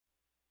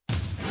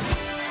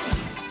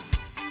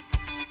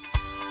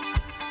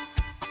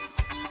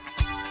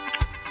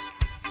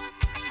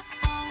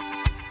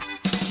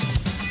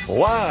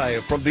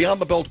Live from Beyond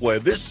the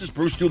Beltway, this is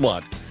Bruce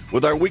Dumont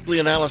with our weekly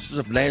analysis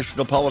of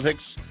national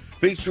politics,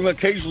 featuring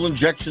occasional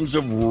injections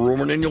of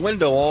rumor and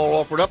innuendo, all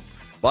offered up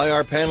by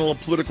our panel of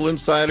political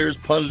insiders,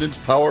 pundits,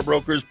 power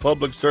brokers,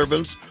 public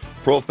servants,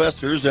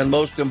 professors, and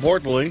most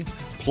importantly,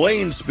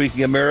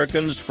 plain-speaking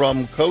Americans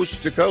from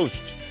coast to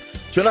coast.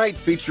 Tonight,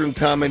 featuring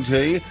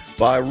commentary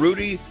by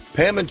Rudy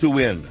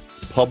Pamintuan,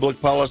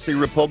 public policy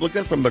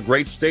Republican from the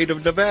great state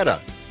of Nevada.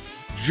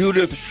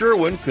 Judith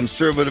Sherwin,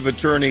 conservative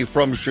attorney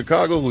from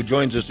Chicago, who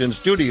joins us in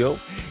studio,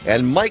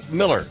 and Mike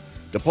Miller,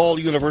 DePaul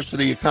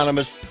University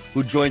economist,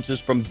 who joins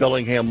us from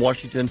Bellingham,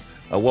 Washington.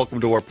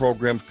 Welcome to our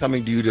program,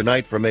 coming to you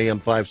tonight from AM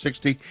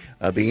 560.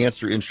 The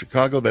Answer in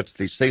Chicago, that's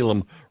the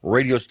Salem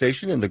radio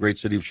station in the great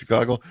city of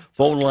Chicago.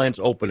 Phone lines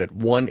open at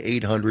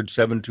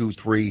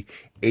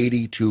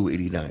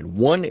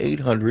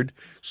 1-800-723-8289.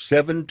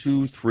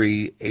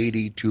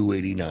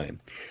 1-800-723-8289.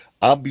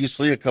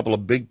 Obviously, a couple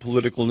of big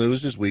political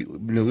news since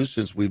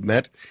we've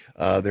met.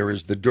 There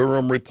is the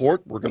Durham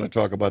report. We're going to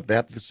talk about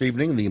that this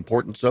evening, the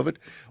importance of it,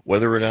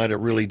 whether or not it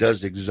really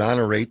does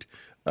exonerate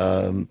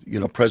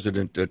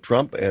President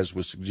Trump, as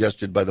was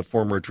suggested by the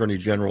former Attorney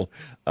General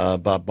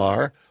Bob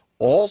Barr.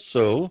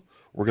 Also,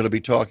 we're going to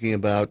be talking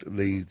about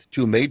the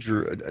two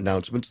major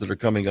announcements that are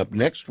coming up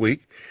next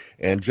week.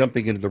 And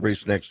jumping into the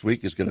race next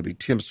week is going to be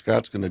Tim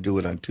Scott's going to do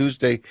it on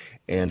Tuesday,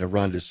 and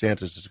Ron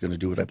DeSantis is going to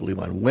do it, I believe,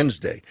 on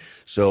Wednesday.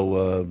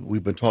 So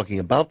we've been talking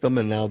about them,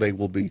 and now they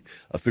will be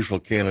official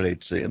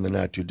candidates in the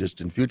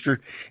not-too-distant future.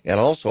 And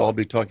also, I'll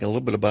be talking a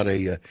little bit about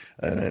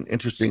an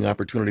interesting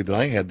opportunity that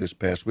I had this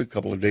past week, a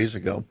couple of days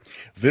ago.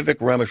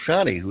 Vivek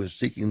Ramaswamy, who is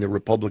seeking the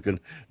Republican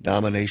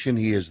nomination.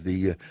 He is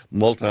the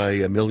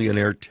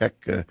multi-millionaire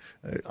tech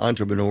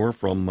entrepreneur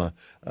from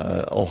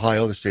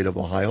Ohio, the state of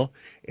Ohio.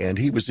 And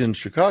he was in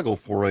Chicago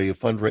for not a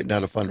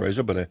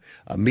fundraiser, but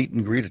a meet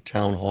and greet, a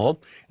town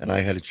hall. And I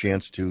had a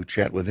chance to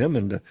chat with him,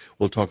 and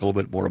we'll talk a little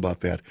bit more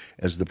about that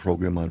as the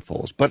program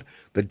unfolds. But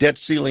the debt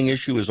ceiling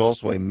issue is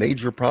also a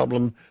major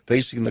problem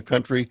facing the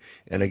country.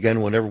 And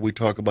again, whenever we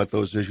talk about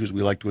those issues,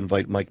 we like to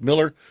invite Mike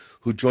Miller,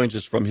 who joins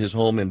us from his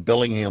home in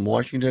Bellingham,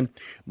 Washington.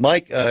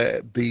 Mike,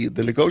 the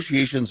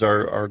negotiations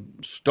are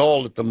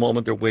stalled at the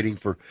moment. They're waiting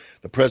for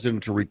the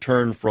president to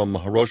return from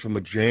Hiroshima,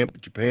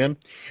 Japan,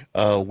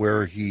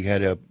 where he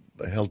had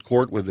held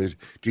court with the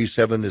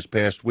G7 this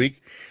past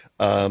week.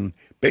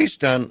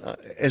 Based on,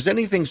 has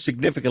anything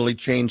significantly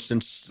changed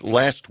since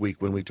last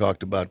week when we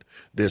talked about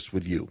this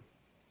with you?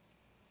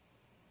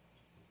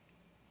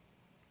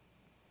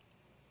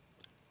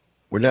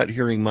 We're not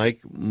hearing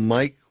Mike.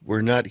 Mike,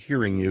 we're not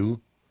hearing you.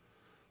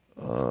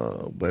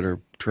 Better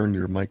turn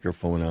your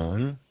microphone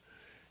on.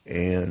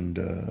 And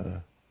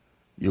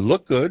you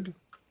look good,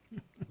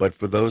 but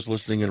for those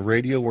listening in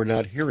radio, we're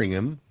not hearing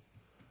him.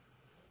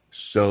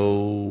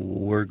 So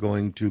we're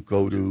going to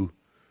go to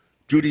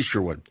Judy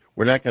Sherwin.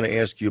 We're not going to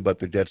ask you about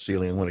the debt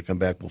ceiling. And when I come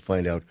back, we'll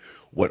find out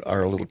what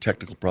our little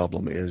technical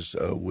problem is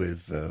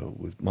with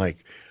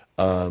Mike.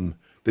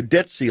 The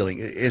debt ceiling,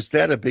 is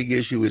that a big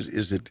issue?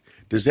 Is it?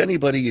 Does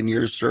anybody in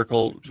your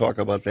circle talk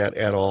about that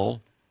at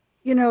all?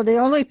 You know, the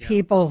only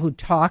people who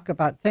talk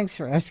about, thanks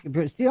for asking,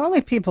 Bruce, the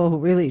only people who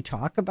really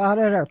talk about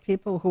it are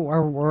people who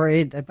are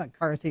worried that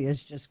McCarthy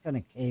is just going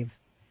to cave,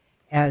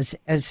 as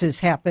has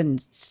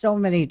happened so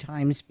many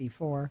times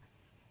before.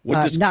 What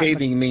does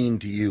caving mean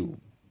to you?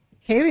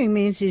 Caving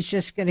means he's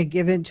just going to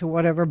give in to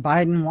whatever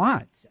Biden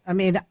wants. I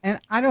mean, and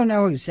I don't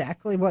know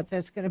exactly what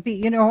that's going to be.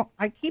 You know,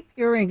 I keep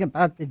hearing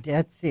about the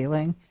debt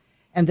ceiling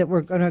and that we're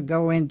going to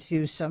go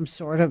into some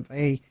sort of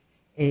a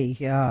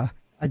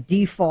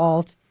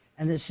default,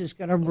 and this is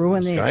going to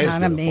ruin the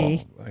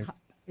economy. Fall, right?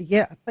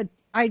 Yeah, but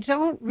I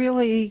don't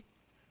really,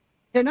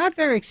 they're not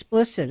very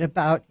explicit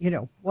about,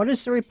 what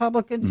does the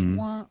Republicans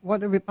want?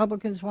 What do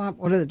Republicans want?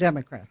 What do the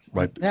Democrats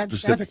want? Right,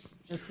 specific. That's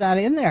just not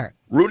in there.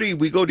 Rudy,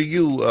 we go to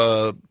you,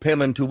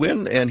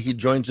 Pamintuan, and he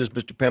joins us.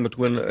 Mr.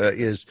 Pamintuan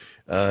is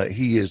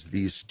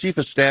the chief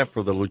of staff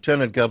for the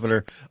lieutenant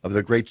governor of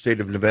the great state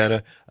of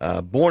Nevada,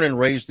 born and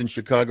raised in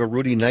Chicago.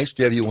 Rudy, nice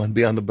to have you on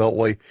Beyond the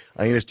Beltway.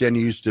 I understand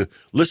you used to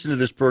listen to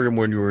this program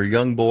when you were a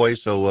young boy,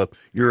 so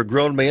you're a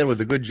grown man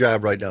with a good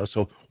job right now.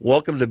 So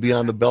welcome to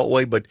Beyond the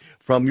Beltway. But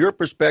from your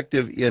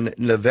perspective in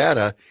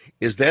Nevada,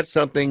 is that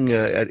something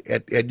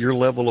at your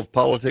level of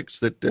politics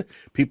that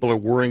people are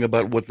worrying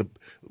about what the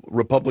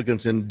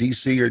Republicans in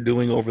D.C. are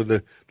doing over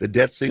the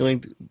debt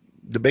ceiling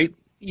debate?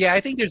 Yeah,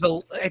 I think there's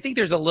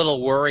a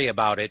little worry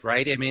about it,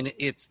 right? I mean,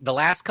 it's the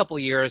last couple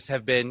of years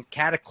have been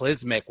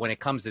cataclysmic when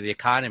it comes to the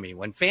economy.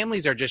 When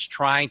families are just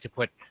trying to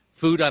put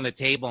food on the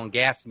table and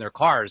gas in their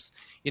cars,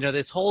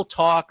 this whole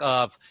talk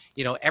of,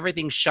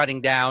 everything's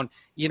shutting down,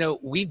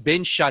 we've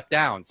been shut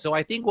down. So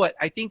I think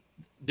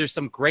there's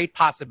some great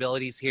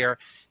possibilities here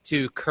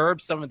to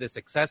curb some of this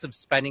excessive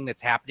spending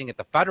that's happening at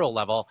the federal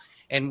level.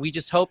 And we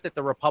just hope that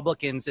the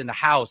Republicans in the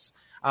House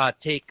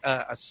take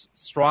a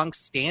strong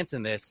stance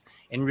in this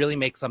and really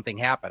make something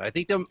happen. I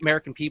think the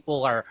American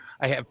people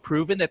have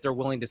proven that they're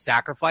willing to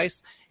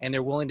sacrifice, and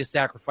they're willing to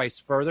sacrifice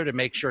further to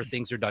make sure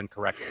things are done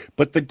correctly.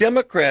 But the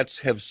Democrats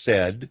have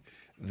said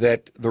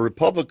that the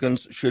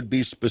Republicans should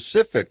be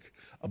specific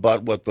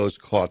about what those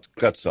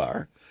cuts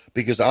are,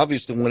 because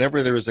obviously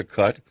whenever there is a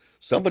cut,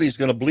 somebody's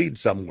going to bleed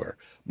somewhere.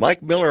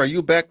 Mike Miller, are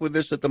you back with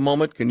us at the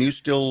moment? Can you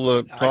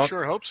still talk? I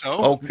sure hope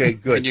so. Okay,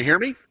 good. Can you hear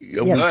me?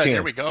 Yeah, Good,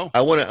 here we go.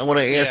 I want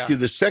to ask you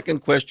the second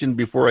question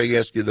before I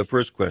ask you the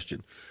first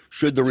question.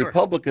 Should the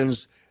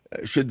Republicans,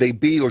 should they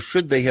be or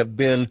should they have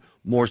been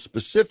more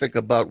specific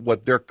about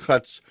what their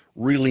cuts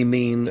really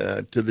mean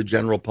to the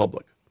general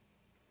public?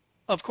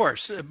 Of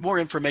course, more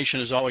information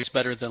is always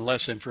better than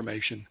less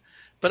information.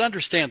 But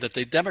understand that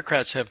the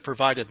Democrats have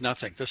provided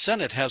nothing. The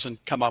Senate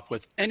hasn't come up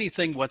with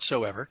anything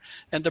whatsoever.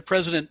 And the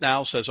president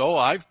now says, oh,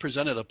 I've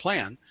presented a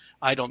plan.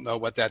 I don't know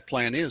what that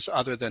plan is,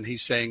 other than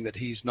he's saying that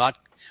he's not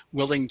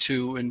willing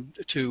to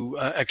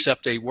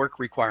accept a work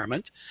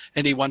requirement,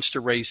 and he wants to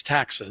raise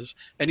taxes.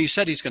 And he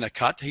said he's going to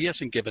cut. He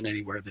hasn't given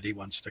anywhere that he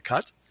wants to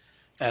cut.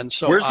 And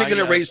so where's he going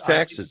to raise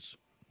taxes?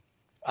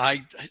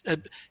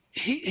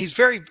 He's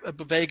very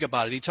vague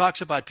about it. He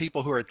talks about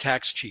people who are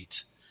tax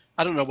cheats.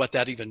 I don't know what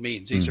that even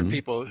means. These are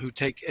people who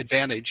take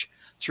advantage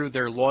through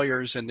their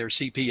lawyers and their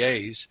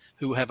CPAs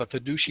who have a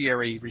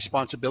fiduciary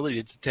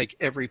responsibility to take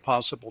every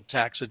possible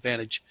tax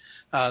advantage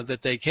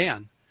that they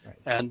can. Right.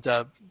 And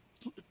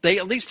they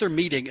at least they're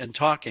meeting and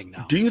talking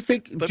now. Do you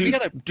think? Do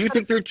you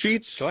think they're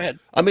cheats? Go ahead.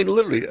 I mean,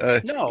 literally,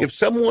 no. If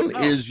someone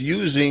is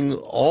using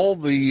all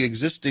the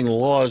existing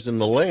laws in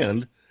the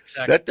land,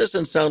 that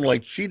doesn't sound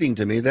like cheating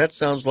to me. That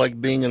sounds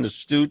like being an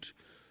astute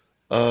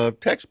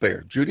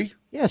taxpayer. Judy?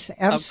 Yes,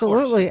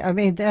 absolutely. I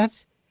mean,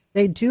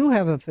 they do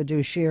have a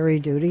fiduciary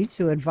duty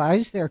to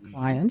advise their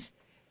clients,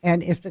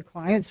 and if the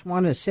clients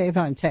want to save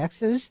on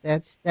taxes,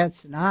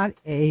 that's not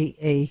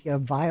a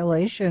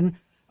violation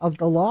of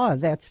the law.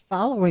 That's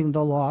following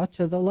the law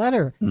to the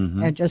letter.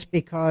 And just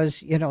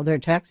because their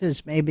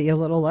taxes may be a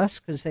little less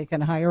because they can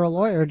hire a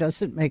lawyer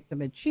doesn't make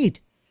them a cheat.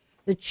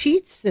 The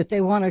cheats that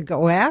they want to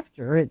go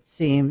after, it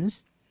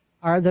seems,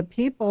 are the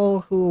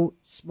people who,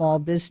 small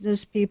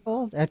business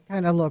people, that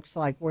kind of looks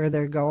like where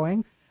they're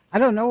going. I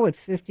don't know what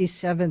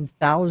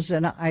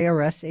 57,000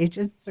 IRS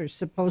agents are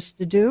supposed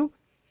to do,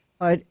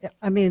 but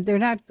I mean, they're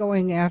not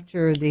going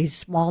after the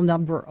small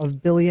number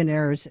of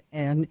billionaires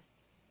and,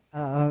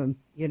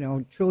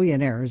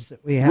 trillionaires that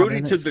we have Rudy,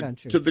 in this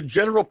country. To the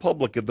general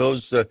public of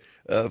those,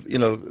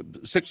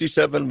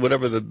 67,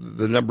 whatever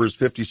the number is,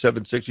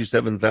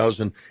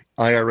 67,000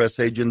 IRS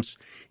agents,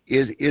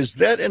 is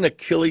that an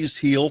Achilles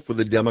heel for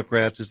the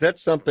Democrats? Is that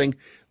something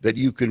that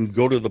you can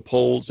go to the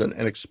polls and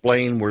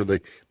explain where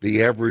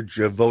the average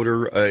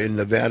voter in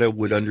Nevada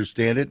would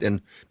understand it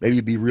and maybe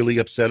be really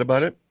upset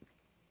about it?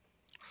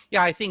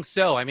 Yeah, I think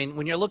so. I mean,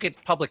 when you look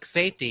at public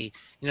safety,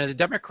 the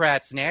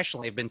Democrats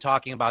nationally have been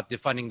talking about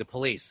defunding the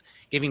police,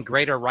 giving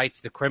greater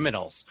rights to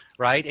criminals,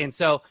 right? And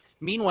so,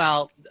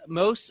 meanwhile,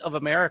 most of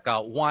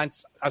America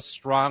wants a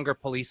stronger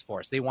police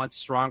force. They want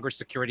stronger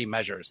security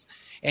measures.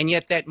 And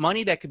yet that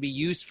money that could be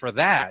used for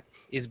that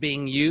is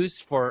being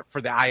used for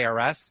the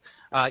IRS.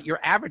 Your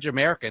average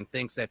American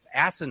thinks that's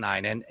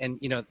asinine. And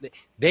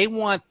they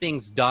want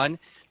things done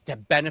to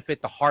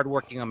benefit the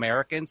hardworking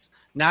Americans,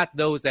 not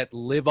those that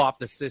live off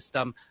the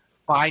system,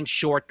 find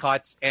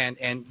shortcuts,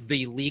 and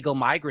the legal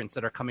migrants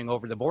that are coming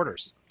over the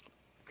borders.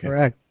 Okay.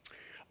 Correct.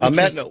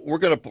 Matt, we're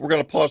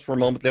gonna pause for a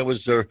moment. That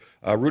was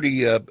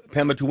Rudy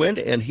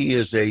Pamintuan, and he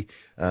is the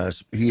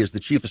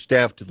chief of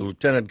staff to the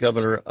Lieutenant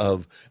Governor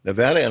of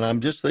Nevada. And I'm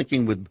just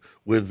thinking with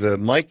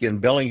Mike in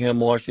Bellingham,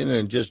 Washington,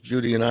 and just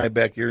Judy and I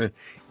back here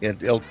in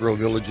Elk Grove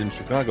Village in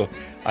Chicago.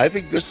 I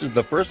think this is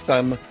the first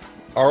time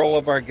all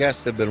of our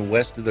guests have been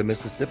west of the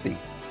Mississippi,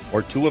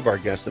 or two of our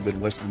guests have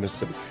been west of the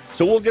Mississippi.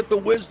 So we'll get the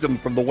wisdom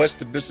from the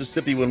west of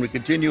Mississippi when we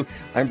continue.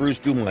 I'm Bruce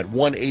Dumont,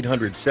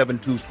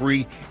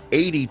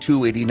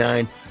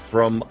 1-800-723-8289,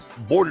 from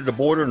border to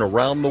border and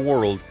around the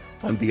world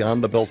on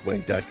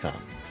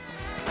BeyondTheBeltway.com.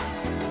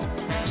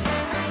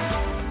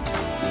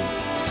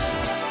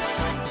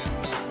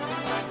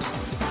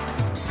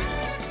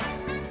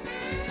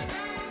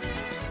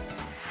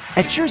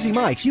 At Jersey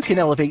Mike's, you can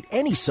elevate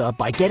any sub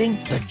by getting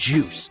the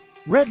juice.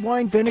 Red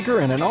wine vinegar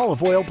and an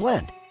olive oil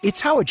blend. It's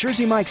how a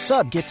Jersey Mike's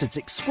sub gets its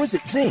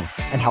exquisite zing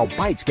and how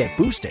bites get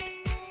boosted.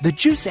 The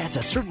juice adds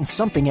a certain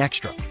something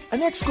extra,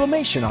 an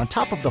exclamation on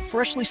top of the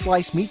freshly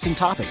sliced meats and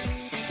toppings.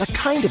 The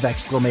kind of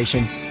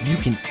exclamation you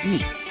can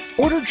eat.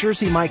 Order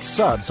Jersey Mike's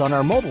subs on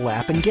our mobile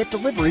app and get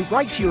delivery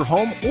right to your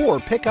home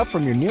or pick up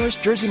from your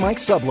nearest Jersey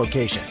Mike's sub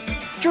location.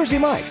 Jersey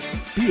Mike's,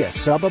 be a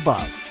sub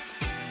above.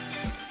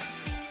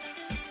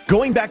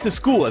 Going back to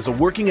school as a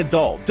working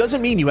adult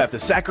doesn't mean you have to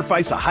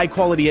sacrifice a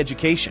high-quality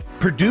education.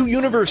 Purdue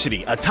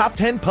University, a top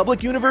 10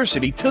 public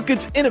university, took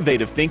its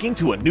innovative thinking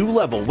to a new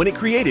level when it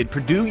created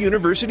Purdue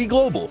University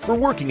Global for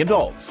working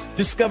adults.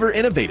 Discover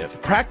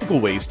innovative, practical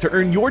ways to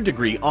earn your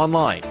degree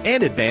online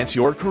and advance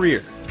your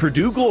career.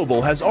 Purdue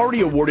Global has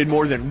already awarded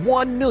more than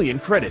 1 million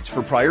credits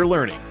for prior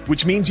learning,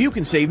 which means you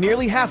can save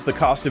nearly half the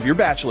cost of your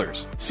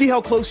bachelor's. See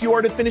how close you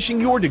are to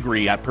finishing your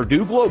degree at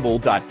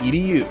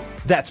purdueglobal.edu.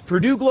 That's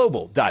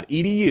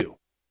purdueglobal.edu.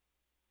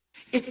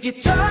 If you're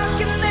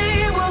talking,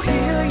 they will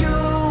hear you.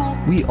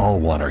 We all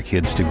want our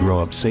kids to grow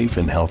up safe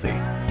and healthy,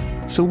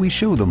 so we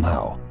show them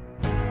how.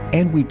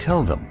 And we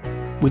tell them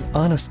with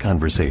honest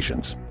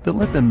conversations that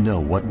let them know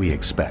what we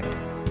expect.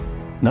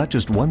 Not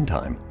just one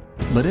time,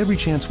 but every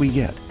chance we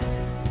get.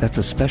 That's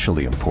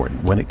especially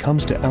important when it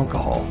comes to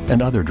alcohol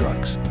and other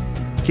drugs.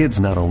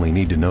 Kids not only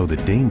need to know the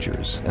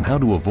dangers and how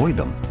to avoid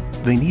them,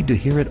 they need to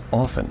hear it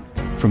often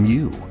from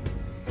you.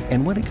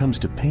 And when it comes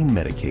to pain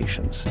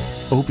medications,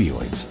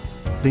 opioids,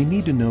 they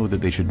need to know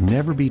that they should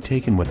never be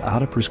taken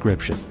without a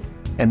prescription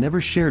and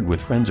never shared with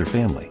friends or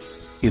family.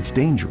 It's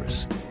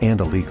dangerous and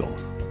illegal.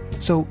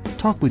 So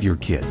talk with your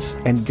kids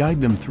and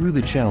guide them through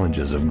the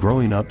challenges of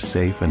growing up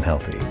safe and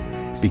healthy.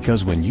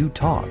 Because when you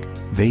talk,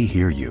 they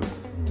hear you.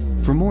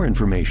 For more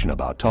information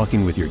about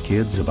talking with your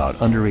kids about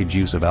underage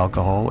use of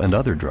alcohol and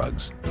other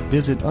drugs,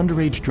 visit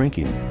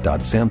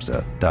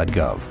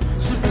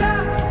underagedrinking.samhsa.gov. So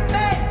talk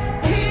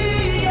back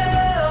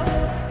here.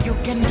 You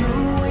can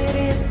do it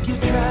if you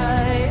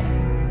try.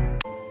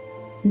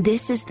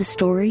 This is the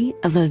story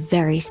of a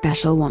very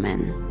special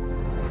woman.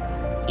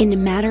 In a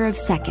matter of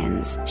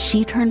seconds,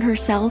 she turned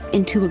herself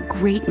into a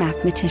great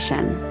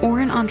mathematician or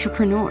an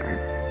entrepreneur.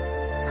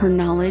 Her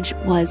knowledge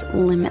was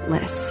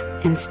limitless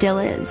and still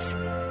is.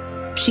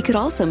 She could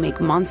also make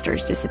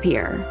monsters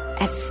disappear,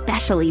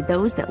 especially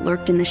those that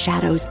lurked in the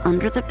shadows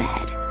under the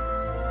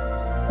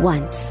bed.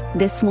 Once,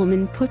 this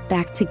woman put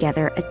back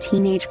together a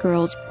teenage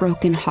girl's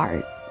broken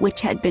heart, which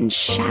had been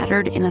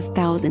shattered in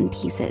 1,000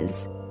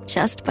 pieces,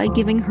 just by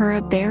giving her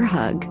a bear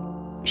hug.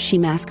 She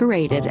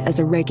masqueraded as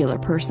a regular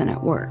person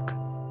at work,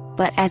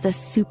 but as a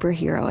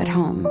superhero at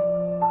home.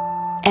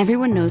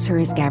 Everyone knows her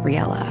as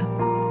Gabriella.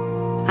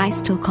 I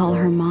still call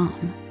her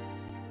Mom.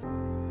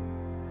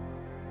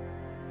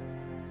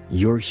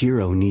 Your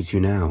hero needs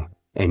you now,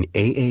 and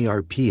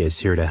AARP is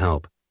here to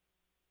help.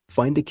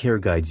 Find the care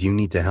guides you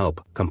need to help,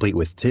 complete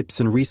with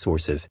tips and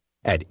resources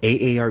at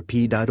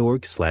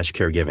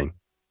aarp.org/caregiving.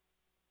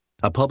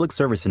 A public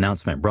service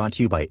announcement brought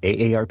to you by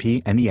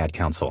AARP and the Ad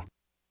Council.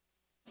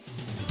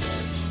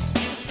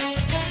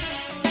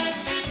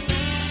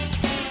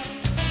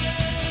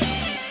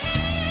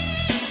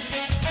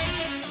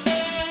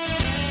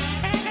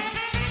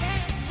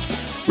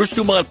 Bruce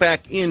Dumont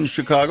back in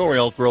Chicago or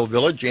Elk Grove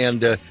Village.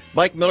 And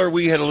Mike Miller,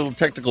 we had a little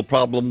technical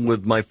problem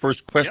with my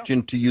first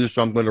question to you,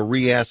 so I'm going to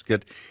re-ask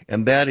it.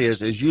 And that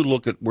is, as you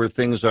look at where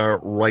things are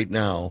right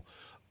now,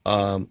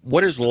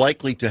 what is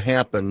likely to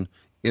happen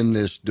in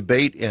this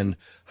debate, and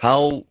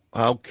how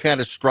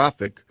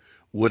catastrophic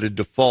would a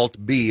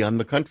default be on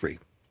the country?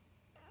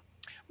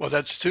 Well,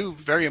 that's two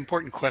very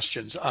important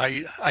questions.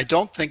 I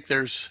don't think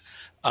there's...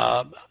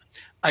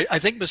 I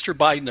think Mr.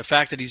 Biden, the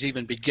fact that he's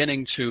even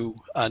beginning to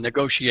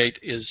negotiate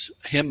is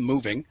him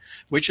moving,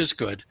 which is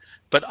good.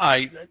 But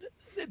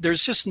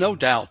there's just no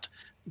doubt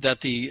that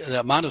the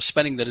amount of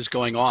spending that is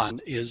going on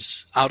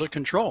is out of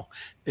control.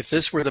 If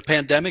this were the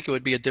pandemic, it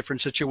would be a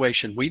different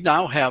situation. We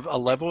now have a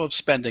level of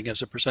spending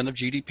as a percent of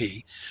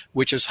GDP,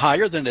 which is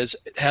higher than it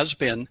has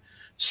been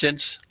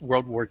since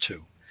World War II.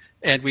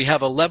 And we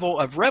have a level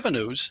of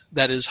revenues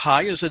that is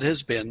high as it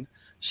has been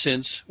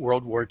since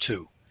World War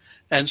II.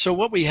 And so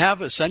what we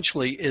have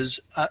essentially is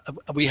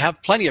we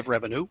have plenty of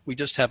revenue. We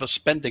just have a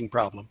spending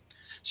problem.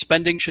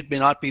 Spending should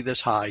not be this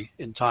high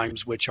in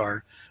times which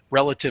are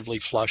relatively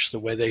flush the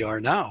way they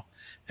are now.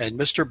 And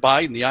Mr.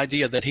 Biden, the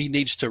idea that he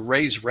needs to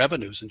raise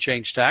revenues and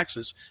change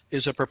taxes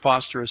is a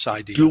preposterous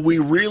idea. Do we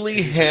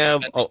really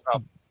have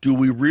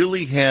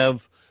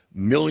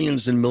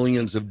millions and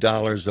millions of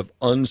dollars of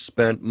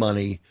unspent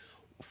money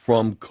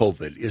from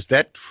COVID? Is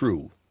that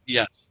true?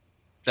 Yes.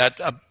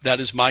 That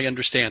is my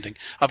understanding.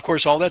 Of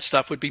course, all that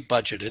stuff would be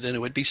budgeted and it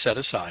would be set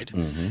aside.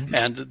 Mm-hmm.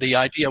 And the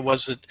idea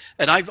was that,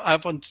 and I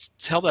often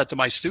tell that to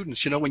my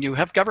students, when you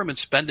have government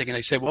spending and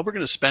they say, well, we're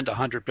going to spend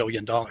 $100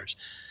 billion.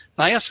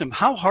 And I ask them,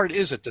 how hard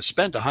is it to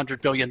spend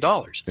 $100 billion?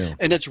 Yeah.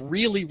 And it's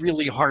really,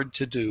 really hard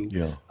to do,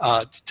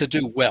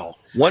 well.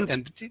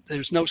 And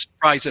there's no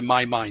surprise in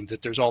my mind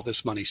that there's all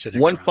this money sitting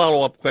around. One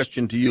follow-up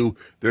question to you.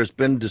 There's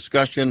been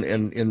discussion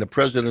in the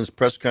president's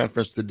press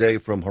conference today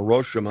from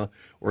Hiroshima,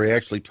 where he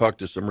actually talked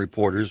to some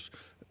reporters,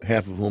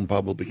 half of whom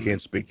probably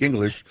can't speak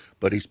English,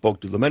 but he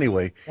spoke to them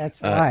anyway.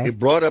 That's right. He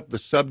brought up the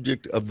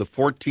subject of the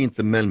 14th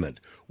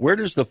Amendment. Where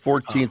does the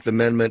 14th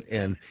Amendment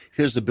and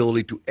his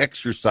ability to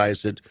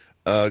exercise it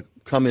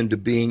come into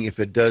being, if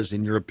it does,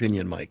 in your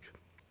opinion, Mike?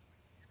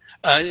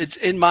 It's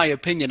in my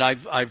opinion.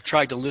 I've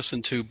tried to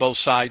listen to both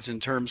sides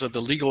in terms of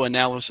the legal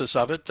analysis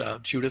of it.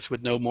 Judith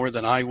would know more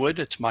than I would.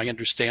 It's my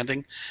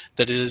understanding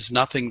that it is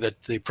nothing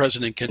that the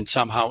president can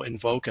somehow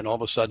invoke and all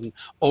of a sudden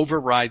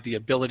override the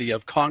ability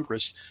of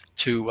Congress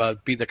to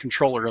be the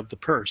controller of the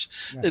purse.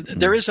 Yeah.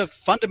 There is a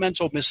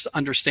fundamental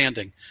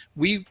misunderstanding.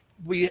 We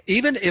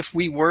even if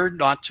we were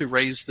not to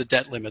raise the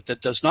debt limit,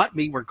 that does not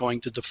mean we're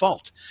going to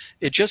default.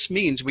 It just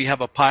means we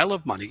have a pile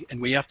of money and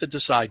we have to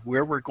decide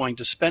where we're going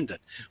to spend it.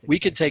 We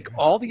could take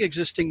all the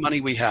existing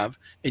money we have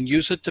and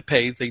use it to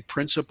pay the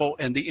principal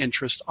and the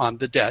interest on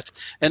the debt.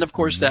 And of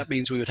course, that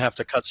means we would have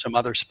to cut some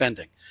other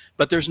spending.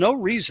 But there's no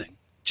reason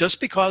just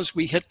because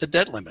we hit the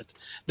debt limit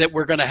that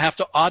we're going to have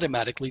to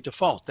automatically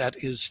default.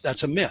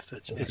 That's a myth.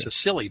 It's a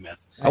silly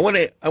myth. I want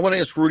to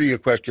ask Rudy a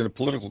question, a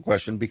political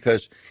question,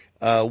 because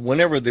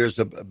whenever there's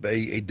a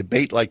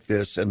debate like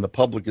this and the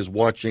public is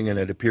watching and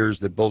it appears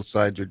that both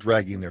sides are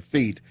dragging their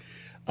feet,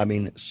 I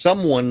mean,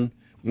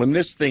 when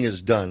this thing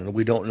is done, and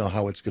we don't know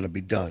how it's going to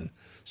be done,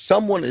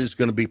 someone is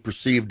going to be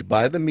perceived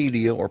by the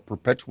media or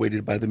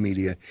perpetuated by the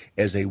media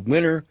as a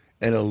winner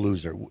and a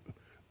loser.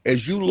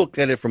 As you look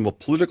at it from a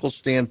political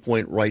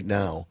standpoint right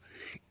now,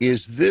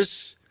 is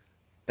this,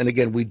 and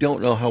again, we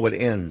don't know how it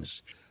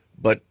ends,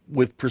 but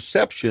with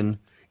perception,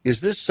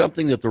 is this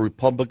something that the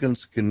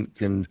Republicans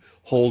can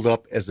hold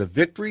up as a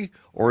victory,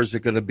 or is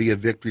it going to be a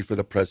victory for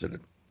the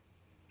president?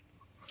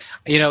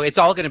 It's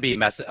all going to be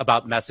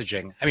about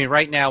messaging. I mean,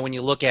 right now, when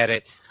you look at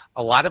it,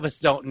 a lot of us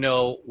don't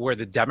know where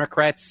the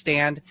Democrats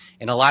stand,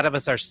 and a lot of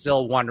us are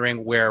still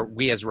wondering where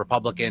we as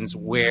Republicans,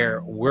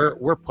 where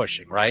we're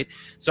pushing, right?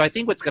 So I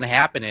think what's going to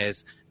happen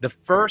is the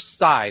first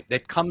side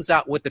that comes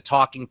out with the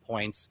talking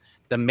points,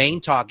 the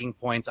main talking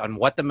points on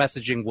what the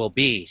messaging will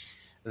be,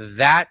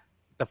 that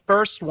the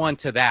first one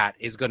to that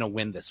is going to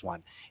win this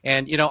one.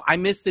 And, I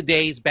miss the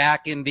days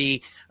back in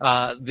the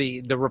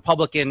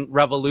Republican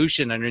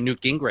Revolution under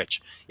Newt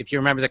Gingrich. If you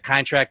remember the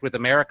Contract with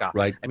America,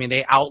 right? I mean,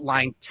 they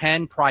outlined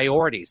 10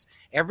 priorities.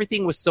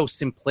 Everything was so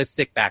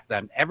simplistic back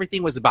then.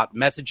 Everything was about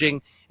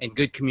messaging and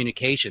good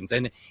communications.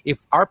 And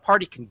if our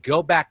party can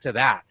go back to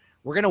that,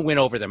 we're going to win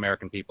over the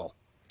American people.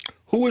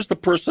 Who is the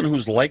person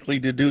who's likely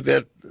to do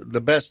that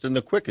the best and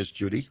the quickest,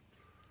 Judy?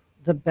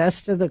 The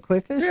best of the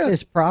quickest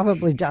is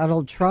probably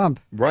Donald Trump.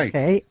 Right.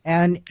 Okay.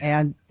 And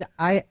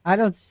I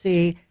don't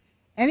see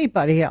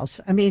anybody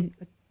else. I mean,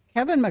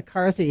 Kevin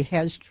McCarthy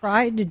has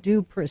tried to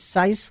do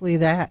precisely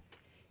that.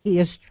 He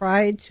has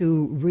tried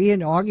to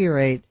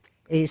reinaugurate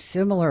a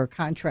similar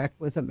contract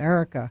with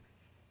America.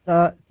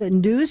 The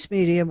news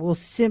media will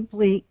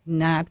simply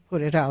not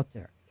put it out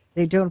there.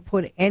 They don't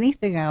put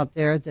anything out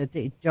there that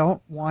they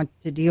don't want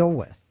to deal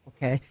with.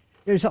 Okay.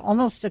 There's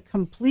almost a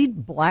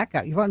complete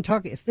blackout. You want to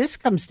talk, if this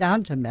comes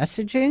down to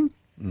messaging,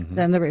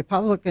 then the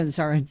Republicans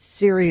are in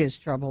serious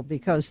trouble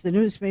because the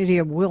news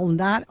media will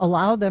not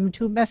allow them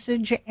to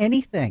message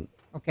anything,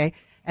 okay?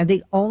 And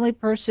the only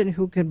person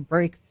who can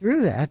break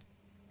through that,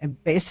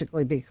 and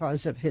basically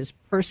because of his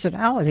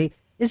personality,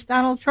 is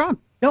Donald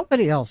Trump.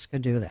 Nobody else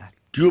can do that.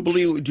 Do you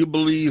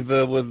believe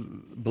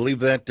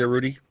that,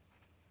 Rudy?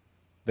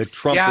 That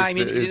Trump? Yeah, is, I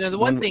mean, the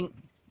one thing.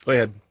 Go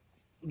ahead.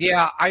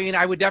 Yeah, I mean,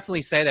 I would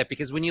definitely say that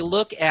because when you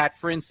look at,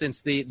 for instance,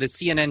 the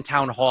CNN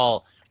town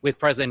hall with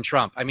President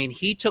Trump, I mean,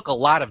 he took a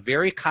lot of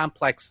very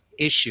complex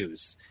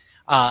issues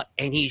and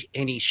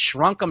he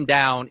shrunk them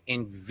down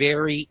in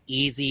very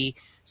easy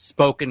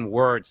spoken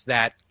words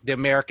that the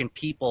American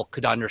people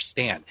could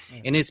understand.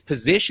 And his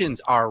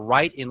positions are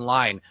right in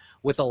line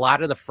with a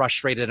lot of the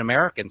frustrated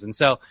Americans. And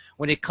so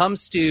when it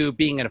comes to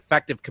being an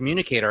effective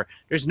communicator,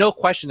 there's no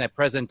question that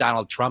President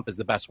Donald Trump is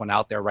the best one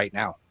out there right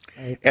now.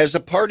 As a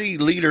party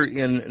leader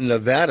in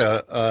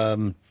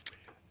Nevada,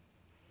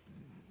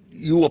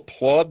 you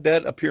applaud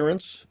that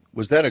appearance?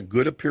 Was that a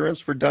good appearance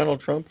for Donald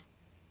Trump?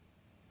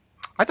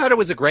 I thought it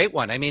was a great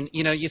one. I mean,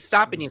 you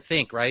stop and you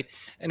think, right?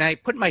 And I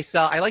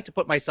like to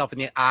put myself in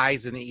the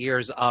eyes and the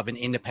ears of an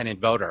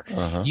independent voter.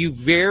 You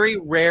very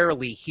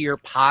rarely hear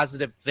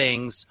positive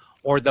things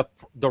or the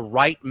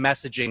right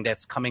messaging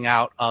that's coming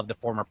out of the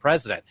former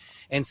president.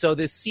 And so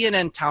this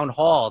CNN town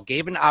hall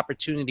gave an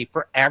opportunity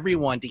for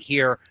everyone to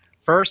hear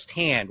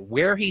firsthand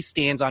where he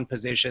stands on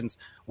positions,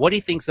 what he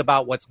thinks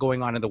about what's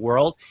going on in the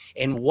world,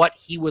 and what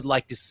he would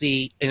like to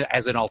see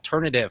as an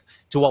alternative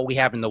to what we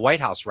have in the White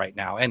House right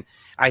now. And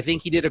I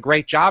think he did a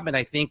great job, and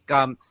I think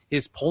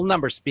his poll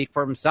numbers speak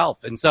for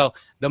himself. And so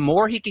the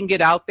more he can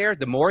get out there,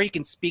 the more he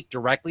can speak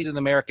directly to the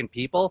American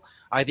people,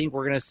 I think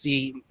we're going to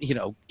see,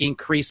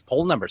 increased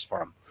poll numbers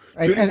for him.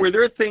 Right. Judy,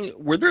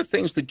 were there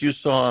things that you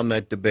saw on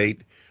that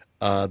debate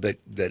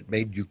that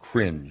made you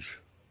cringe?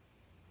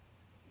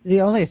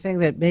 The only thing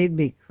that made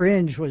me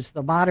cringe was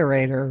the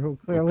moderator, who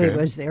clearly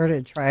was there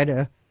to try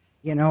to,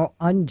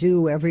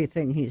 undo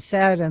everything he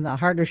said. And the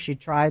harder she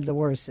tried, the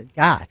worse it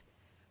got.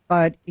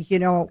 But,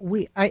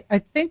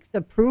 I think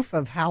the proof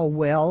of how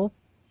well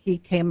he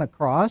came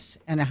across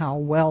and how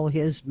well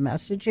his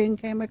messaging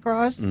came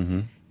across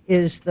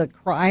is the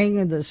crying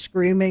and the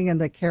screaming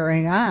and the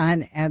carrying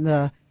on and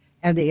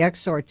the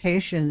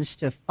exhortations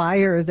to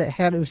fire the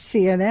head of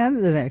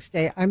CNN the next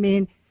day. I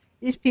mean,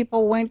 these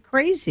people went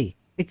crazy.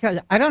 Because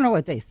I don't know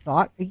what they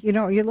thought.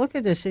 You look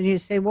at this and you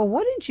say, well,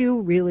 what did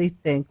you really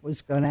think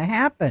was going to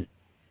happen?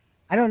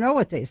 I don't know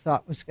what they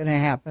thought was going to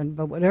happen,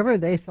 but whatever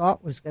they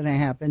thought was going to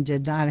happen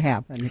did not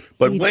happen.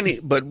 But when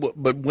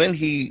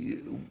he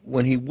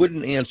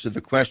wouldn't answer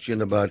the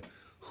question about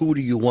who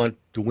do you want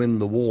to win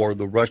the war,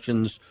 the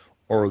Russians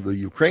or the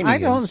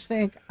Ukrainians? I don't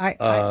think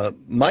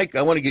Mike,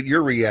 I want to get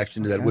your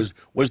reaction to that. Okay.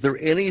 Was there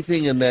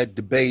anything in that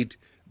debate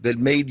that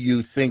made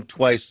you think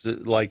twice,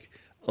 like,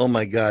 oh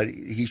my God,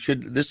 he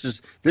should. This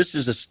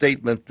is a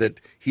statement that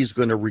he's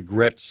going to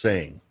regret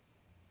saying?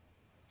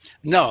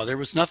 No, there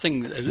was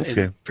nothing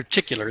in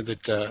particular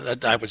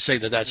that I would say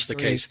that that's the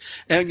case.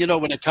 And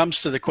when it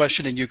comes to the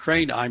question in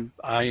Ukraine, I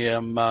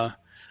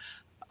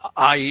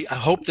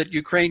hope that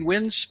Ukraine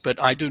wins, but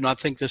I do not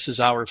think this is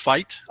our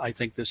fight. I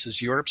think this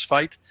is Europe's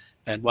fight.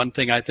 And one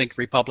thing I think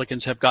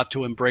Republicans have got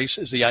to embrace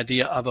is the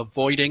idea of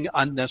avoiding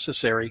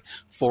unnecessary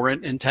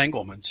foreign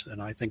entanglements.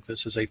 And I think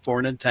this is a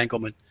foreign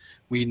entanglement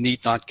we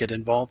need not get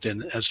involved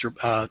in as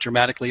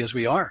dramatically as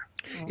we are.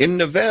 In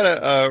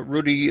Nevada,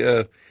 Rudy,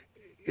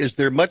 is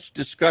there much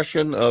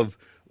discussion of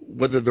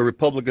whether the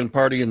Republican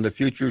Party in the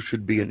future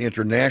should be an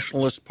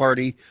internationalist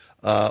party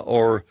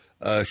or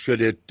should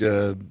it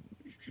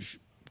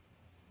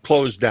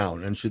close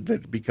down, and should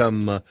it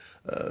become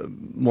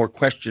more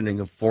questioning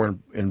of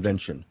foreign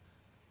intervention?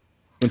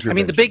 I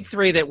mean, the big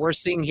three that we're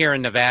seeing here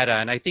in Nevada,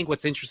 and I think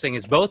what's interesting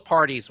is both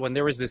parties, when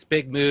there was this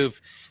big move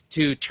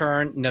to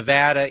turn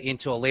Nevada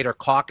into a later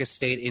caucus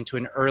state, into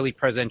an early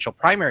presidential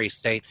primary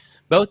state,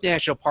 both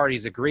national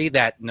parties agree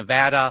that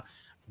Nevada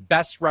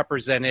best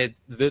represented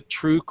the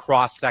true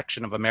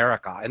cross-section of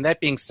America. And that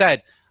being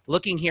said,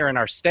 looking here in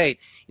our state,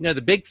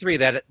 the big three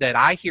that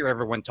I hear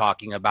everyone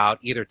talking about,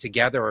 either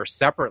together or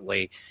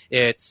separately,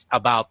 it's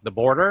about the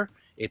border,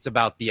 it's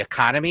about the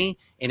economy,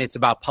 and it's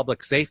about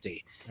public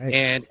safety.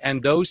 Right.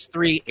 And those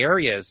three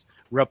areas,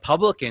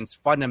 Republicans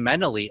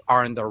fundamentally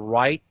are in the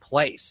right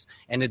place,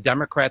 and the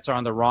Democrats are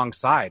on the wrong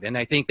side. And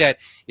I think that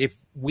if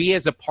we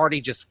as a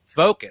party just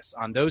focus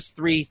on those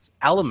three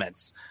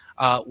elements,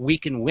 we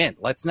can win.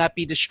 Let's not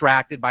be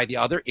distracted by the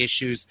other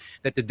issues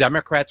that the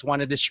Democrats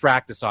want to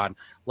distract us on.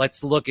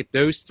 Let's look at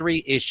those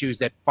three issues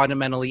that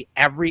fundamentally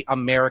every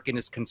American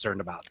is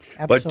concerned about.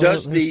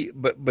 Absolutely.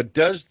 But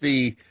does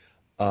the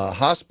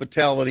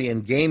hospitality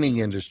and gaming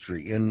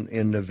industry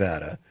in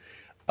Nevada,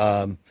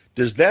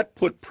 does that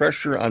put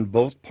pressure on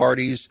both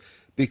parties?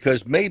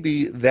 Because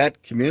maybe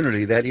that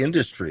community, that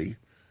industry,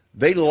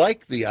 they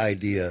like the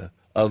idea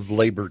of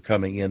labor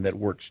coming in that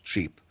works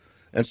cheap.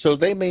 And so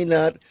they may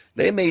not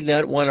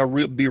want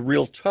to be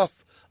real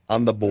tough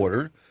on the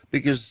border,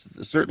 because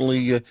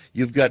certainly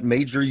you've got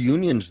major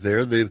unions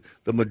there, the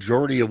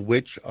majority of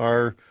which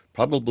are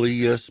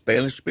probably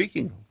Spanish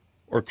speaking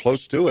or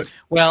close to it.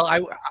 Well,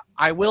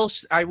 I will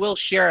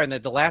share in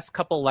that the last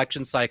couple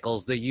election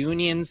cycles, the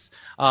unions,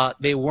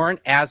 they weren't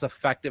as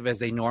effective as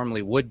they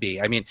normally would be.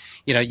 I mean,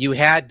 you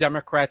had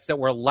Democrats that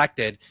were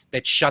elected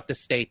that shut the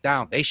state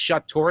down. They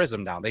shut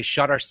tourism down. They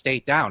shut our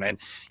state down. And,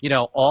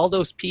 all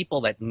those people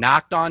that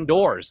knocked on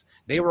doors,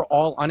 they were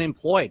all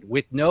unemployed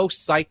with no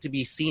sight to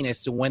be seen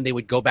as to when they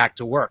would go back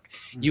to work.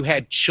 You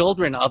had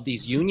children of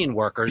these union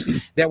workers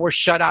that were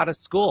shut out of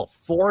school,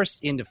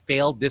 forced into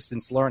failed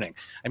distance learning.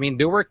 I mean,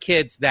 there were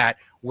kids that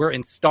were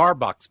in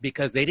Starbucks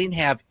because they didn't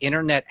have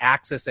internet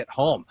access at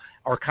home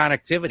or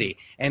connectivity.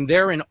 And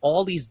they're in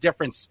all these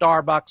different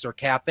Starbucks or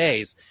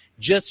cafes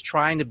just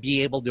trying to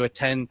be able to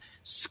attend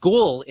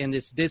school in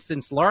this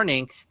distance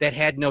learning that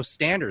had no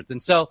standards.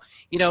 And so,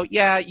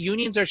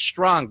 unions are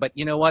strong, but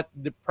you know what?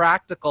 The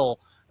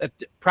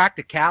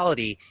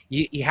practicality,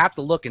 you have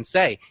to look and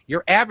say,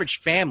 your average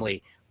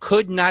family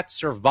could not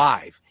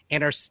survive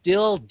and are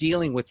still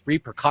dealing with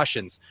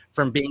repercussions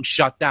from being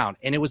shut down.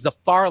 And it was the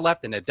far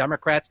left and the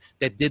Democrats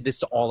that did this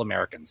to all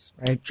Americans.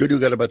 Right. Judy,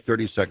 you got about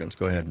 30 seconds.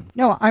 Go ahead.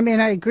 No, I mean,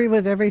 I agree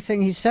with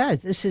everything he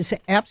said. This is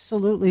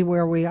absolutely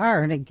where we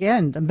are. And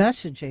again, the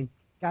messaging,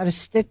 got to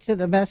stick to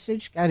the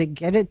message, got to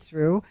get it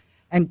through,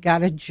 and got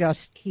to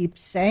just keep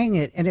saying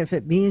it. And if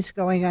it means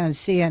going on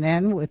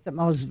CNN with the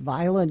most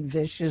violent,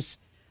 vicious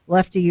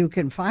lefty you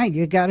can find,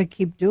 you got to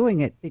keep doing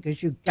it,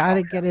 because you got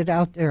to get it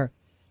out there,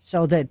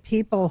 so that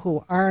people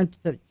who aren't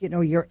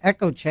your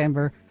echo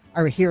chamber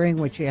are hearing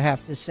what you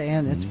have to say,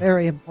 and it's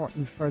very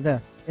important for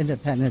the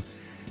independents.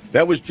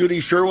 That was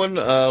Judy Sherwin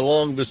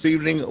along this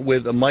evening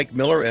with Mike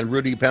Miller and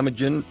Rudy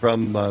Pamintuan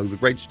from the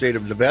great state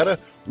of Nevada.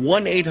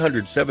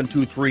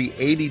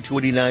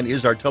 1-800-723-8289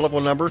 is our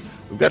telephone number.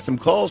 We've got some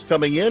calls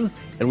coming in,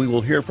 and we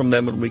will hear from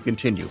them when we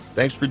continue.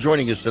 Thanks for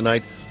joining us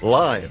tonight,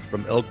 live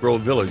from Elk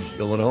Grove Village,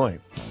 Illinois.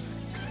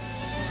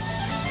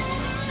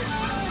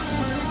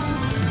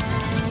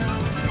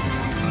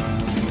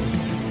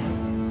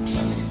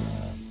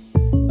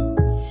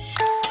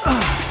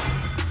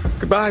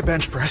 Goodbye,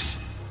 bench press.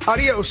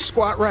 Adios,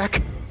 squat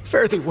rack.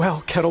 Fare thee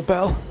well,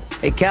 kettlebell.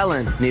 Hey,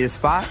 Kellen, need a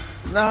spot?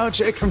 No,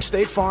 Jake from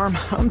State Farm.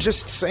 I'm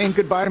just saying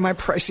goodbye to my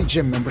pricey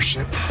gym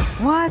membership.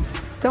 What?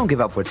 Don't give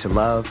up what you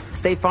love.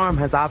 State Farm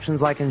has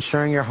options like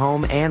insuring your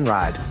home and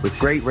ride, with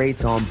great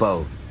rates on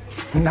both.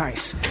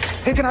 Nice.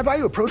 Hey, can I buy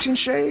you a protein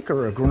shake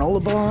or a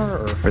granola bar?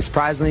 Or for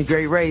surprisingly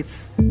great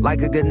rates,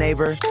 like a good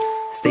neighbor,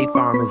 State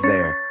Farm is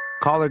there.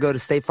 Call or go to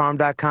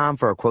statefarm.com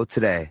for a quote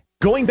today.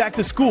 Going back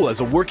to school as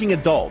a working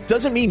adult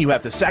doesn't mean you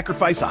have to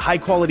sacrifice a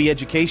high-quality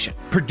education.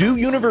 Purdue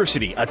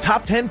University, a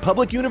top 10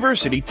 public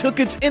university,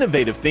 took its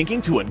innovative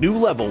thinking to a new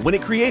level when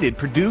it created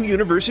Purdue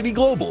University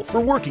Global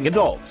for working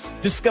adults.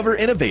 Discover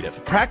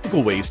innovative,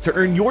 practical ways to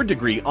earn your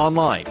degree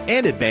online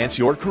and advance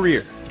your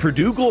career.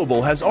 Purdue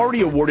Global has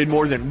already awarded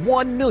more than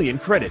 1 million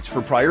credits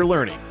for prior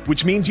learning,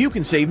 which means you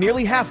can save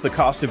nearly half the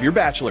cost of your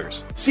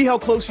bachelor's. See how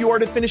close you are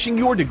to finishing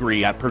your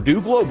degree at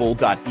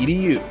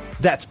purdueglobal.edu.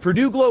 That's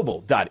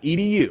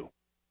purdueglobal.edu.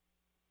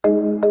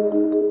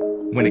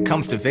 When it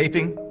comes to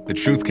vaping, the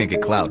truth can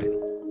get clouded.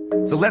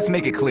 So let's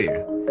make it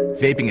clear.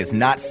 Vaping is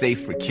not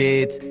safe for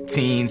kids,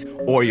 teens,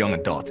 or young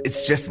adults.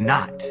 It's just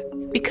not.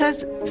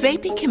 Because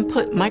vaping can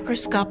put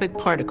microscopic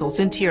particles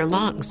into your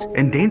lungs.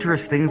 And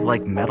dangerous things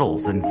like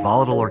metals and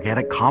volatile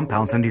organic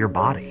compounds into your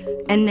body.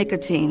 And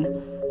nicotine,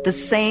 the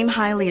same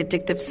highly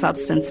addictive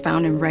substance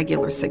found in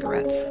regular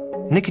cigarettes.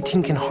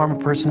 Nicotine can harm a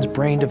person's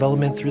brain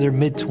development through their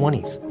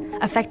mid-20s.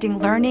 Affecting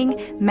learning,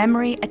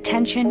 memory,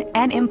 attention,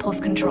 and impulse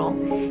control,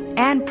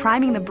 and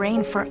priming the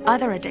brain for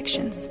other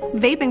addictions.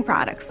 Vaping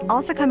products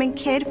also come in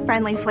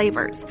kid-friendly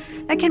flavors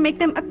that can make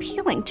them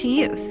appealing to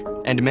youth.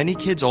 And many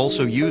kids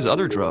also use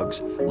other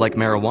drugs, like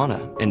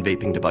marijuana, in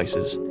vaping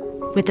devices.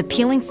 With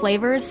appealing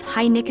flavors,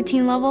 high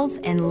nicotine levels,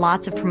 and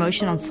lots of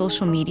promotion on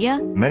social media,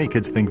 many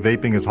kids think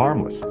vaping is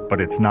harmless, but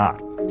it's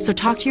not. So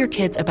talk to your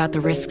kids about the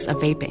risks of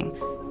vaping,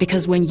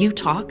 because when you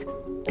talk,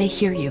 they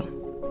hear you.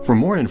 For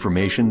more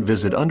information,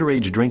 visit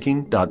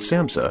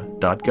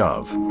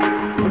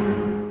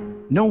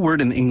underagedrinking.samhsa.gov. No word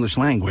in the English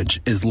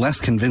language is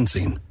less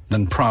convincing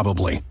than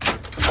probably.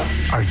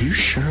 Are you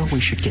sure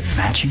we should get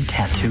matching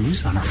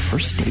tattoos on our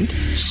first date?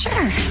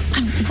 Sure.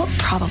 We'll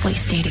probably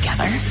stay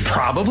together.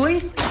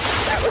 Probably?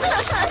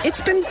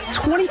 It's been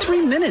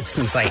 23 minutes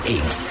since I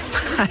ate.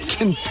 I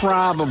can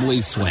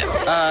probably swim.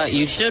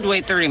 You should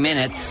wait 30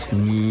 minutes.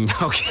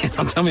 Okay,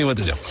 now tell me what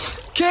to do.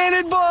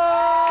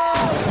 Cannonball!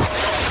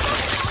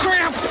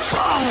 Cramp!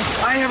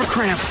 Oh, I have a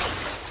cramp.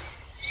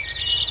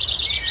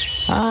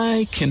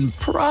 I can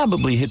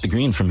probably hit the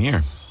green from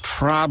here.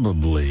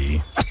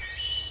 Probably.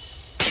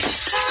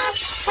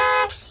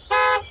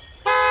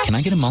 Can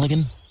I get a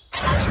mulligan?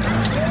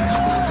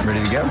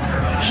 Ready to go?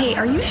 Hey,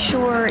 are you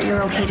sure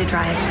you're okay to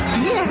drive?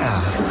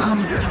 Yeah,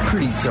 I'm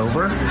pretty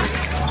sober.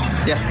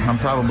 Yeah, I'm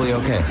probably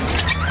okay.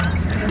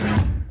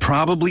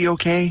 Probably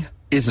okay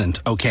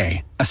isn't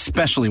okay,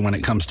 especially when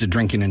it comes to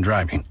drinking and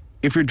driving.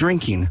 If you're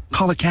drinking,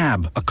 call a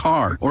cab, a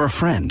car, or a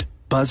friend.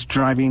 Buzzed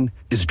driving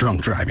is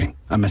drunk driving.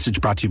 A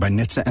message brought to you by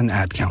NHTSA and the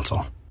Ad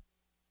Council.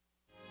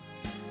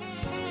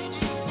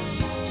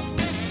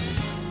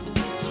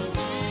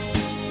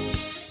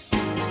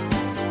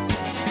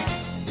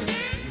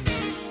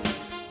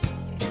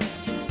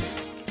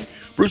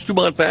 Bruce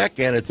Dumont back,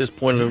 and at this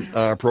point in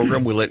our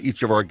program, we let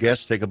each of our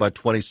guests take about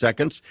 20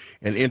 seconds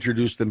and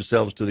introduce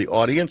themselves to the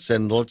audience.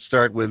 And let's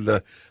start with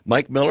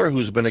Mike Miller,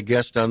 who's been a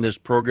guest on this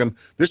program.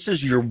 This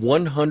is your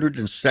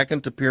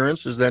 102nd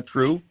appearance, is that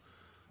true?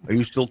 Are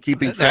you still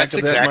keeping track of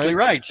that, That's exactly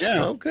Mike? right,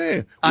 yeah.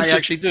 Okay. I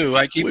actually do.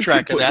 I keep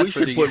track of that we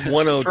should put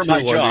 102 for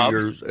my job. under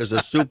yours as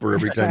a super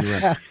every time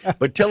you're on.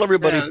 But tell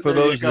everybody, for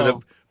those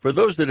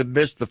that have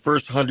missed the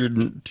first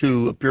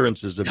 102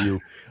 appearances of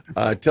you,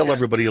 tell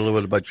everybody a little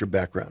bit about your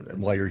background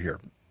and why you're here.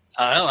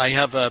 I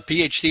have a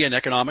PhD in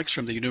economics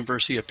from the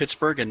University of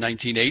Pittsburgh in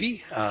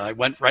 1980. I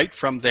went right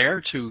from there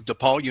to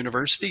DePaul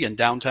University in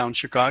downtown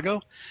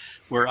Chicago,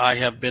 where I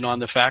have been on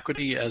the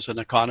faculty as an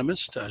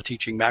economist,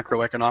 teaching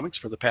macroeconomics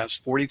for the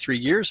past 43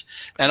 years.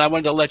 And I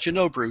wanted to let you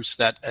know, Bruce,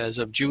 that as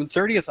of June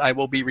 30th, I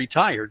will be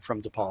retired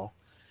from DePaul.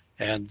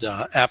 And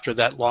after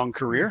that long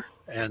career,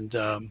 and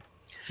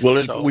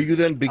will you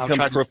then become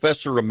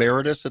professor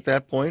emeritus at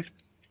that point?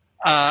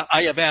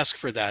 I have asked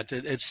for that.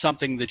 It's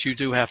something that you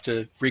do have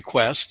to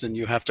request, and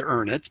you have to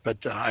earn it.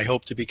 But I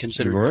hope to be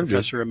considered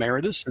professor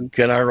emeritus. And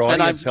can our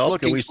audience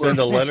help? Can we send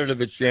a letter to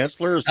the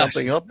chancellor or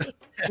something up?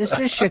 This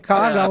is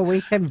Chicago. We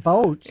can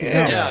vote.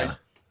 Yeah,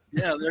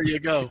 there you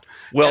go.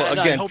 Well, and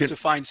again, I hope to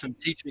find some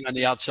teaching on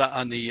the outside,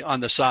 on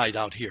the side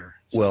out here.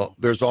 So. Well,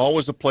 there's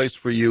always a place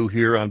for you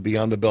here on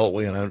Beyond the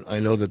Beltway, and I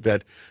know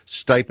that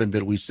stipend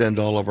that we send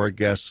all of our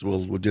guests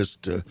will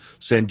just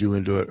send you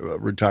into a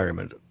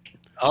retirement.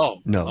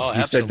 Oh no! Oh,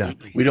 he absolutely. said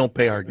no. We don't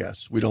pay our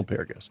guests.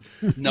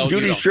 No,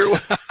 Judy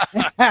Sherwin.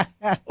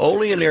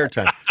 Only in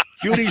airtime.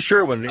 Judy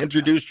Sherwin,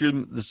 introduce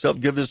yourself.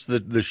 Give us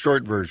the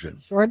short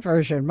version. Short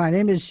version. My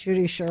name is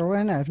Judy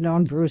Sherwin. I've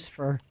known Bruce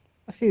for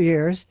a few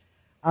years.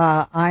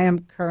 I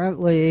am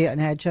currently an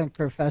adjunct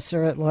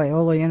professor at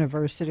Loyola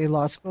University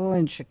Law School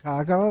in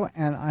Chicago,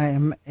 and I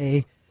am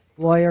a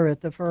lawyer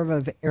at the firm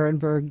of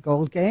Ehrenberg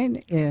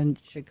Goldgain in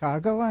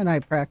Chicago, and I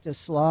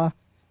practice law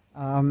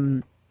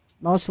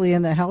mostly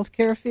in the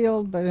healthcare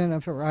field, but in a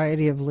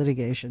variety of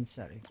litigation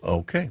settings.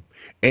 Okay.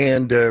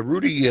 And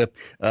Rudy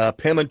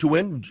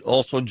Pamintuan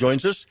also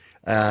joins us,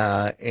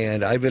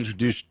 and I've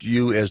introduced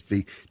you as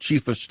the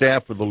Chief of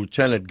Staff for the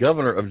Lieutenant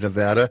Governor of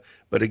Nevada,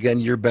 but again,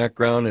 your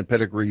background and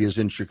pedigree is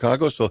in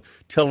Chicago, so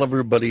tell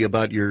everybody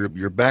about your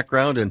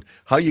background and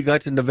how you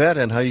got to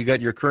Nevada and how you got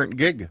your current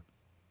gig.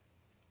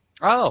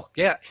 Oh,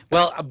 yeah.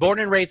 Well, born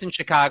and raised in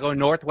Chicago,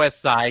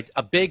 Northwest Side.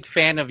 A big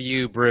fan of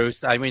you,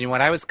 Bruce. I mean,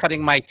 when I was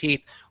cutting my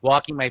teeth,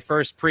 walking my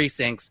first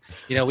precincts,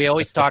 we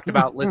always talked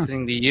about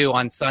listening to you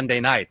on Sunday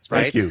nights,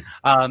 right? Thank you.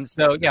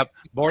 So, yeah,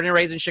 born and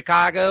raised in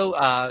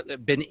Chicago,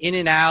 been in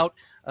and out.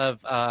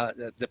 of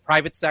the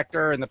private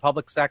sector and the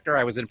public sector.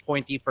 I was an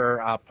appointee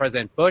for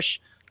President Bush,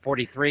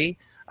 43,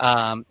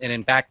 and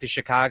then back to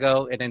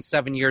Chicago. And then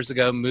 7 years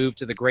ago, moved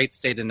to the great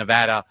state of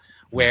Nevada,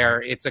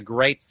 where it's a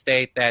great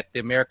state that the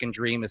American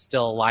dream is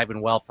still alive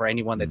and well for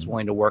anyone that's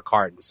willing to work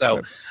hard.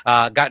 So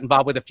got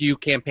involved with a few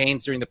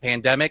campaigns during the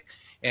pandemic.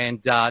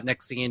 And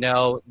next thing you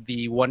know,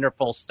 the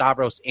wonderful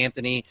Stavros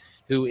Anthony,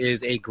 who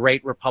is a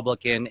great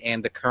Republican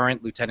and the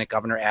current lieutenant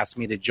governor, asked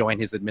me to join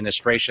his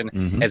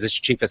administration as his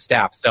chief of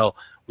staff. So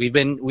we've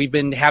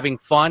been having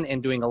fun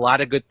and doing a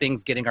lot of good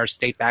things, getting our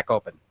state back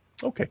open.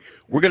 Okay.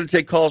 We're going to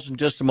take calls in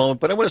just a moment,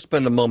 but I want to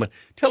spend a moment.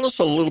 Tell us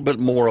a little bit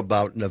more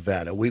about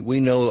Nevada.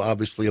 We know,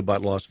 obviously,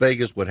 about Las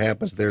Vegas. What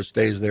happens there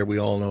stays there. We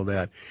all know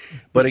that.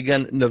 But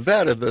again,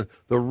 Nevada,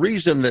 the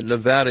reason that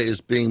Nevada is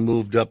being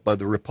moved up by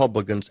the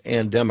Republicans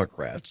and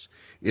Democrats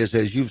is,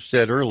 as you've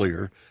said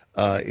earlier,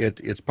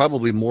 it's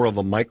probably more of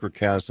a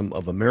microcosm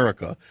of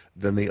America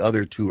than the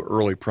other two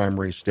early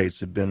primary states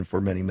have been for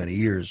many, many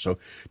years. So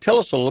tell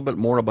us a little bit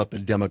more about the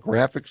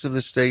demographics of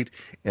the state.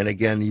 And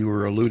again, you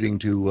were alluding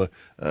to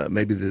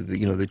maybe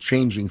the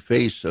changing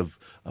face of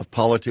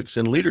politics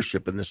and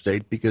leadership in the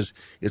state, because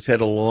it's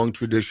had a long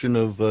tradition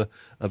of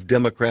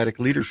Democratic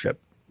leadership.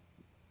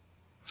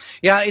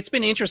 Yeah, it's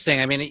been interesting.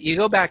 I mean, you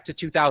go back to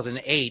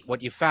 2008,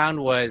 what you found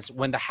was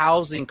when the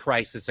housing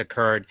crisis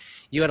occurred,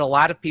 you had a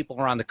lot of people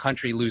around the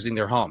country losing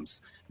their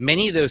homes.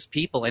 Many of those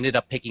people ended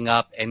up picking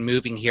up and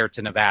moving here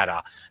to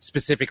Nevada,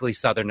 specifically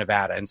Southern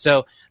Nevada. And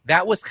so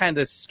that was kind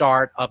of the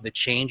start of the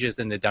changes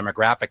in the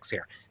demographics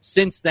here.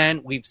 Since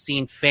then, we've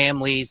seen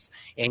families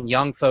and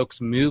young folks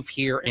move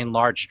here in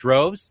large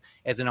droves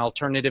as an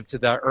alternative to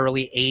the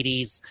early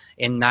 80s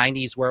and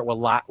 90s, where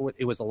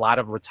it was a lot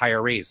of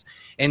retirees.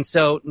 And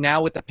so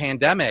now with the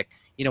pandemic,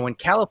 when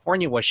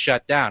California was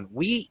shut down,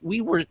 we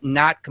were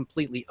not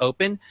completely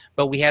open,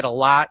 but we had a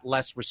lot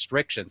less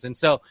restrictions. And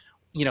so,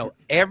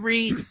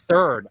 every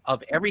third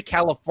of every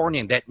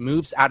Californian that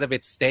moves out of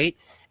its state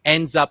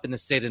ends up in the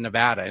state of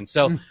Nevada. And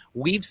so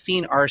we've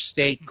seen our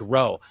state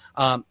grow.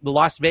 The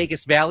Las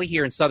Vegas Valley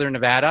here in Southern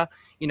Nevada,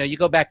 you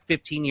go back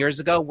 15 years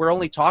ago, we're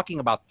only talking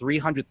about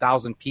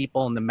 300,000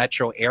 people in the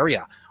metro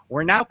area.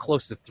 We're now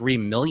close to 3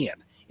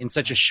 million in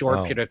such a short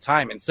period of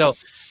time. And so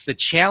the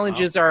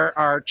challenges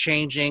are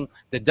changing,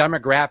 the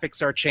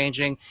demographics are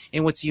changing.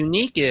 And what's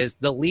unique is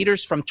the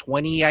leaders from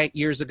 28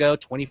 years ago,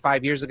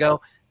 25 years ago,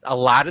 a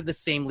lot of the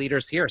same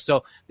leaders here.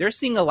 So they're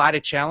seeing a lot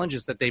of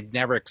challenges that they've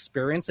never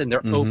experienced, and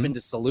they're open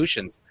to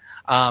solutions.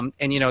 And,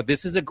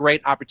 this is a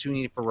great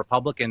opportunity for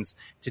Republicans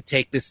to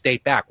take this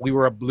state back. We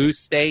were a blue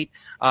state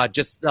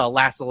just the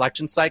last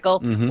election cycle.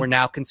 We're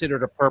now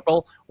considered a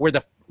purple. We're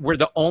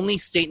the only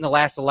state in the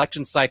last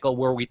election cycle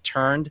where we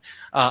turned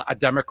a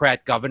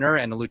Democrat governor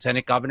and a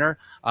lieutenant governor.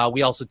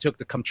 We also took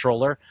the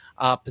comptroller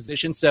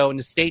position. So in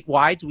the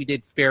statewide, we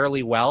did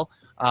fairly well.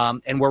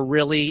 And we're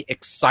really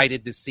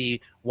excited to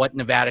see what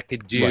Nevada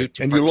could do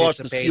to and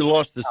participate. You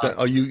lost the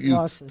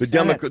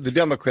the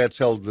Democrats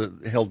held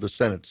the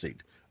Senate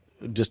seat.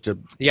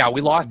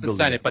 We lost the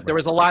Senate, but there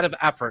was a lot of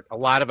effort.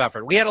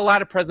 We had a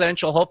lot of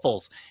presidential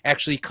hopefuls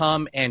actually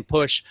come and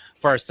push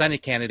for our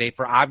Senate candidate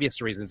for obvious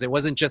reasons. It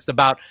wasn't just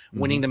about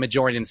winning the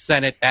majority in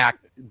Senate back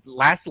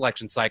last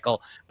election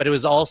cycle, but it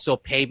was also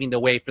paving the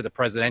way for the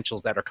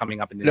presidentials that are coming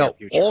up in the near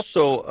future.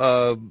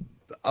 Also,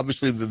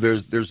 obviously,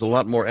 there's a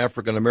lot more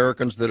African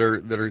Americans that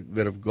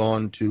have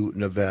gone to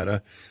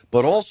Nevada,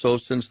 but also,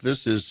 since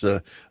this is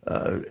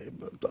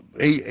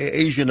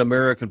Asian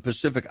American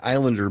Pacific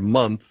Islander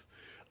Month,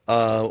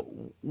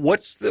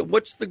 what's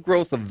the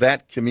growth of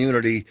that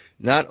community?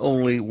 Not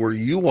only where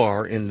you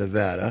are in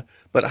Nevada,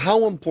 but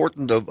how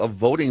important of a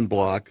voting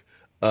bloc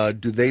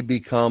do they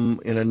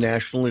become in a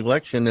national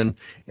election,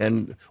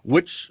 and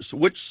which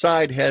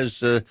side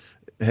has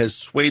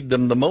swayed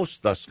them the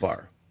most thus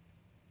far?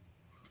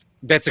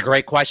 That's a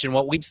great question.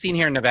 What we've seen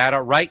here in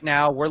Nevada right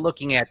now, we're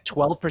looking at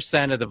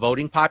 12% of the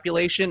voting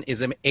population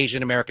is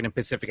Asian American and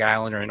Pacific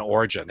Islander in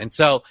origin. And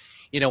so,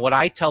 what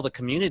I tell the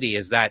community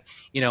is that,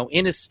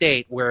 in a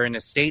state where in a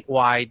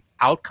statewide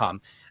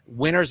outcome,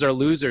 winners or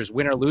losers,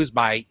 win or lose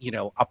by,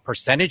 a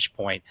percentage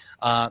point,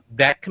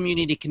 that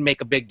community can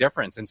make a big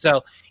difference. And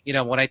so,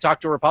 when I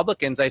talk to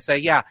Republicans, I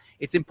say,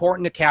 it's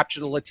important to capture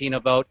the Latino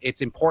vote.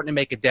 It's important to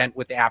make a dent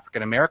with the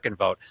African American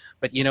vote.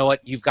 But you know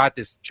what? You've got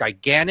this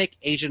gigantic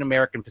Asian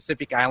American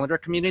Pacific Islander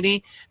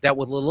community that,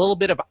 with a little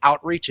bit of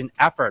outreach and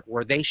effort,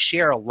 where they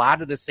share a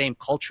lot of the same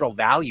cultural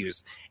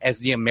values as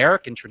the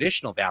American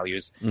traditional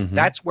values,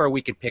 that's where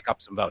we can pick up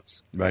some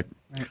votes. Right.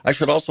 I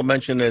should also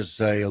mention, as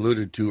I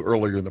alluded to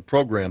earlier in the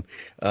program,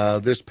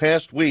 this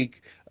past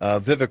week,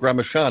 Vivek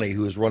Ramachani,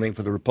 who is running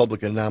for the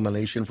Republican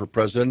nomination for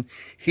president,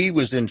 he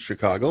was in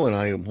Chicago, and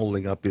I am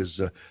holding up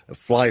his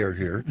flyer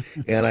here.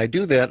 And I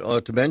do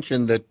that to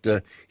mention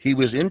that he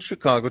was in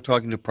Chicago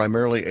talking to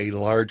primarily a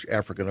large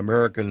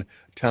African-American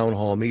town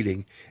hall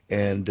meeting.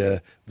 And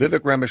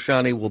Vivek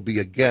Ramachani will be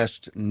a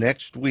guest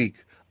next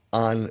week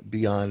on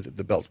Beyond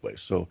the Beltway.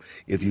 So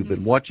if you've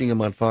been watching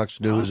him on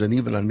Fox News and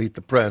even on Meet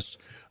the Press,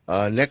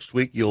 Next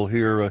week, you'll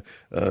hear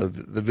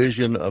the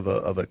vision of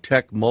a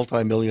tech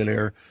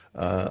multimillionaire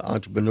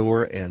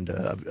entrepreneur and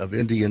of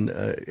Indian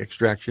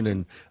extraction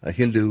and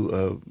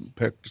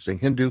practicing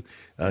Hindu.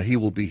 He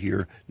will be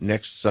here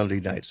next Sunday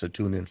night, so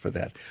tune in for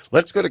that.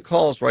 Let's go to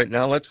calls right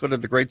now. Let's go to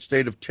the great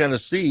state of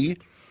Tennessee,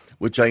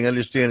 which I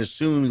understand is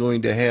soon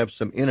going to have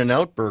some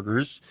In-N-Out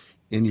burgers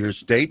in your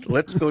state.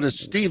 Let's go to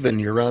Stephen.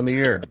 You're on the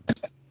air.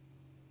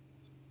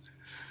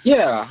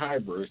 Yeah, hi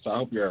Bruce. I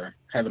hope you're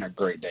having a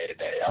great day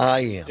today. I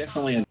am.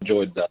 Definitely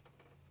enjoyed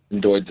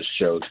the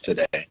shows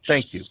today.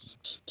 Thank you.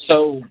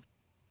 So,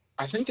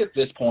 I think at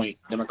this point,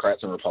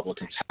 Democrats and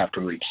Republicans have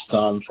to reach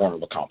some form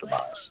of a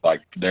compromise.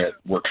 Like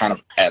we're kind of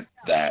at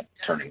that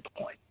turning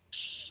point.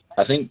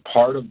 I think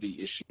part of the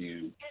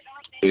issue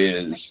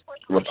is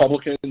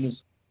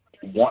Republicans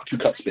want to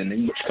cut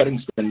spending, which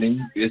cutting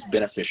spending is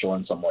beneficial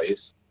in some ways.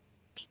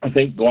 I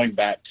think going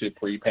back to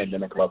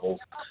pre-pandemic levels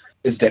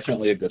is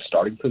definitely a good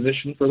starting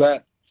position for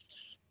that.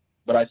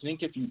 But I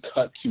think if you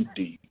cut too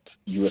deep,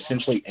 you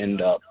essentially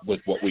end up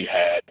with what we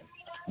had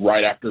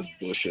right after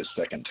Bush's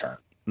second term,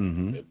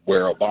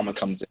 where Obama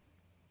comes in.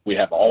 We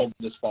have all of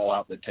this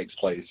fallout that takes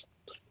place.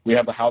 We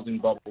have the housing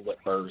bubble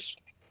that burst,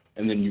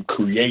 and then you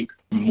create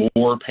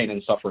more pain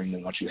and suffering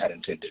than what you had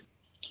intended.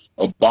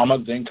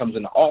 Obama then comes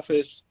into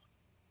office,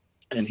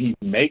 and he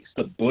makes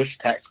the Bush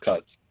tax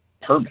cuts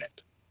permanent,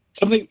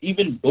 something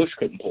even Bush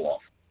couldn't pull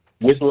off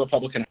with a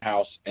Republican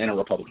House and a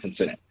Republican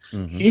Senate.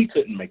 He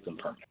couldn't make them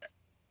permanent.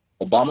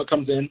 Obama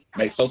comes in,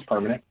 makes those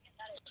permanent.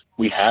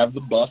 We have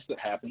the bust that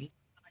happened,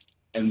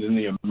 and then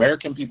the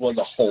American people as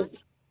a whole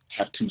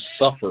have to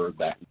suffer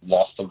that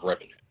loss of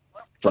revenue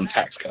from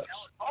tax cuts.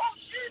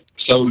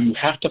 So you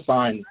have to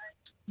find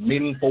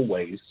meaningful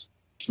ways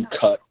to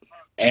cut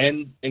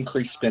and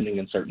increase spending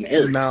in certain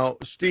areas. Now,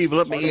 Steve,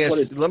 let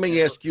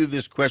me ask you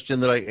this question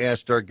that I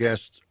asked our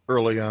guests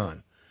early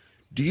on.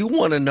 Do you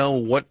want to know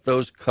what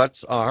those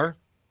cuts are?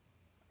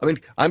 I mean,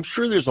 I'm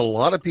sure there's a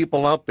lot of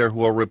people out there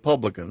who are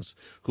Republicans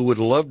who would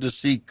love to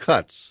see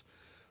cuts.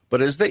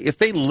 But if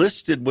they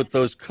listed what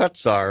those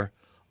cuts are,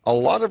 a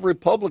lot of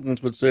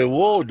Republicans would say,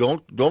 whoa,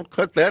 don't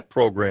cut that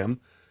program.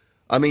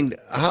 I mean,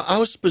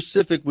 how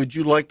specific would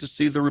you like to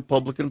see the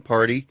Republican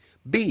Party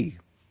be?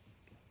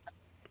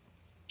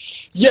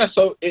 Yeah,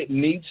 so it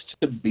needs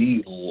to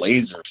be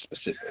laser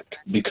specific,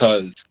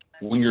 because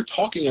when you're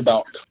talking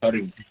about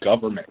cutting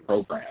government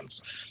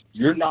programs,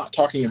 you're not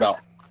talking about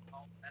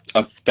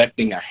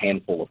affecting a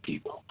handful of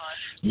people.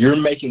 You're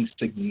making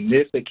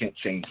significant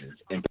changes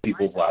in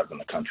people's lives in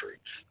the country,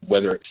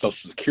 whether it's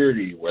Social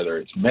Security, whether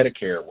it's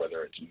Medicare,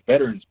 whether it's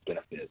veterans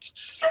benefits.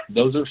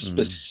 Those are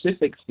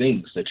specific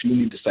things that you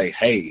need to say,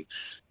 hey,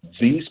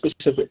 these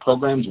specific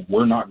programs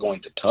we're not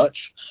going to touch,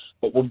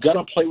 but we're going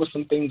to play with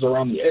some things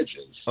around the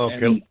edges.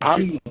 Okay. And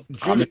I'm a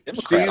Democrat.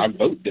 Steve, I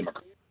vote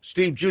Democrat.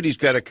 Steve, Judy's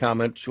got a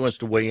comment. She wants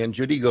to weigh in.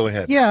 Judy, go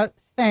ahead. Yeah,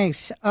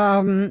 thanks.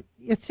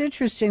 It's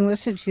interesting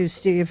listening to you,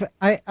 Steve.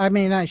 I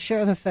mean, I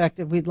share the fact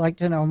that we'd like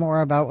to know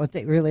more about what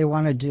they really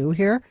want to do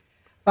here.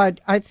 But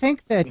I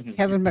think that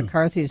Kevin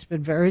McCarthy has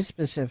been very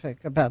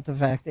specific about the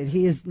fact that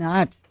he is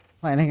not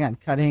planning on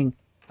cutting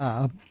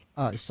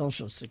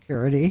Social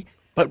Security.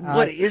 But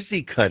what is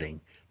he cutting?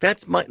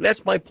 That's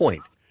my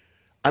point.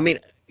 I mean,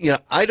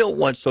 I don't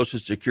want Social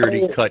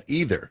Security cut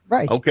either.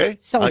 Right. Okay.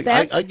 So I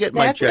get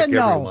my check every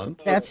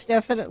month. That's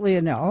definitely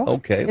a no.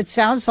 Okay. It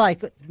sounds like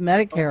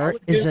Medicare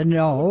is a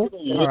no.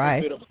 All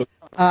right.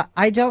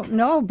 I don't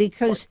know,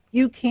 because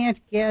you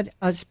can't get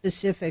a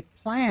specific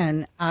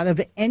plan out of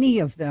any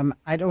of them.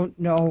 I don't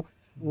know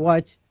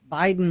what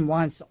Biden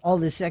wants all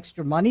this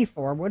extra money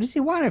for. What does he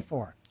want it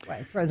for?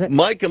 Right,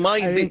 Mike, am I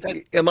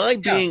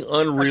being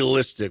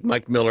unrealistic,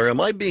 Mike Miller? Am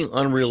I being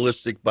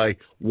unrealistic by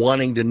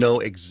wanting to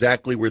know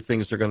exactly where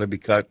things are going to be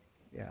cut?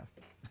 Yeah.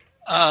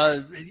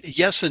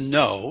 Yes and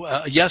no.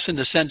 Yes, in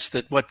the sense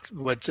that what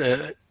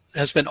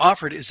has been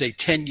offered is a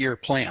 10-year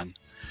plan.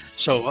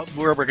 So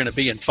where we're going to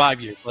be in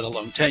 5 years, let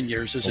alone 10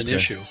 years, is an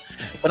issue.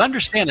 But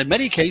understand, in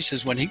many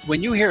cases, when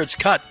you hear it's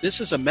cut,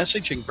 this is a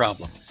messaging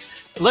problem.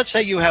 Let's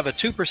say you have a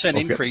 2%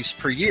 increase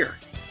per year,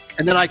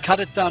 and then I cut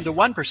it down to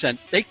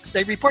 1%.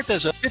 They report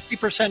there's a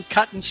 50%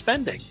 cut in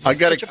spending. I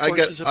got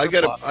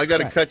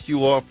to cut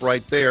you off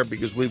right there,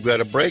 because we've got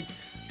a break.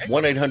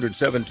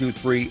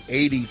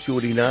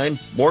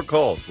 1-800-723-8289. More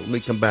calls when we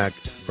come back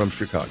from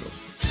Chicago.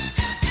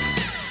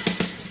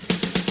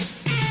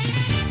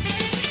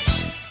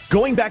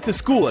 Going back to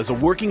school as a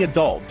working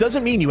adult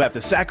doesn't mean you have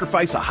to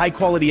sacrifice a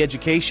high-quality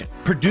education.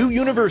 Purdue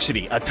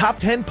University, a top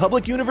 10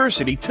 public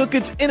university, took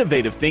its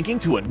innovative thinking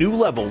to a new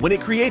level when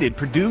it created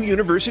Purdue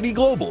University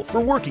Global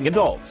for working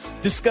adults.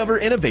 Discover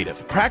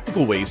innovative,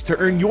 practical ways to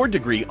earn your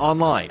degree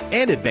online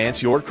and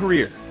advance your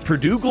career.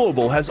 Purdue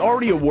Global has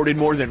already awarded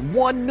more than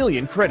 1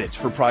 million credits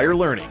for prior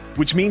learning,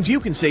 which means you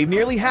can save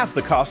nearly half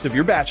the cost of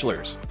your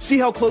bachelor's. See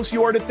how close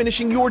you are to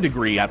finishing your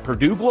degree at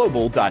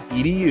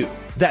purdueglobal.edu.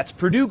 That's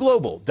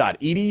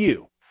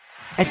purdueglobal.edu.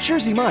 At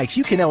Jersey Mike's,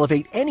 you can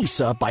elevate any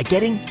sub by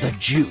getting the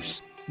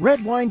juice.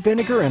 Red wine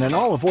vinegar and an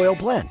olive oil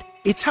blend.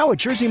 It's how a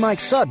Jersey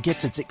Mike's sub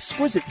gets its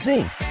exquisite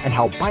zing and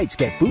how bites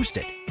get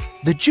boosted.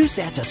 The juice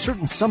adds a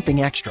certain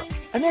something extra,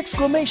 an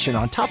exclamation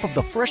on top of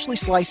the freshly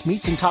sliced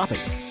meats and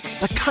toppings.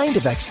 The kind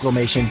of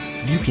exclamation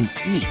you can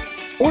eat.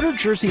 Order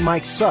Jersey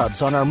Mike's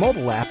subs on our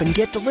mobile app and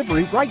get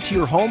delivery right to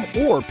your home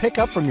or pick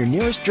up from your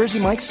nearest Jersey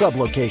Mike's sub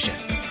location.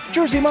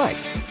 Jersey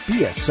Mike's,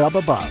 be a sub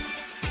above.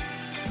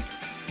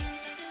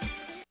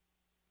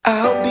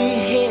 I'll be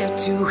here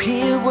to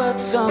hear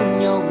what's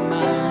on your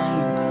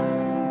mind.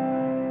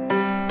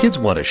 Kids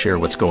want to share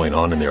what's going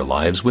on in their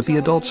lives with the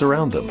adults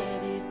around them.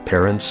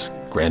 Parents,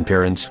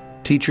 grandparents,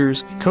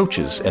 teachers,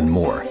 coaches, and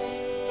more.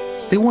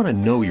 They want to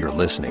know you're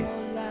listening,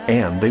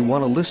 and they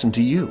want to listen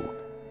to you.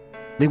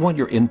 They want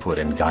your input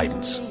and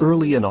guidance,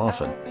 early and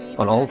often,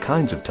 on all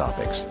kinds of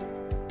topics.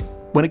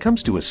 When it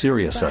comes to a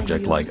serious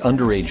subject like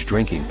underage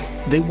drinking,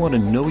 they want to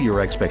know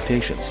your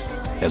expectations,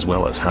 as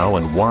well as how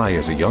and why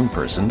as a young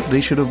person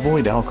they should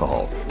avoid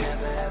alcohol.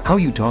 How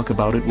you talk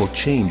about it will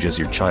change as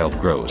your child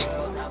grows,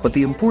 but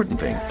the important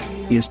thing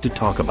is to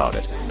talk about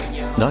it.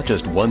 Not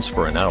just once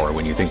for an hour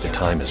when you think the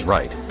time is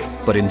right,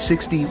 but in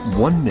 60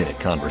 one-minute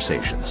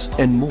conversations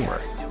and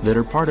more that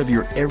are part of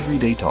your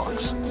everyday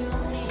talks.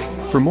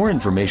 For more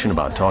information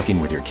about talking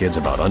with your kids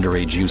about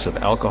underage use of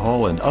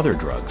alcohol and other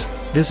drugs,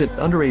 visit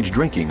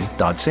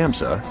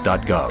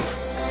underagedrinking.samhsa.gov.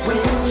 When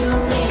you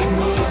need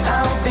me,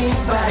 I'll be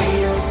by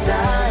your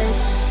side.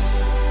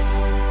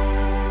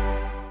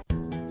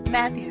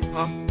 Matthew.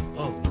 Huh?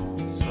 Oh,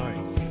 sorry.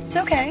 It's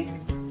okay.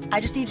 I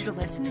just need you to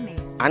listen to me.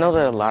 I know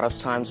that a lot of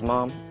times,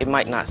 Mom, it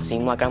might not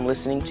seem like I'm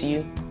listening to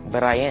you,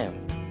 but I am.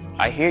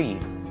 I hear you.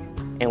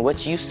 And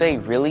what you say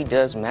really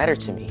does matter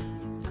to me.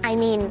 I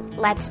mean,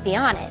 let's be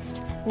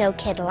honest. No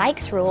kid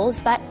likes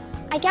rules, but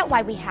I get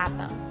why we have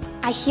them.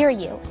 I hear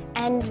you,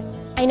 and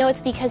I know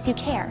it's because you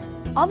care.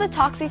 All the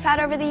talks we've had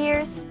over the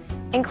years,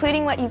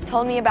 including what you've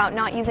told me about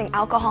not using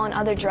alcohol and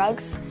other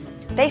drugs,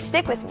 they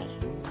stick with me.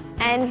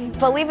 And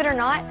believe it or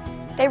not,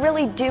 they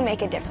really do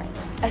make a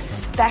difference,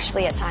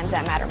 especially at times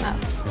that matter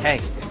most. Hey,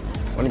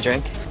 want a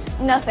drink?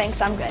 No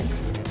thanks, I'm good.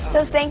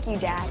 So thank you,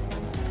 Dad,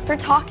 for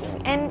talking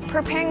and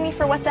preparing me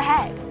for what's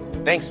ahead.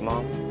 Thanks,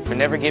 Mom, for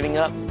never giving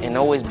up and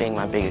always being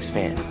my biggest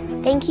fan.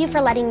 Thank you for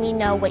letting me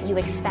know what you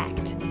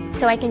expect,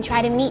 so I can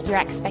try to meet your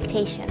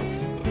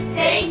expectations.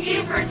 Thank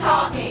you for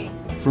talking.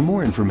 For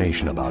more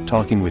information about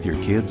talking with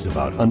your kids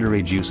about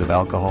underage use of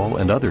alcohol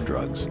and other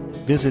drugs,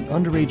 visit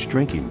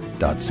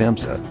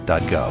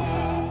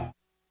underagedrinking.samhsa.gov.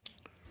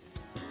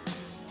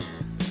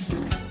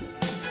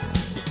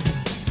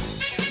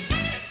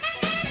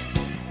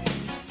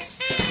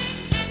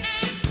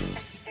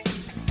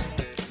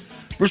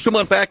 We're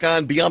still back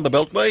on Beyond the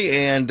Beltway,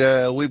 and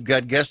we've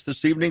got guests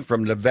this evening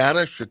from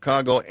Nevada,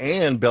 Chicago,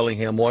 and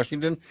Bellingham,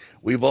 Washington.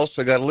 We've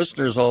also got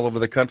listeners all over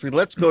the country.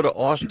 Let's go to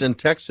Austin,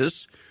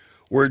 Texas,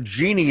 where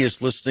Jeannie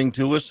is listening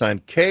to us on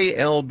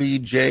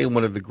KLBJ,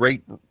 one of the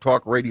great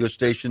talk radio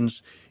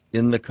stations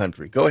in the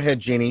country. Go ahead,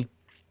 Jeannie.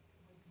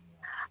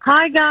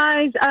 Hi,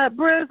 guys.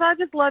 Bruce, I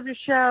just love your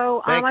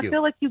show. Thank I you.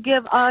 feel like you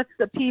give us,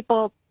 the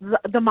people,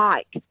 the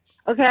mic,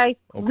 okay?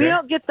 We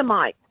don't get the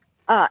mic.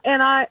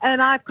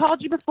 And I've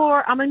called you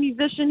before. I'm a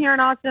musician here in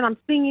Austin. I'm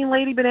singing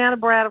Lady Banana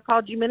Bread. I've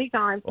called you many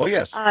times. Oh,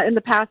 yes. In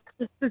the past,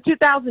 since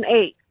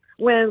 2008,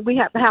 when we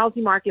had the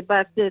housing market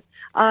busted.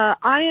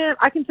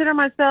 I consider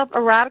myself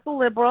a radical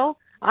liberal.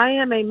 I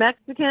am a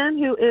Mexican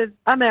who is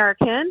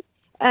American,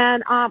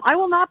 and I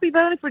will not be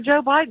voting for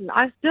Joe Biden.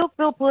 I still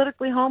feel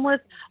politically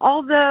homeless,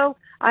 although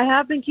I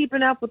have been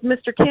keeping up with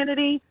Mr.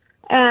 Kennedy.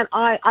 And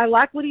I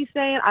like what he's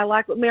saying. I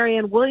like what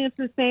Marianne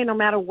Williamson's saying, no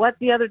matter what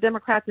the other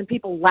Democrats and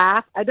people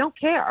laugh. I don't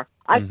care.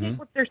 I think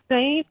what they're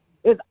saying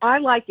is I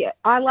like it.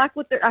 I like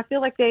what I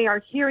feel like they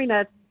are hearing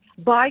us.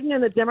 Biden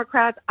and the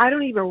Democrats, I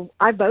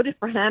voted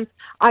for him.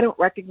 I don't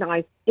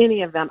recognize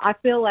any of them. I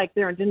feel like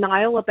they're in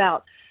denial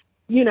about,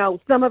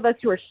 some of us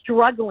who are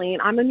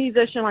struggling. I'm a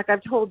musician, like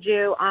I've told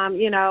you.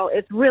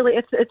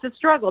 It's a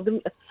struggle.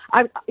 The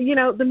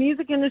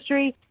music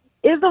industry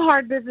is a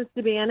hard business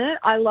to be in it.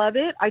 I love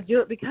it. I do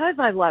it because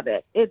I love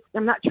it.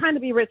 I'm not trying to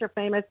be rich or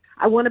famous.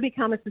 I want to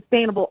become a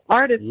sustainable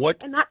artist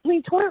and not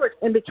clean toilets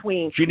in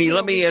between. Jeannie,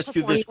 let me ask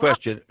you this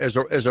question. As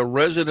a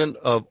resident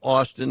of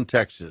Austin,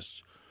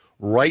 Texas,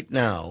 right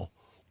now,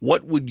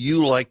 what would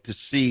you like to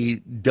see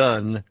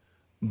done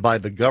by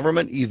the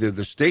government, either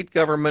the state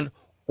government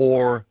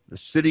or the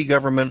city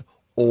government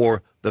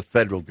or the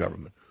federal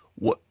government?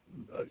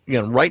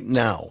 Right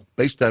now,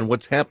 based on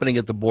what's happening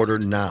at the border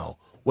now,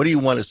 what do you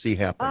want to see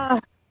happen?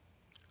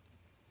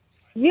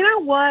 You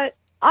know what?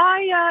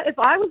 If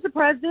I was the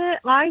president,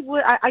 I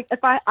would.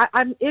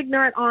 I'm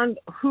ignorant on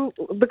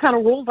the kind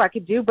of rules I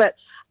could do, but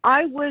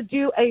I would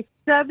do a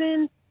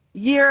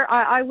 7-year.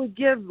 I would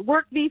give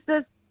work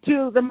visas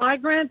to the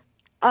migrants.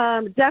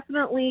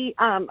 Definitely.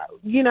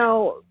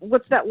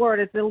 What's that word?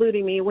 It's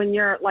eluding me. When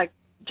you're like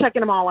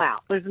checking them all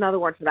out. There's another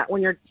word for that.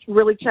 When you're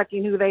really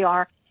checking who they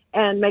are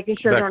and making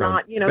sure they're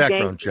not,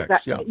 background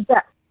checks.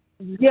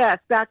 Yes,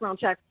 background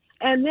checks.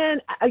 And then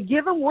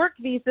give them work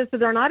visas so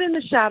they're not in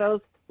the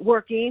shadows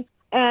working,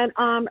 and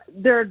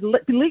they're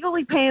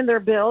legally paying their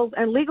bills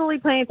and legally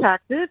paying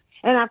taxes.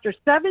 And after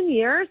 7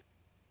 years,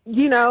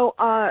 do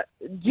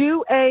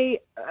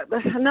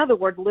another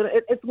word.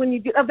 It's when you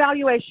do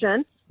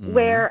evaluation. Mm-hmm.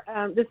 Where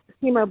this is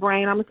chemo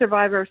brain. I'm a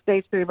survivor of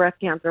stage 3 breast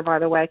cancer, by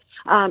the way.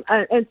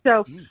 And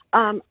so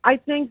I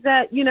think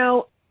that,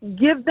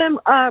 give them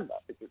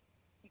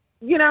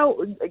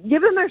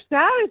their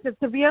status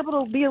to be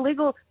able to be a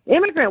legal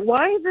immigrant.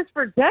 Why is this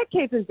for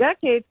decades and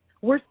decades?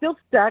 We're still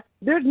stuck.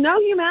 There's no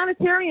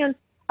humanitarian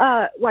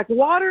like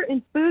water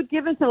and food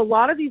given to a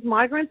lot of these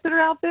migrants that are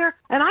out there.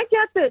 And I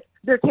get that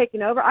they're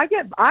taking over. I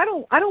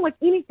don't like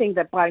anything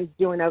that Biden's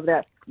doing over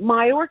there.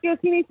 Mayorkas,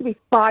 he needs to be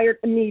fired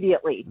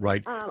immediately.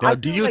 Right. Now,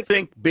 do you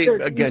think,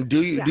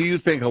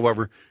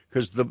 however,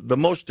 because the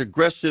most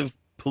aggressive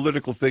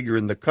political figure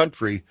in the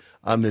country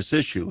on this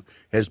issue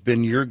has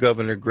been your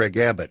governor, Greg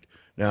Abbott.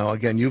 Now,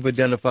 again, you've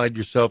identified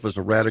yourself as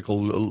a radical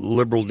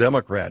liberal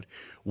Democrat.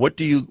 What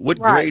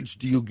grades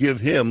do you give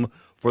him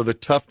for the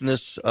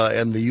toughness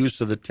and the use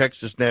of the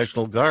Texas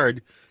National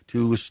Guard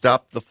to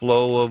stop the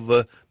flow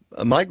of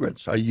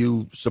migrants? Are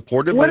you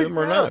supportive of him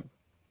or not?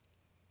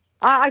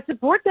 I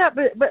support that,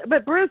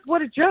 but Bruce,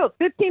 what a joke!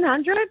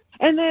 1,500,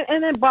 and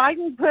then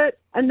Biden put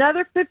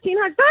another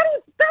 1,500. That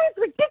is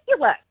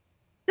ridiculous.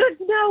 There's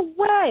no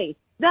way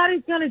that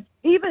is going to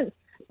even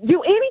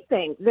do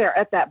anything there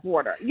at that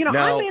border. I'm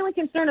mainly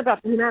concerned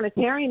about the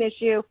humanitarian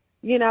issue.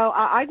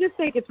 I just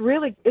think it's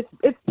really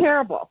it's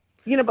terrible.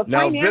 But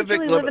now,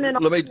 financially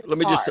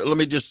Vivek, let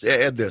me just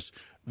add this.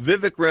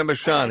 Vivek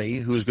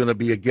Ramachani, who's going to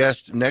be a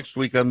guest next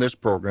week on this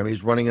program,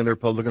 he's running in the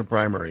Republican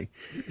primary.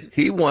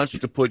 He wants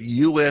to put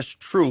U.S.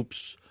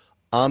 troops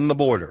on the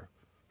border.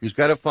 He's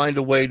got to find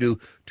a way to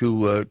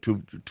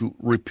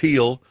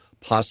repeal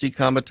posse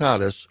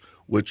comitatus,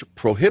 which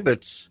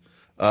prohibits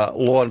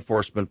law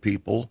enforcement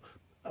people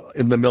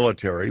in the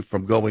military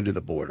from going to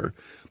the border.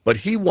 But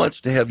he wants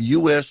to have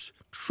U.S.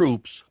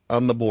 troops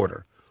on the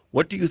border.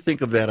 What do you think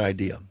of that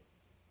idea?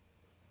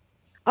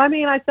 I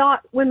mean, I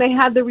thought when they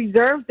had the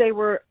reserves, they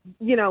were,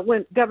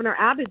 when Governor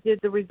Abbott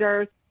did the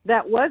reserves,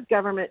 that was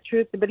government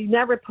troops, but he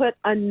never put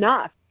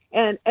enough.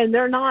 And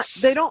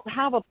they don't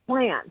have a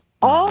plan.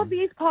 All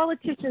these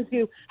politicians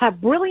who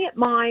have brilliant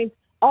minds,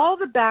 all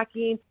the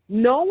backing,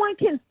 no one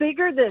can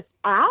figure this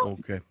out.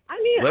 Okay. I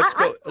mean,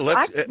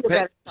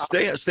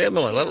 stay on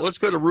the line. Let's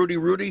go to Rudy.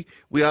 Rudy,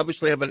 we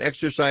obviously have an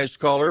exercise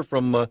caller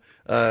from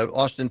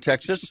Austin,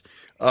 Texas.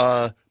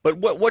 But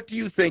what do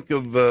you think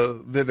of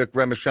Vivek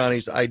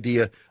Ramachani's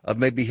idea of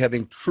maybe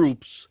having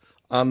troops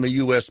on the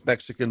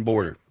U.S.-Mexican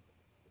border?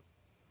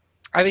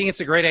 I think it's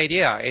a great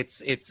idea.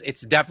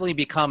 It's definitely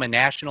become a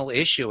national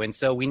issue, and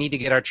so we need to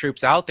get our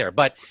troops out there.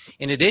 But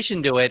in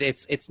addition to it,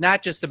 it's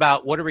not just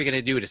about what are we going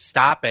to do to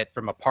stop it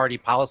from a party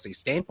policy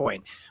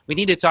standpoint. We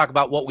need to talk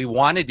about what we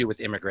want to do with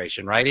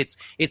immigration, right? It's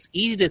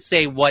easy to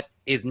say what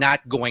is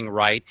not going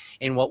right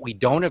and what we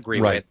don't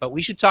agree with, but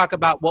we should talk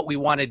about what we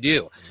want to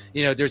do.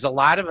 There's a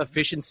lot of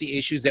efficiency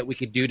issues that we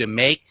could do to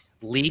make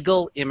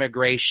legal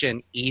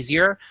immigration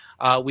easier.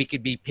 We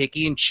could be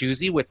picky and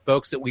choosy with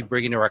folks that we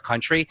bring into our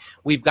country.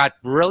 We've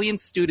got brilliant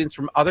students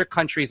from other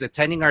countries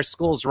attending our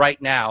schools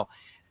right now.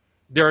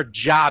 There are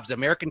jobs,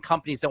 American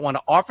companies that want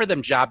to offer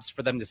them jobs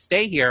for them to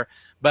stay here,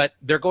 but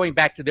they're going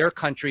back to their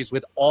countries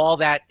with all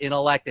that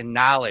intellect and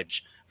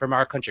knowledge from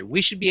our country.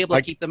 We should be able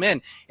to keep them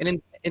in. And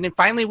then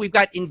finally, we've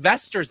got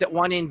investors that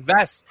want to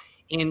invest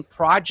in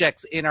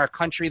projects in our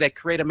country that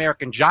create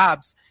American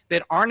jobs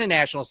that aren't a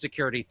national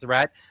security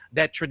threat,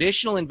 that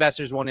traditional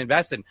investors won't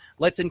invest in.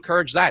 Let's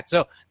encourage that.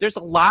 So there's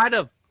a lot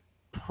of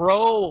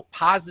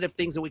positive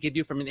things that we could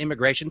do from an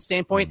immigration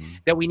standpoint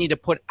that we need to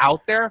put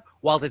out there,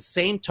 while at the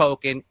same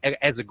token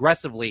as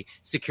aggressively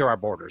secure our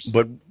borders.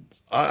 But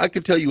I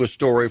could tell you a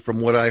story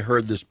from what I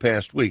heard this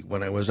past week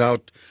when I was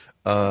out,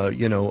 on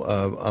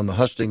the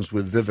hustings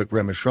with Vivek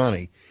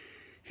Ramachani.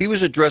 He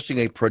was addressing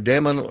a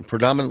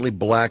predominantly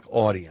black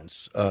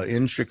audience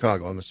in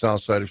Chicago, on the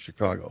south side of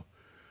Chicago.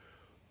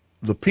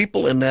 The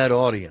people in that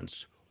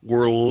audience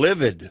were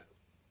livid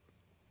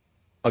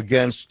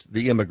against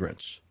the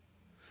immigrants.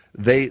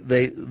 They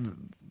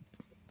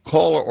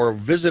caller or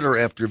visitor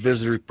after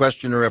visitor,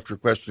 questioner after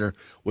questioner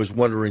was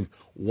wondering,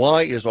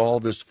 why is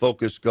all this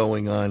focus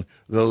going on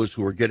those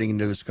who are getting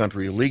into this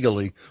country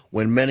illegally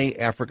when many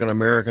African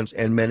Americans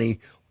and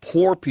many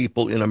poor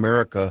people in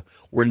America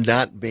were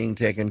not being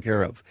taken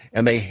care of?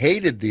 And they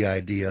hated the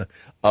idea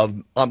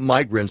of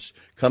migrants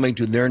coming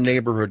to their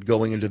neighborhood,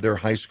 going into their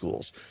high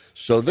schools.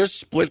 So this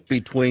split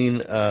between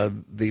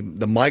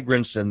the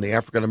migrants and the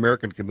African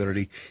American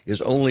community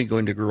is only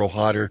going to grow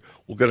hotter.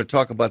 We're going to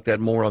talk about that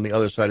more on the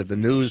other side of the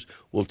news.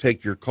 We'll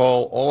take your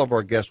call. All of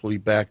our guests will be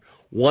back.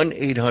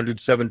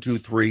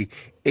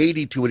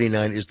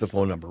 1-800-723-8289 is the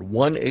phone number.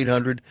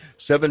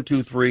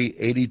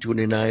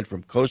 1-800-723-8289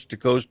 from coast to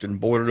coast and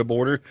border to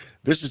border.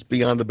 This is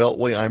Beyond the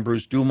Beltway. I'm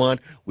Bruce Dumont.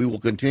 We will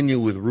continue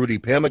with Rudy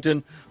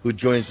Pamintuan, who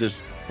joins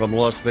us from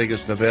Las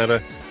Vegas, Nevada.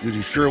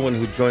 Judy Sherwin,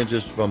 who joins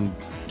us from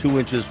 2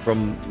 inches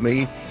from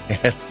me.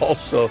 And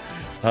also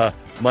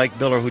Mike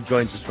Miller, who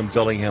joins us from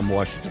Bellingham,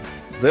 Washington.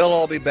 They'll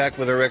all be back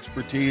with their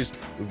expertise.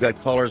 We've got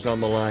callers on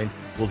the line.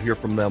 We'll hear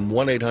from them,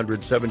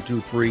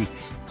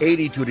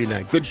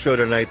 1-800-723-8229. Good show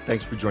tonight.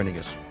 Thanks for joining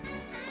us.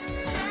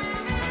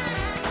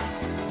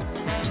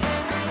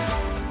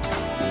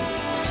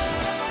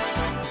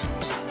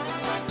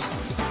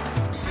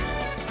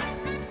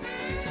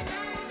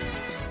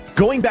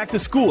 Going back to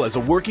school as a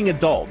working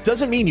adult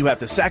doesn't mean you have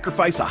to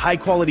sacrifice a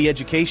high-quality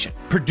education.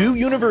 Purdue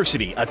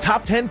University, a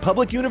top 10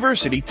 public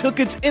university,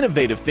 took its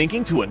innovative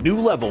thinking to a new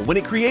level when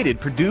it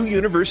created Purdue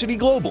University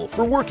Global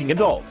for working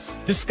adults.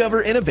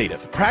 Discover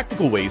innovative,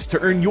 practical ways to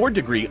earn your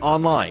degree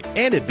online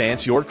and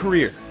advance your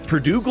career.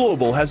 Purdue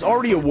Global has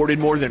already awarded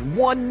more than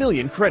 1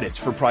 million credits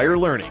for prior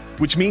learning,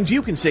 which means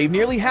you can save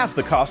nearly half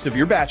the cost of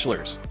your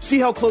bachelor's. See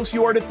how close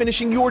you are to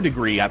finishing your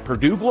degree at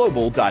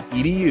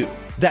purdueglobal.edu.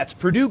 That's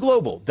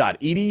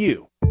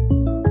purdueglobal.edu.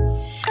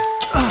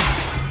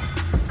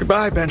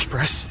 Goodbye, bench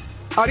press.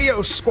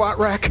 Adios, squat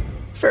rack.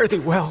 Fare thee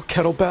well,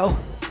 kettlebell.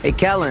 Hey,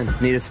 Kellen,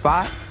 need a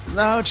spot?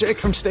 No, Jake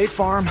from State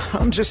Farm.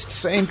 I'm just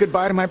saying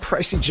goodbye to my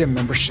pricey gym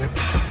membership.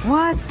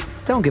 What?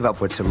 Don't give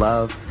up what you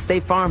love.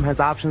 State Farm has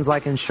options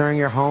like insuring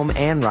your home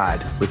and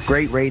ride, with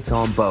great rates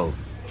on both.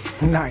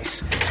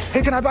 Nice.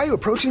 Hey, can I buy you a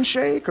protein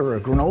shake or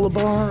a granola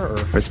bar? Or...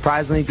 For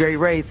surprisingly great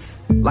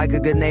rates, like a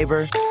good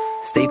neighbor,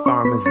 State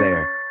Farm is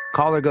there.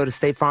 Call or go to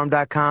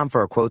statefarm.com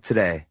for a quote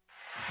today.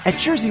 At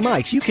Jersey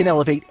Mike's, you can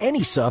elevate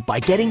any sub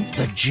by getting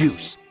the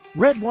juice.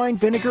 Red wine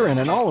vinegar and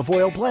an olive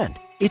oil blend.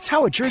 It's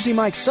how a Jersey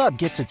Mike's sub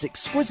gets its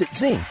exquisite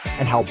zing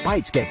and how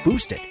bites get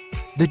boosted.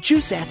 The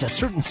juice adds a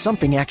certain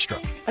something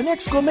extra, an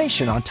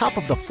exclamation on top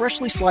of the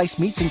freshly sliced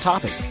meats and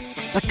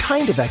toppings. The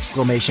kind of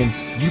exclamation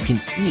you can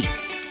eat.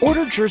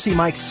 Order Jersey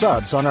Mike's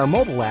subs on our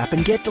mobile app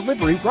and get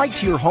delivery right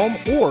to your home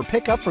or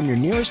pick up from your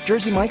nearest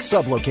Jersey Mike's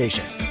sub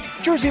location.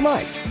 Jersey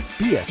Mike's,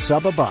 be a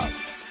sub above.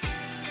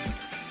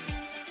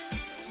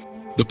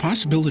 The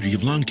possibility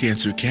of lung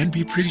cancer can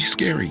be pretty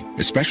scary,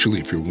 especially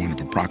if you're one of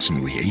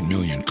approximately 8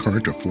 million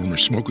current or former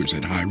smokers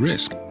at high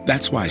risk.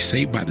 That's why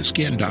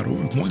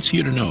SaveByTheScan.org wants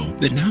you to know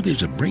that now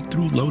there's a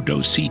breakthrough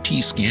low-dose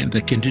CT scan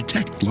that can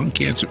detect lung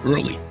cancer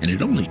early, and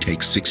it only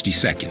takes 60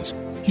 seconds.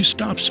 You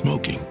stop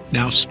smoking,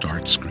 now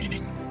start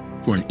screening.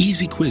 For an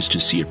easy quiz to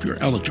see if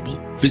you're eligible,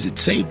 visit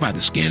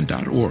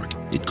SaveByTheScan.org.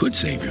 It could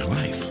save your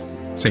life.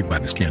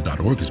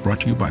 SaveByTheScan.org is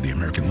brought to you by the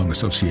American Lung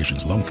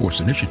Association's Lung Force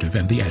Initiative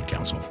and the Ad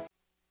Council.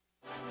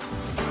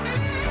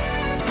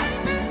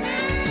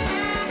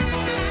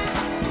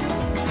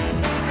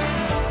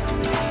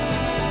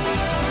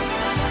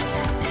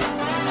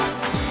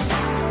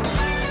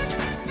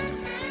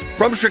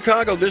 From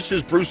Chicago, this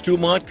is Bruce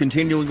Dumont,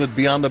 continuing with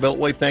Beyond the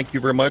Beltway. Thank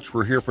you very much.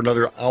 We're here for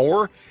another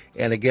hour.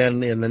 And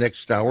again, in the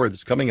next hour,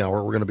 this coming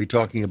hour, we're going to be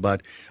talking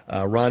about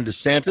Ron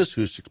DeSantis,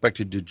 who's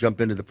expected to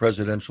jump into the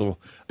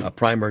presidential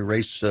primary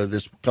race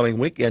this coming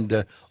week,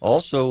 and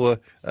also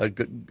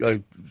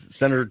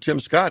Senator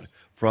Tim Scott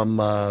from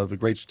the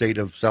great state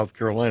of South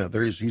Carolina.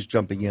 He's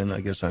jumping in,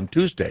 I guess, on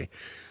Tuesday.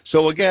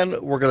 So again,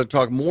 we're going to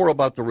talk more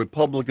about the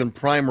Republican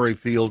primary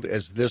field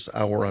as this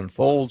hour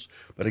unfolds.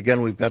 But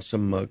again, we've got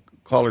some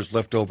callers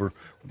left over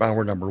from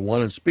hour number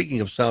one. And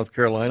speaking of South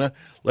Carolina,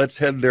 let's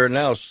head there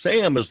now.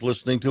 Sam is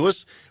listening to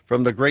us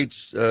from the great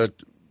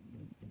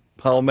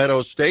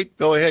Palmetto State.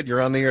 Go ahead.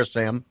 You're on the air,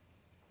 Sam.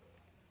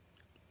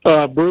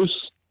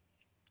 Bruce,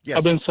 yes.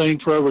 I've been saying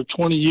for over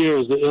 20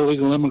 years that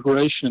illegal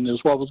immigration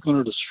is what was going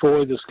to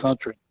destroy this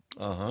country.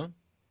 Uh-huh.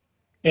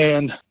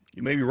 And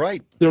you may be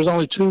right. There's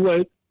only two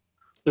ways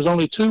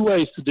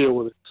to deal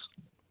with it.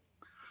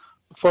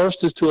 The first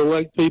is to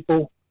elect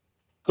people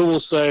who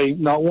will say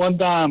not one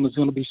dime is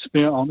going to be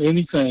spent on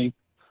anything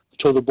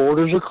until the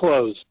borders are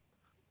closed.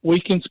 We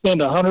can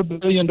spend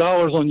 $100 billion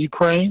on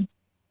Ukraine,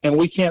 and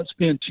we can't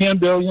spend $10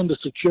 billion to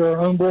secure our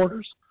own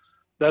borders.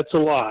 That's a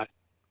lie.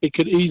 It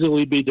could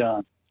easily be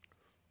done.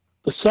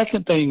 The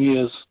second thing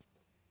is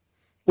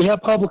we have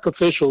public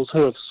officials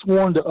who have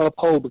sworn to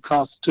uphold the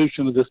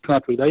Constitution of this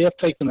country. They have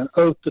taken an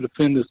oath to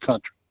defend this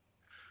country.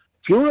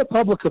 If you're a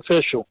public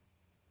official,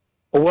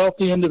 a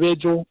wealthy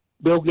individual,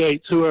 Bill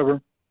Gates,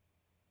 whoever,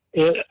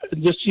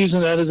 just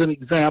using that as an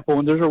example,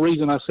 and there's a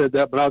reason I said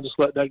that, but I'll just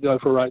let that go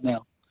for right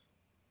now.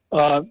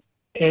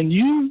 And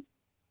you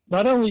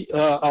not only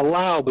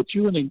allow, but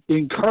you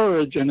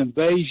encourage an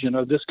invasion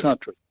of this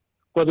country,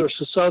 whether it's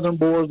the southern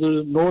border,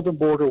 the northern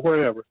border,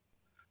 wherever.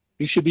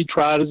 You should be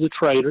tried as a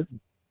traitor.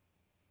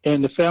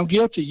 And if found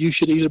guilty, you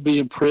should either be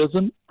in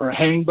prison or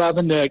hanged by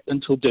the neck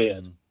until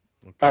dead.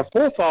 Okay. Our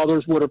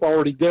forefathers would have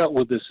already dealt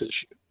with this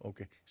issue.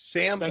 Okay.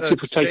 Sam, thank you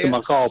for taking my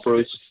call,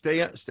 Bruce.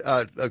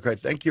 Okay,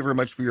 thank you very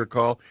much for your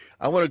call.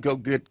 I want to go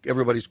get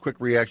everybody's quick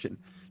reaction.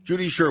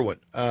 Judy Sherwin,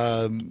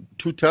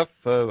 too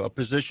tough a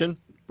position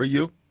for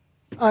you?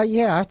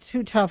 Yeah,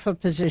 too tough a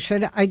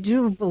position. I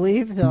do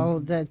believe, though,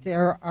 that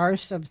there are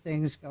some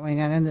things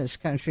going on in this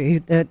country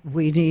that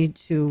we need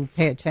to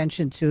pay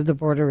attention to. The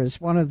border is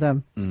one of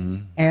them.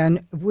 Mm-hmm.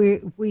 And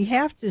we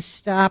have to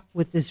stop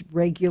with this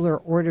regular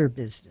order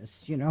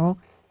business, you know.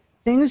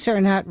 Things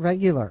are not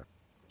regular.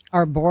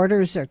 Our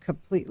borders are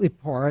completely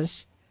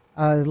porous.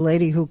 The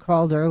lady who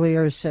called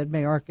earlier said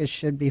Mayorkas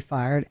should be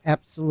fired.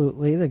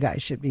 Absolutely, the guy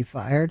should be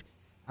fired.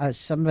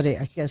 Somebody,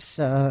 I guess,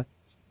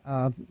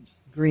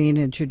 Green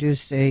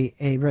introduced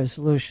a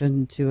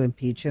resolution to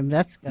impeach him.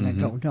 That's going to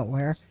go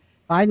nowhere.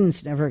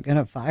 Biden's never going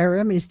to fire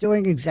him. He's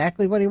doing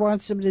exactly what he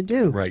wants him to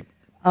do. Right.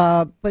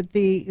 But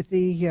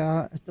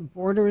the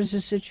border is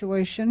a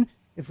situation.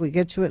 If we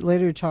get to it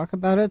later, talk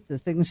about it. The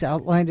things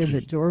outlined in the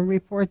Durham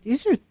report.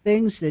 These are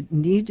things that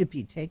need to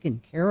be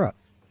taken care of,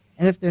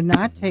 and if they're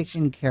not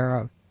taken care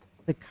of,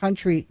 the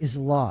country is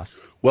lost.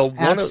 Well,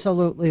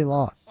 absolutely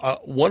lost.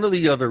 One of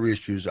the other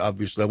issues,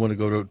 obviously, I want to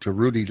go to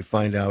Rudy to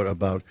find out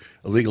about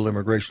illegal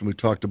immigration. We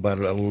talked about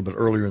it a little bit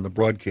earlier in the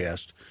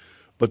broadcast.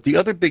 But the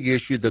other big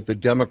issue that the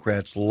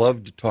Democrats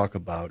love to talk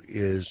about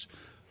is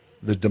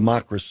the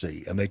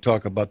democracy. And they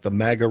talk about the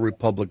MAGA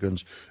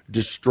Republicans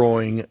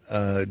destroying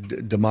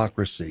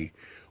democracy.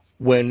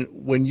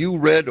 When you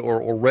read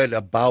or read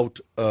about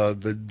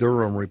the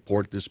Durham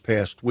report this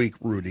past week,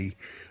 Rudy,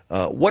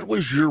 what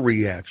was your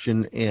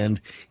reaction?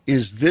 And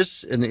is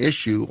this an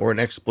issue or an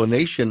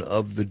explanation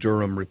of the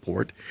Durham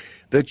report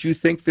that you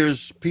think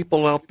there's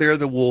people out there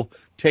that will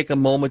take a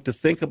moment to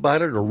think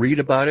about it or read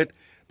about it?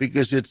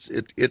 Because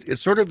it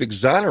sort of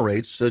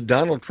exonerates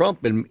Donald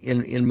Trump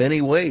in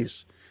many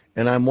ways.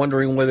 And I'm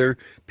wondering whether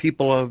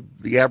people,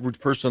 the average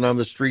person on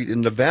the street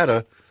in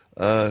Nevada,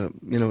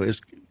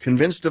 is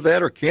convinced of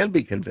that or can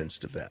be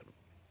convinced of that.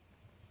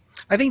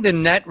 I think the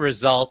net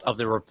result of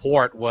the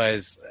report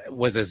was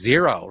a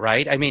zero,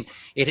 right? I mean,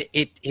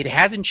 it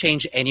hasn't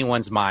changed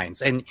anyone's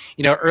minds. And,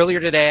 earlier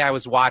today I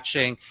was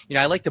watching,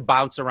 I like to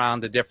bounce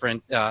around the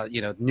different,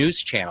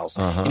 news channels.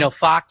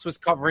 Fox was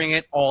covering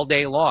it all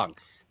day long.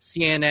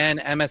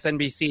 CNN,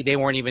 MSNBC, they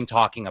weren't even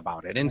talking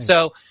about it. And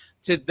so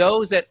to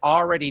those that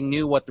already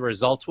knew what the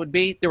results would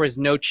be, there was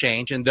no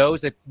change. And those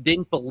that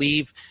didn't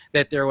believe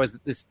that there was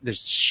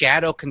this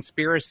shadow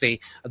conspiracy,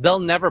 they'll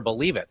never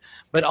believe it.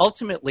 But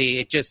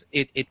ultimately,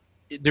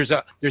 there's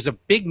a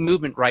big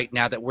movement right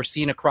now that we're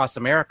seeing across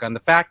America. And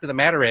the fact of the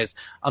matter is,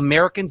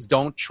 Americans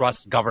don't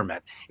trust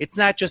government. It's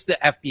not just the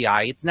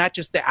FBI. It's not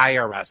just the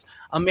IRS.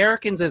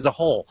 Americans as a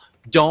whole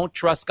don't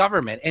trust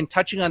government. And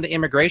touching on the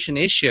immigration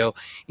issue,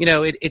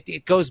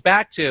 it goes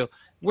back to,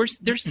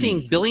 they're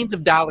seeing billions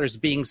of dollars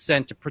being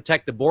sent to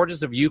protect the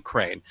borders of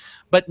Ukraine,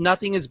 but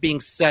nothing is being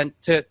sent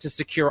to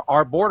secure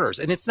our borders.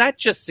 And it's not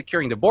just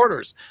securing the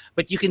borders,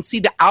 but you can see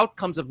the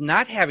outcomes of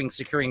not having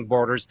securing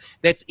borders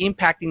that's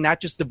impacting not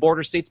just the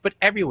border states, but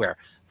everywhere.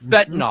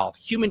 Fentanyl,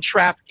 human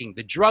trafficking,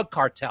 the drug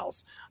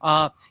cartels.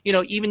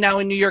 Even now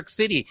in New York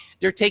City,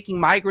 they're taking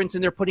migrants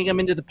and they're putting them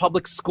into the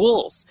public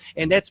schools,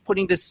 and that's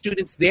putting the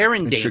students there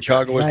in danger.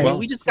 Chicago as well.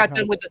 We just got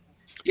done with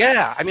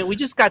we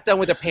just got done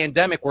with a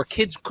pandemic where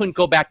kids couldn't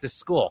go back to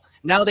school.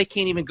 Now they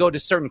can't even go to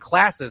certain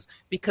classes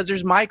because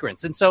there's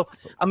migrants. And so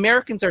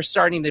Americans are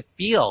starting to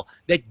feel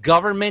that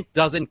government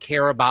doesn't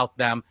care about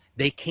them.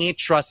 They can't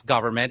trust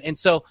government. And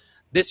so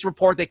this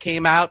report that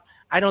came out,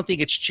 I don't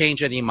think it's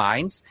changed any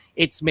minds.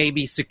 It's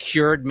maybe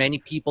secured many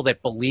people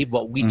that believe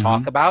what we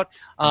talk about.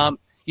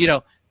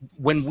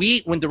 When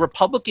the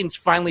Republicans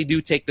finally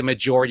do take the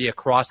majority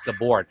across the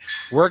board,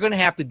 we're going to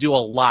have to do a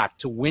lot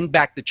to win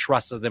back the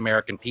trust of the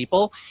American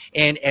people.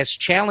 And as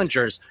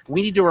challengers,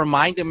 we need to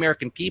remind the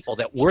American people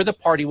that we're the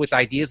party with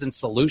ideas and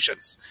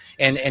solutions.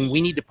 And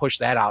we need to push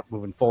that out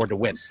moving forward to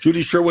win.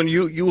 Judy Sherwin,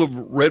 you have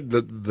read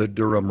the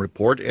Durham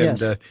report,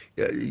 and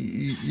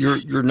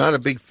you're not a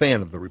big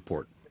fan of the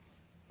report.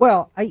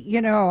 Well,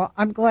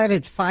 I'm glad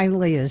it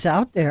finally is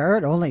out there.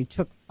 It only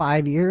took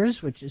 5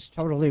 years, which is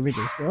totally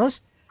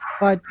ridiculous.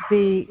 But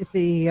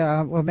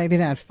well, maybe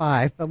not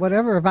 5, but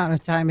whatever amount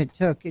of time it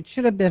took, it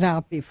should have been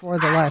out before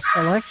the last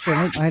election.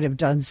 It might have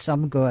done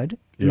some good,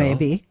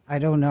 maybe. I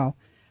don't know.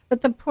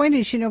 But the point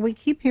is, we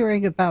keep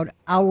hearing about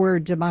our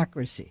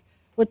democracy.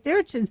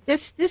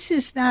 This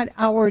is not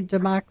our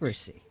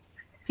democracy.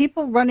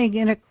 People running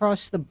in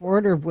across the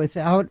border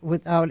without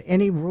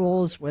any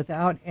rules,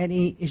 without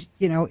any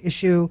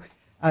issue,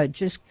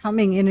 just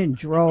coming in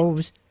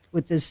droves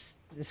with this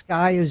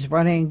guy who's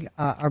running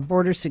our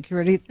border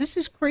security. This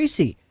is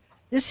crazy.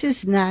 This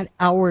is not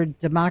our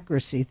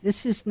democracy.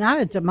 This is not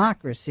a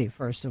democracy,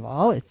 first of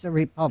all. It's a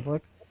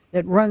republic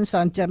that runs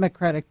on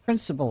democratic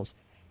principles.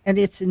 And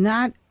it's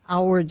not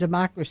our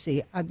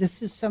democracy.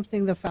 This is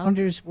something the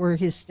founders were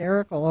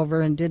hysterical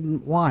over and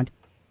didn't want.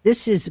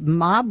 This is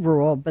mob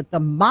rule, but the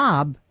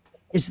mob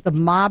is the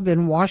mob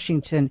in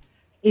Washington.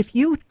 If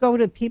you go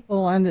to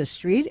people on the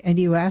street and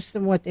you ask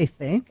them what they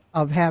think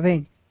of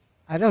having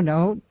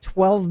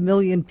 12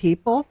 million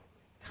people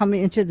come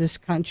into this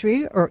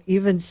country, or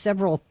even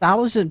several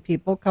thousand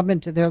people come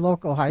into their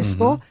local high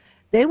school,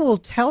 they will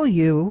tell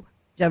you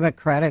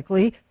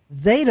democratically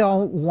they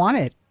don't want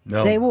it.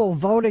 No. They will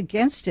vote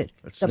against it.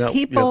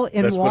 People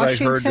in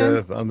Washington. That's what I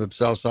heard on the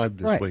South Side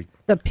this week.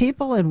 The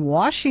people in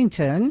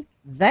Washington,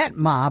 that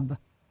mob,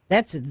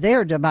 that's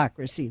their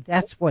democracy.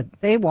 That's what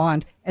they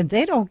want, and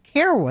they don't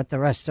care what the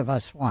rest of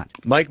us want.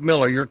 Mike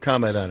Miller, your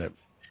comment on it.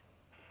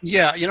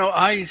 Yeah,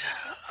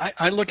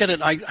 I look at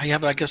it, I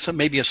have, I guess,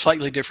 maybe a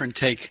slightly different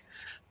take.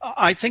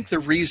 I think the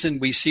reason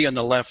we see on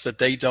the left that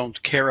they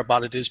don't care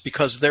about it is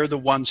because they're the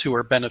ones who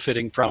are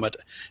benefiting from it.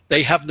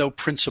 They have no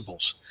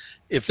principles.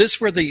 If this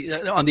were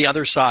on the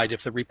other side,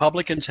 if the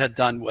Republicans had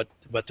done what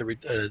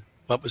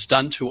was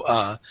done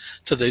to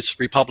this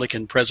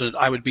Republican president,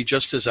 I would be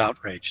just as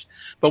outraged.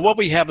 But what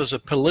we have is a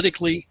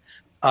politically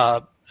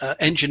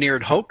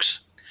engineered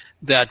hoax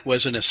that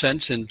was, in a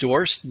sense,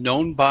 endorsed,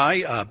 known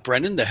by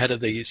Brennan, the head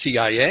of the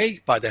CIA,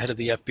 by the head of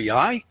the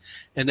FBI,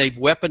 and they've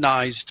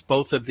weaponized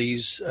both of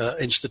these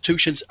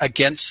institutions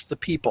against the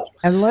people.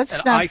 And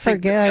let's not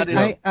forget,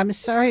 I'm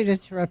sorry to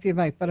interrupt you,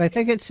 Mike, but I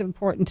think it's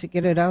important to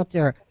get it out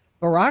there.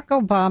 Barack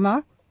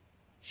Obama,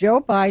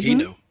 Joe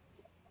Biden,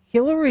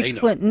 Hillary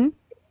Clinton,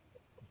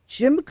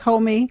 Jim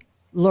Comey,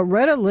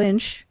 Loretta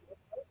Lynch,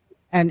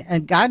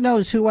 and God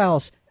knows who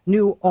else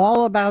knew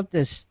all about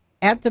this.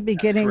 At the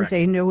beginning,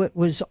 they knew it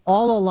was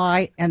all a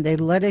lie, and they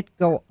let it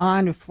go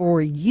on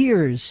for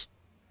years.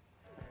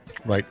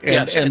 Right,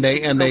 and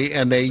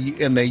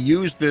they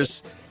use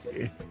this.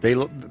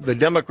 The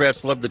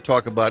Democrats love to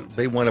talk about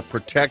they want to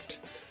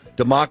protect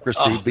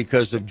democracy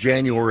because of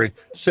January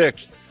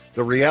 6th.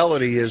 The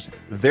reality is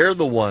they're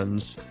the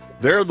ones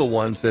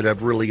that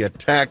have really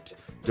attacked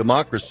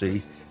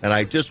democracy. And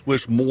I just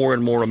wish more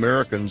and more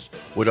Americans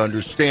would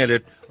understand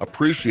it,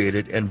 appreciate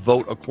it, and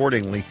vote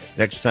accordingly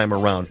next time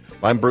around.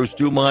 I'm Bruce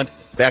Dumont,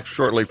 back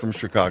shortly from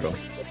Chicago.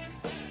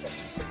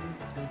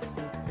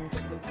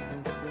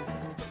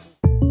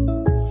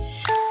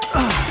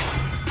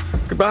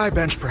 Goodbye,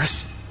 bench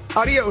press.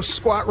 Adios,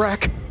 squat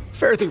rack.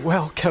 Fare thee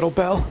well,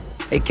 kettlebell.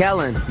 Hey,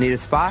 Kellen, need a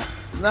spot?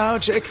 No,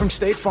 Jake from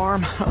State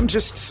Farm. I'm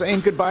just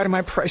saying goodbye to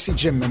my pricey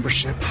gym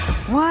membership.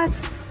 What?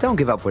 Don't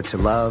give up what you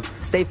love.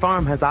 State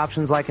Farm has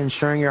options like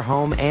insuring your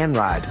home and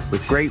ride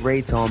with great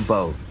rates on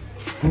both.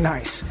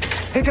 Nice.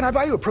 Hey, can I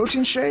buy you a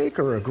protein shake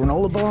or a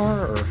granola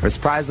bar? Or For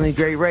surprisingly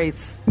great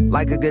rates.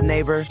 Like a good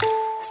neighbor,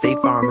 State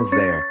Farm is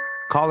there.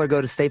 Call or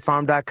go to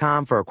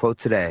statefarm.com for a quote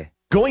today.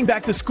 Going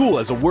back to school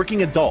as a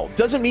working adult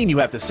doesn't mean you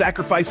have to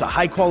sacrifice a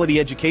high-quality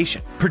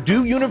education.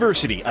 Purdue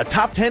University, a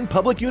top 10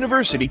 public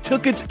university,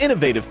 took its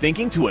innovative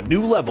thinking to a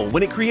new level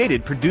when it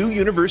created Purdue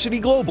University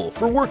Global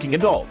for working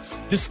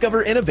adults.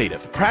 Discover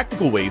innovative,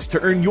 practical ways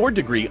to earn your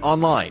degree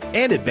online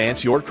and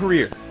advance your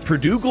career.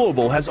 Purdue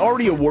Global has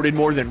already awarded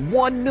more than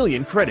 1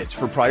 million credits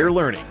for prior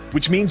learning,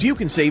 which means you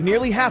can save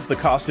nearly half the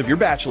cost of your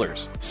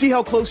bachelor's. See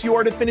how close you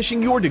are to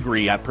finishing your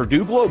degree at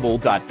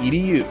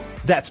purdueglobal.edu.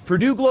 That's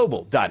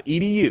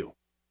purdueglobal.edu.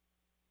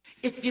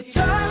 If you're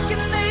talking,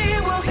 they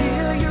will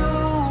hear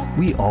you.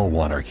 We all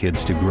want our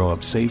kids to grow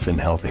up safe and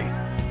healthy,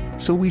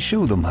 so we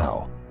show them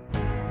how.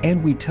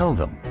 And we tell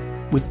them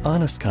with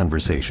honest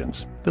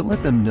conversations that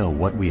let them know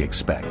what we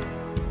expect.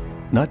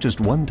 Not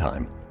just one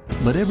time,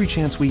 but every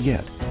chance we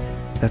get.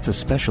 That's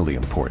especially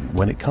important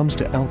when it comes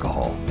to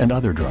alcohol and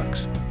other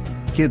drugs.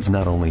 Kids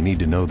not only need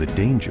to know the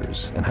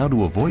dangers and how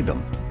to avoid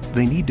them,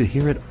 they need to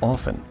hear it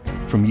often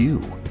from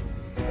you.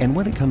 And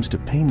when it comes to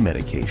pain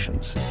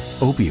medications,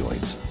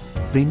 opioids,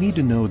 they need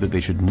to know that they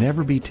should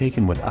never be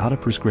taken without a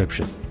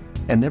prescription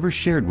and never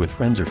shared with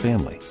friends or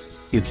family.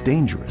 It's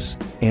dangerous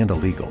and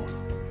illegal.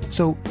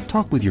 So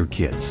talk with your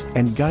kids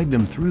and guide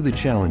them through the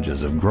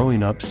challenges of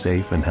growing up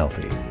safe and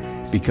healthy.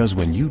 Because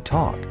when you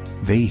talk,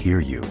 they hear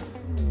you.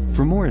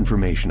 For more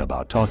information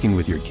about talking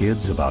with your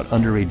kids about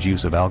underage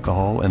use of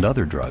alcohol and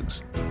other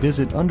drugs,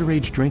 visit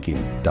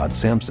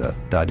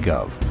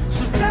underagedrinking.samhsa.gov.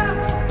 So talk,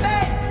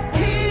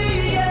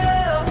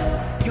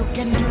 you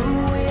can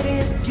do it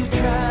if you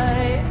try.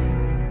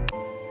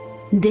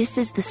 This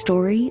is the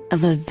story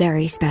of a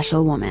very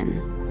special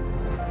woman.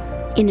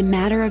 In a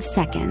matter of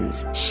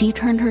seconds, she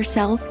turned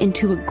herself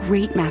into a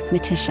great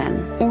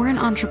mathematician or an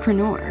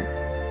entrepreneur.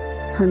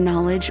 Her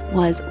knowledge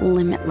was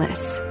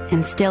limitless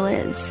and still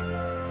is.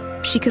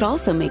 She could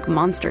also make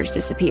monsters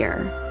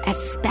disappear,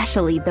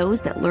 especially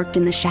those that lurked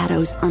in the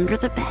shadows under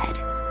the bed.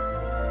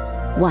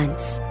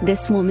 Once,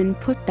 this woman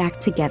put back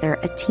together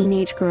a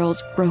teenage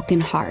girl's broken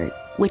heart,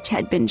 which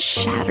had been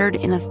shattered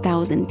in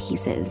 1,000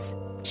 pieces,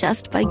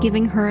 just by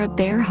giving her a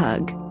bear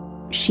hug.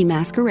 She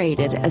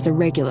masqueraded as a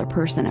regular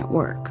person at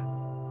work,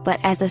 but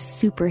as a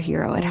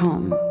superhero at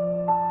home.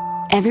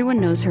 Everyone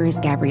knows her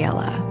as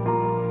Gabriella.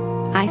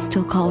 I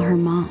still call her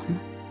Mom.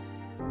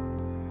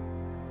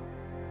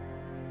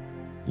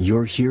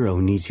 Your hero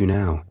needs you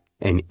now,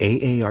 and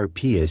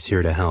AARP is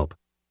here to help.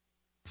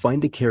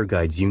 Find the care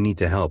guides you need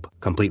to help,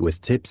 complete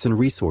with tips and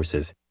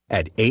resources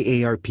at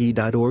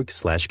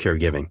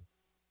aarp.org/caregiving.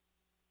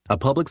 A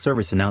public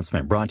service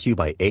announcement brought to you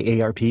by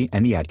AARP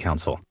and the Ad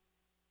Council.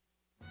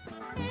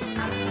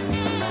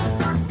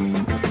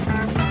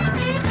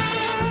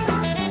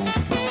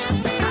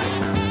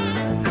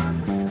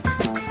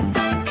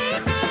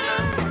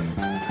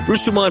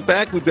 Bruce Dumont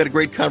back. We've got a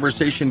great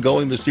conversation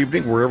going this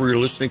evening, wherever you're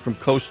listening from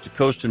coast to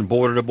coast and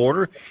border to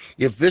border.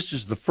 If this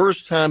is the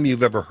first time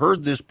you've ever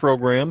heard this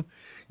program,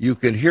 you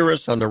can hear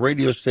us on the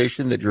radio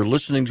station that you're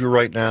listening to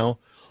right now.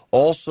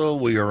 Also,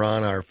 we are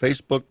on our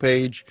Facebook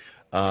page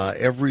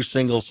every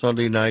single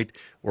Sunday night.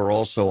 We're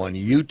also on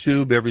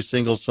YouTube every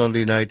single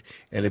Sunday night.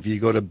 And if you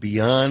go to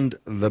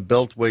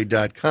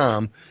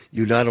beyondthebeltway.com,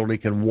 you not only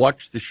can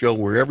watch the show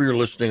wherever you're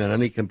listening on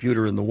any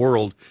computer in the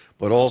world,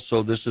 but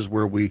also this is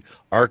where we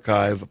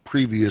archive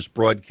previous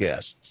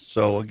broadcasts.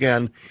 So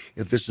again,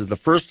 if this is the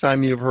first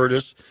time you've heard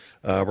us,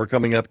 we're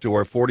coming up to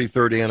our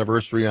 43rd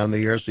anniversary on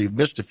the air, so you've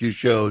missed a few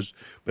shows.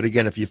 But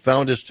again, if you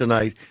found us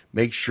tonight,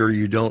 make sure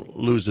you don't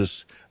lose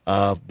us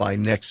by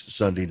next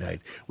Sunday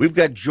night. We've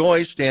got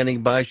Joy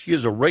standing by. She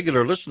is a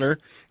regular listener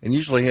and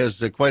usually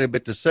has quite a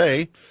bit to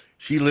say.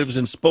 She lives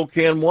in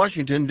Spokane,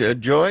 Washington.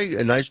 Joy,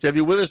 nice to have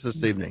you with us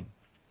this evening.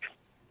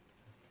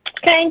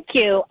 Thank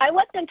you. I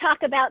was going to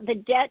talk about the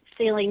debt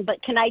ceiling,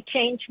 but can I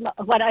change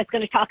what I was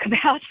going to talk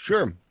about?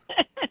 Sure.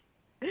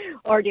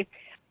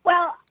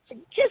 Well,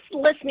 just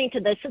listening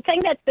to this, the thing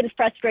that's been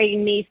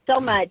frustrating me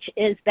so much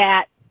is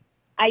that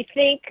I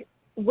think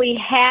we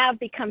have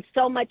become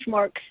so much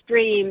more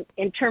extreme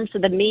in terms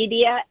of the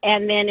media,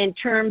 and then in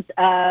terms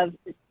of,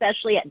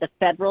 especially at the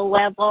federal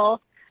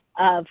level,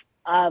 of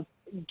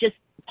just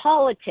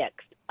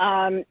politics.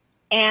 And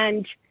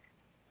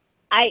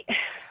I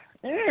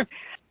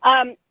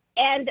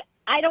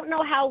don't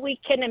know how we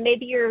can, and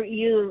maybe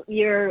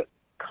your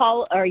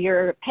call or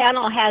your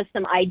panel has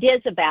some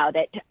ideas about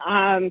it.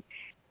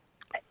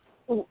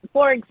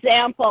 For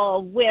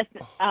example, with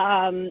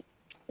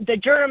the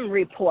Durham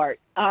report,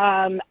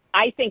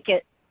 I think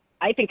it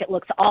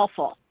looks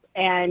awful,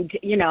 and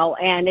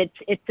and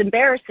it's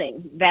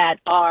embarrassing that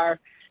our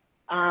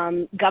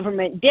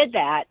government did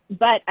that.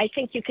 But I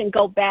think you can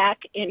go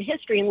back in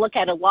history and look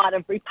at a lot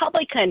of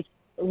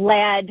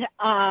Republican-led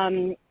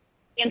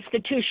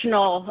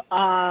institutional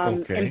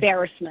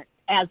embarrassment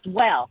as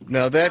well.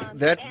 Now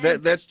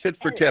that's tit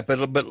for tat,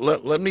 but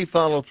let me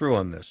follow through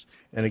on this.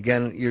 And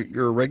again,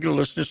 you're a regular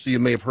listener, so you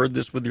may have heard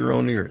this with your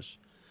own ears.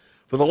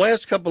 For the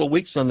last couple of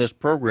weeks on this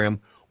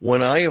program,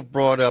 when I have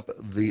brought up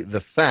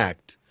the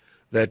fact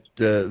that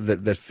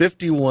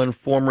 51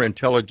 former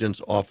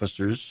intelligence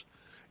officers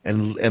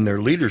and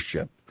their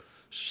leadership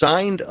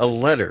signed a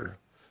letter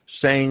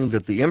saying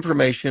that the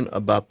information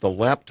about the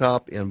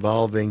laptop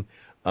involving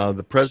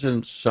the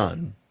president's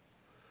son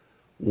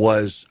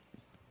was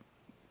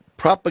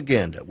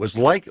propaganda, was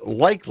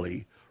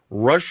likely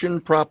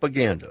Russian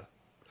propaganda.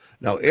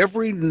 Now,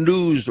 every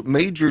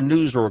major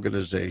news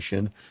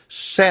organization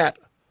sat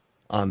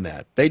on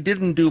that. They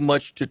didn't do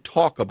much to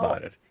talk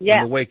about it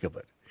in the wake of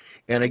it.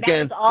 And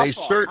again, they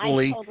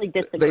certainly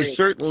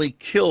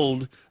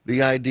killed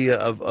the idea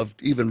of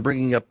even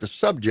bringing up the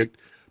subject,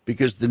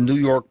 because the New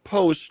York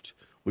Post,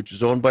 which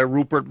is owned by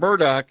Rupert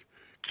Murdoch,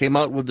 came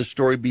out with the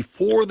story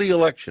before the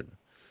election.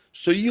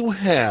 So you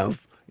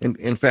have,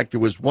 in fact, there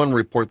was one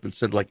report that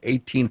said like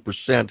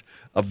 18%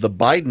 of the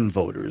Biden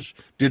voters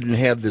didn't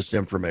have this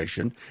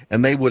information,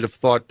 and they would have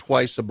thought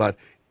twice about,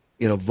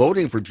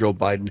 voting for Joe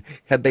Biden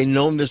had they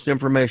known this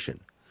information.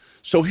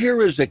 So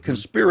here is a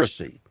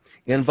conspiracy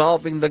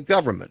involving the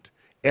government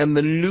and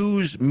the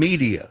news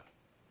media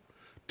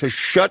to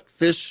shut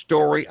this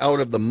story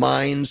out of the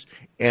minds,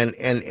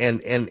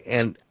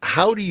 and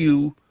how do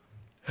you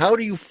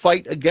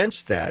fight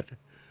against that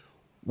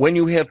when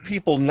you have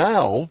people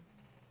now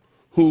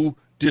who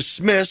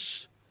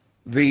dismiss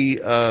the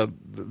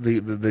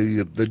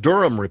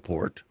Durham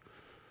report?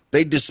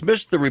 They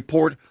dismissed the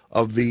report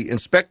of the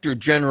Inspector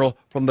General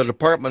from the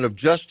Department of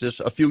Justice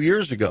a few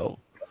years ago,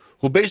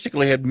 who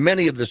basically had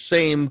many of the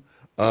same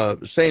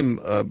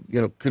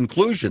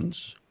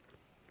conclusions.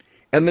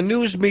 And the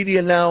news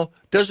media now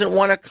doesn't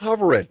want to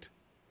cover it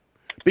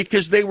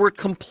because they were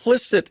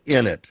complicit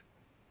in it.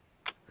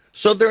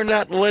 So they're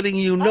not letting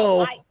you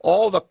know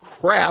all the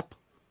crap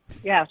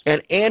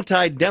and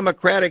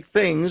anti-democratic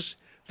things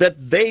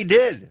that they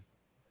did.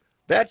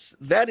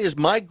 That is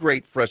my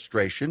great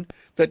frustration,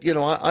 that,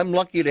 I'm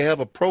lucky to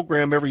have a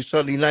program every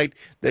Sunday night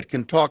that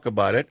can talk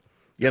about it,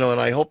 and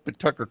I hope that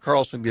Tucker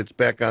Carlson gets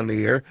back on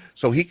the air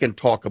so he can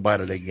talk about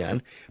it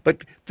again.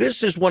 But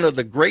this is one of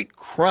the great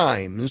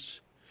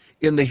crimes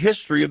in the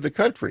history of the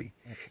country,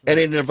 and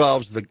it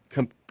involves the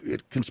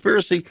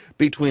conspiracy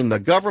between the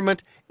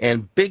government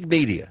and big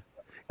media.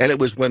 And it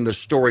was when the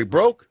story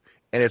broke,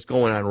 and it's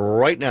going on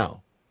right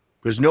now,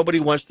 because nobody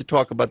wants to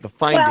talk about the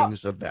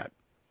findings of that.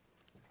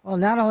 Well,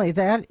 not only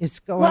that, it's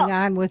going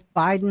on with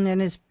Biden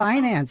and his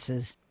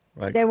finances.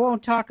 Right. They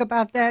won't talk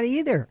about that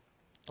either.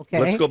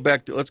 Okay. Let's go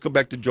back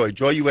to Joy.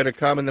 Joy, you had a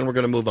comment, then we're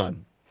going to move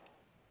on.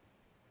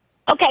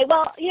 Okay,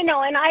 well,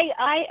 and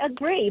I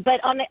agree.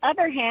 But on the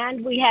other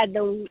hand, we had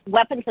the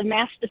weapons of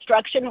mass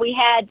destruction. We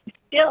had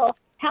still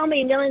how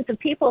many millions of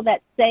people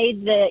that say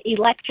the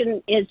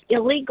election is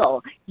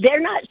illegal.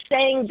 They're not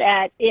saying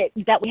that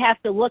we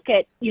have to look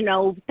at,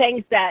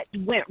 things that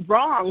went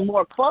wrong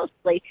more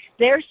closely.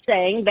 They're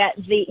saying that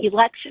the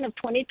election of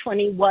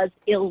 2020 was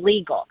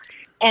illegal.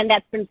 And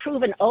that's been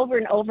proven over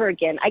and over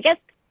again. I guess.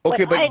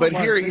 Okay, but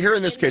here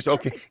in this case,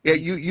 okay, yeah,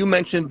 you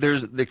mentioned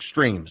there's the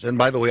extremes, and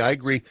by the way, I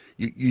agree.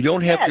 You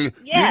don't have to.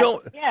 You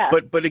don't.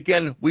 But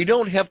again, we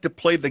don't have to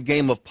play the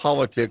game of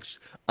politics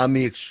on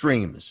the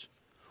extremes.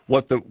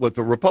 what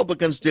the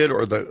Republicans did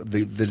or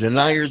the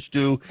deniers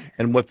do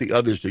and what the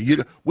others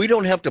do. We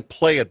don't have to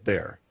play it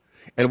there.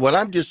 And what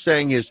I'm just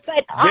saying is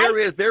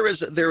there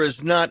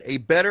is not a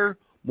better,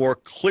 more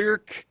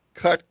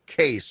clear-cut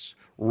case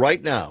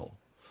right now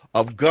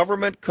of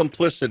government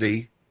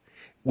complicity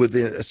with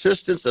the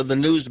assistance of the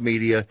news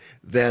media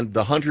than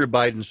the Hunter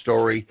Biden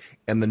story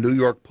and the New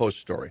York Post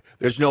story.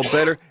 There's no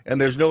better,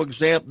 and there's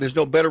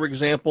no better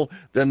example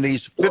than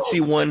these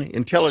 51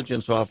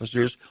 intelligence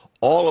officers,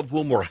 all of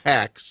whom were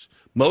hacks,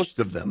 most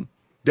of them,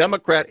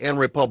 Democrat and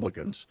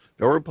Republicans.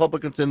 There were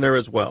Republicans in there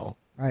as well.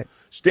 Right.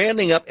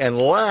 Standing up and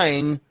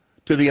lying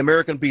to the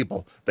American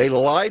people. They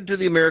lied to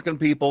the American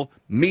people.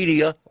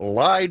 Media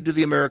lied to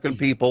the American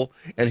people.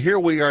 And here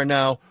we are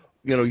now,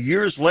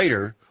 years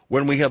later,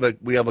 when we have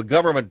a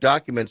government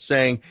document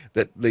saying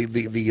that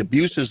the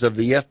abuses of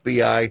the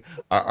FBI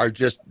are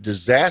just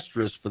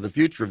disastrous for the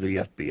future of the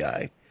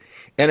FBI.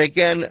 And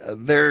again,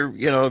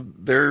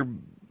 they're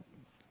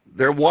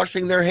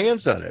washing their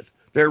hands on it.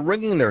 They're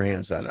wringing their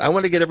hands on it. I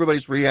want to get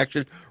everybody's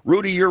reaction.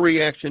 Rudy, your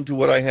reaction to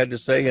what I had to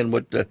say and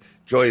what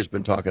Joy has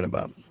been talking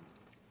about.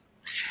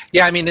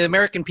 Yeah, I mean, the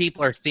American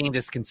people are seeing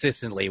this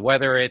consistently,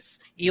 whether it's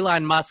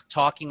Elon Musk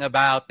talking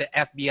about the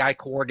FBI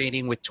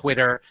coordinating with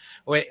Twitter,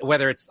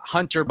 whether it's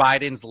Hunter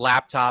Biden's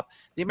laptop.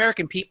 The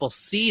American people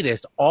see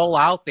this all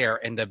out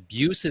there and the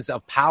abuses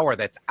of power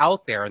that's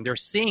out there, and they're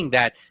seeing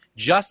that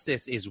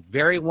justice is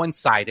very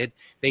one-sided.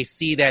 They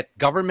see that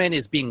government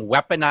is being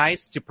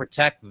weaponized to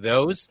protect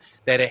those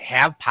that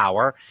have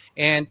power.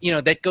 And,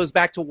 that goes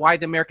back to why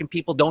the American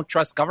people don't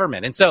trust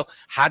government. And so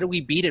how do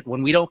we beat it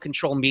when we don't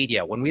control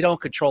media, when we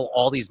don't control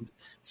all these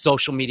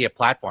social media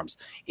platforms?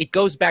 It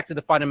goes back to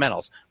the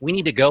fundamentals. We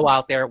need to go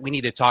out there. We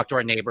need to talk to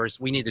our neighbors.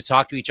 We need to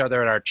talk to each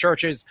other at our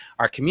churches,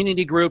 our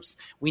community groups.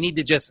 We need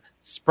to just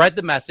spread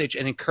the message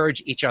and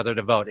encourage each other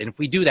to vote. And if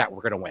we do that,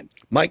 we're going to win.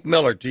 Mike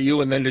Miller, to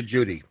you and then to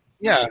Judy.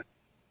 Yeah,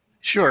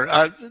 sure.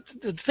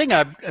 The thing,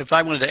 if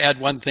I wanted to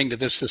add one thing to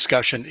this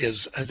discussion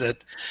is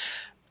that,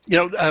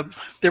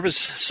 there was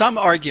some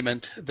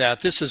argument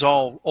that this is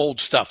all old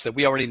stuff, that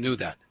we already knew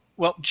that.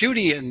 Well,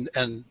 Judy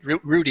and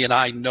Rudy and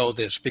I know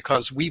this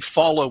because we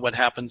follow what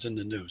happens in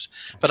the news.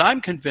 But I'm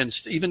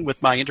convinced, even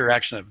with my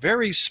interaction of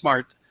very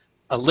smart,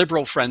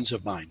 liberal friends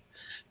of mine,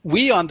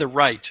 we on the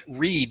right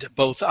read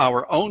both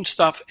our own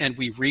stuff and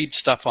we read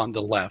stuff on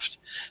the left.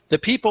 The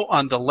people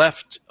on the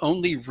left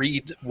only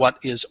read what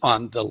is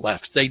on the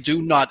left. They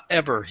do not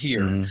ever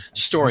hear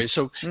stories.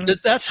 So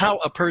that's how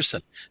a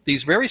person,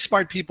 these very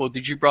smart people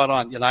that you brought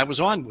on, and I was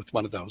on with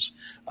one of those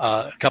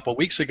a couple of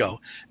weeks ago,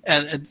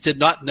 and did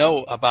not know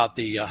about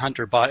the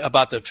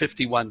about the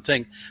 51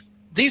 thing.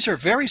 These are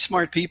very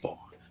smart people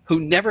who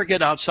never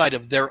get outside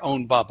of their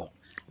own bubble.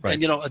 Right.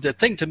 And, the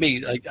thing to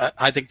me,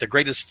 I think the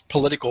greatest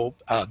political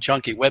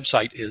junkie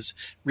website is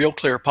Real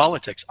Clear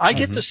Politics. I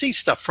get to see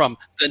stuff from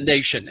The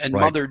Nation and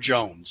Mother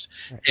Jones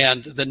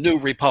and The New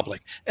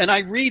Republic. And I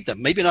read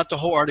them, maybe not the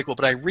whole article,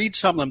 but I read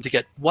some of them to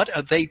get what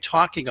are they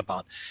talking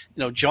about.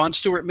 John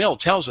Stuart Mill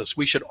tells us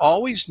we should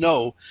always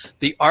know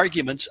the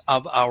arguments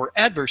of our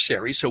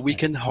adversary so we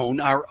can hone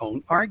our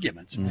own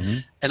arguments.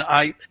 And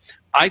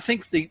I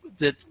think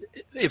that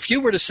if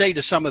you were to say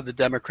to some of the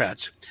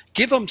Democrats,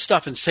 give them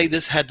stuff and say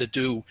this had to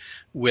do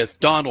with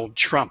Donald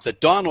Trump,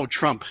 that Donald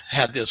Trump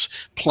had this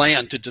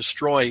plan to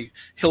destroy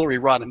Hillary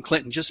Rodham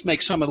Clinton, just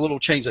make some little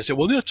change. I say,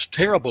 well, that's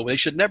terrible. They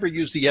should never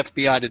use the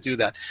FBI to do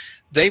that.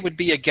 They would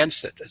be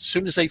against it. As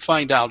soon as they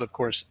find out, of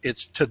course,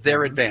 it's to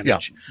their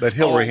advantage. Yeah, but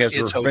Hillary has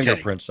her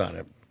fingerprints on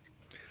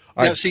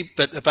it. See,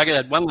 but if I could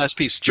add one last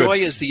piece, Joy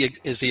is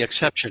the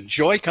exception.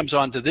 Joy comes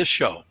on to this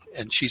show.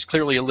 And she's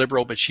clearly a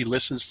liberal, but she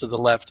listens to the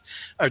left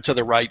or to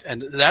the right.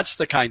 And that's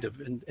the kind of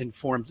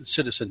informed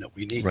citizen that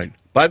we need. Right.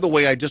 By the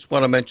way, I just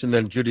want to mention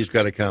that Judy's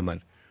got a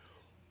comment.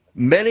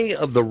 Many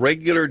of the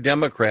regular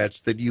Democrats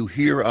that you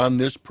hear on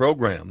this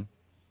program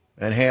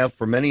and have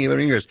for many,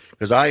 many years,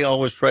 because I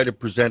always try to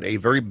present a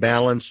very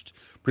balanced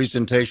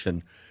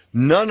presentation,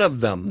 none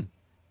of them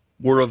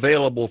were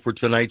available for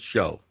tonight's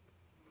show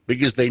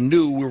because they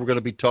knew we were going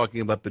to be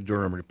talking about the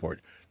Durham report.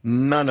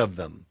 None of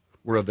them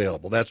were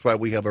available. That's why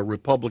we have a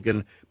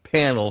Republican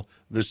panel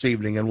this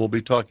evening, and we'll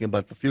be talking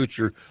about the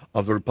future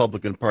of the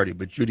Republican Party.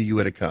 But, Judy, you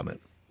had a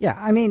comment. Yeah,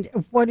 I mean,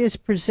 what is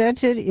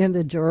presented in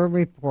the Durham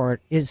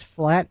report is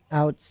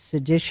flat-out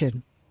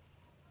sedition,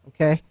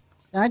 okay?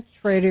 It's not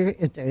traitor,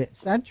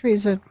 it's not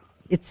treason,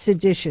 it's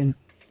sedition.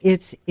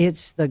 It's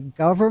the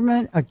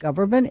government, a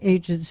government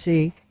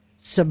agency,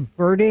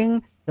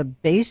 subverting the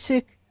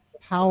basic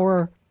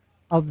power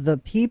of the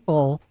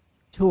people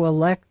to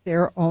elect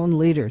their own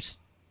leaders.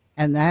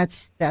 And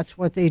that's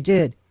what they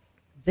did.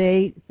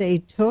 They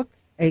took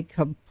a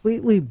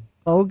completely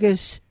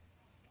bogus,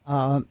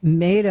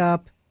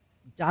 made-up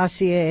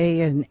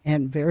dossier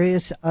and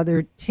various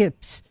other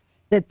tips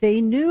that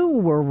they knew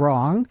were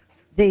wrong.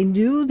 They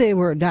knew they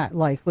were not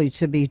likely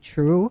to be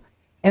true,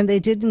 and they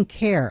didn't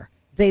care.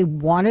 They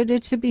wanted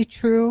it to be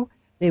true.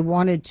 They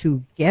wanted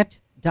to get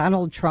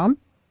Donald Trump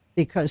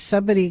because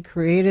somebody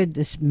created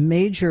this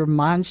major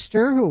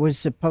monster who was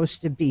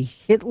supposed to be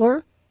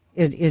Hitler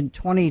in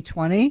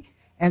 2020.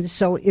 And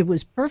so it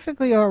was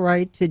perfectly all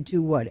right to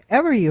do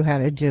whatever you had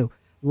to do.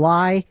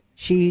 Lie,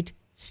 cheat,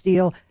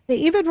 steal. They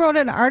even wrote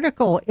an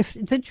article. If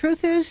the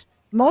truth is,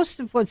 most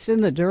of what's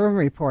in the Durham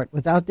report,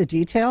 without the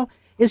detail,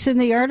 is in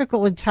the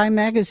article in Time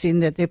magazine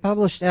that they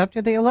published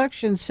after the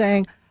election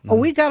saying, oh,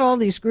 we got all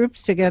these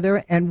groups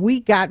together and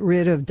we got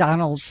rid of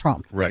Donald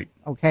Trump. Right.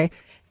 Okay.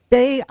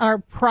 They are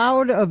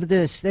proud of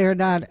this. They're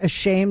not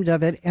ashamed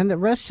of it. And the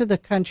rest of the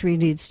country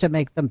needs to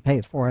make them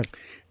pay for it.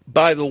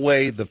 By the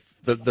way, the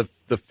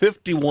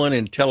 51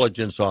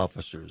 intelligence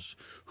officers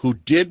who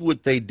did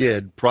what they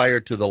did prior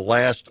to the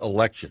last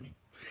election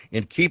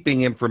in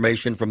keeping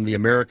information from the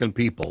American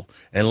people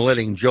and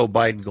letting Joe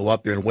Biden go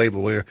up there and wave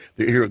away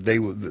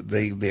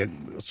the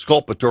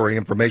exculpatory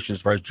information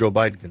as far as Joe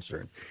Biden is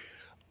concerned.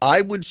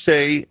 I would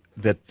say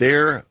that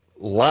they're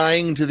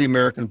lying to the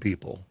American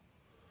people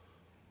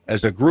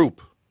as a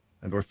group,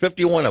 and there were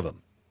 51 of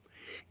them.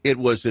 It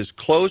was as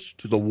close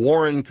to the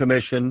Warren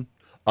Commission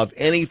of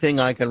anything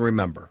I can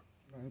remember.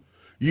 Right.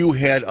 You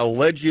had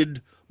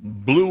alleged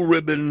blue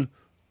ribbon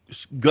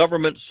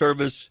government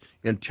service,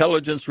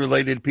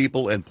 intelligence-related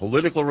people, and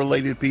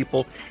political-related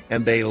people,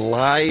 and they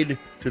lied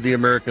to the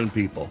American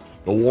people.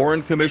 The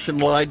Warren Commission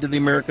lied to the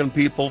American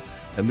people,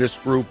 and this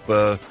group,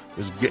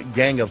 this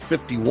gang of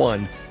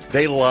 51,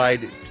 they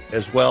lied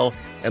as well,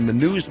 and the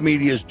news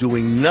media is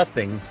doing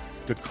nothing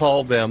to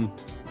call them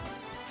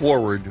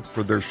forward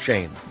for their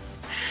shame.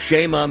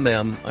 Shame on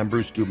them. I'm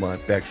Bruce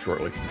Dumont, back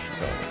shortly from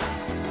Chicago.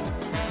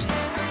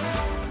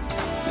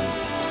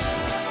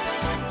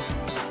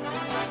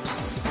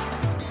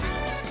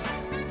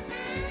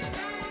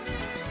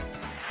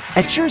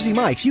 At Jersey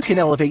Mike's, you can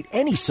elevate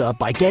any sub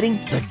by getting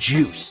the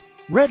juice.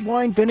 Red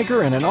wine,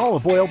 vinegar, and an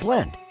olive oil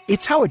blend.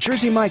 It's how a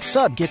Jersey Mike's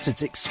sub gets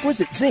its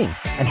exquisite zing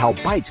and how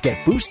bites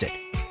get boosted.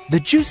 The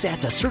juice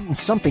adds a certain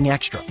something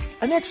extra,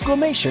 an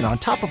exclamation on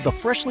top of the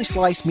freshly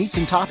sliced meats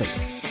and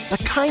toppings. The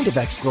kind of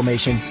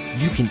exclamation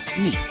you can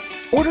eat.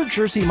 Order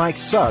Jersey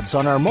Mike's subs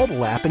on our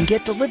mobile app and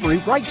get delivery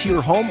right to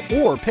your home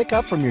or pick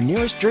up from your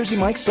nearest Jersey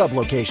Mike's sub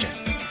location.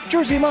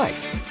 Jersey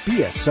Mike's,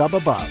 be a sub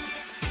above.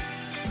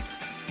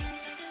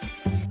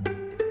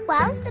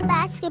 Why's the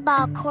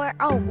basketball court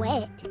all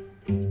wet?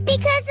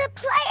 Because the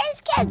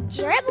players kept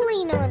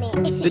dribbling on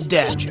it. The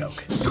dad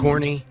joke.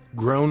 Corny,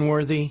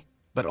 groan-worthy,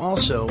 but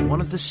also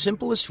one of the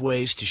simplest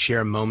ways to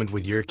share a moment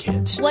with your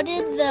kids. What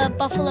did the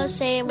buffalo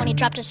say when he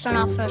dropped his son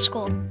off for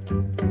school?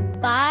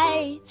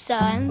 Bye,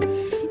 son.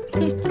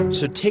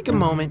 So take a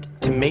moment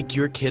to make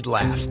your kid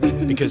laugh,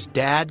 because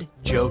dad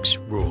jokes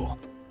rule.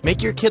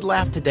 Make your kid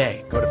laugh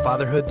today. Go to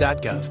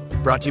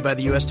fatherhood.gov. Brought to you by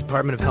the U.S.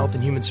 Department of Health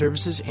and Human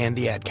Services and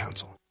the Ad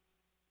Council.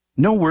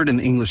 No word in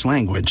the English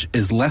language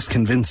is less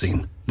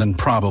convincing than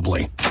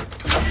probably.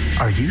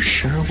 Are you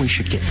sure we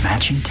should get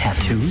matching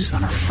tattoos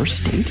on our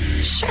first date?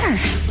 Sure.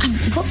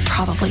 We'll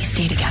probably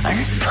stay together.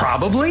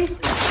 Probably?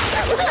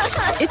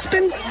 It's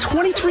been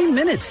 23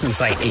 minutes since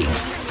I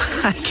ate.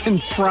 I can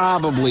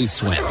probably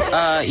swim.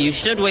 You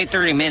should wait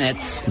 30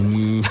 minutes.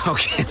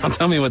 Okay, now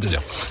tell me what to do.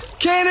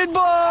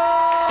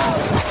 Cannonball!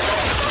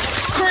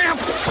 Cramp!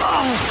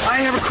 Oh, I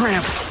have a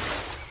cramp.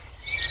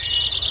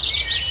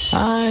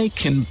 I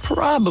can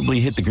probably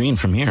hit the green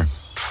from here.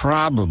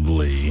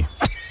 Probably.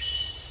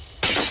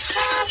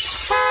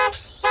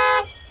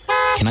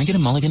 Can I get a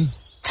mulligan?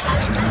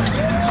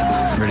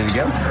 Ready to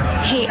go?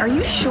 Hey, are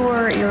you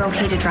sure you're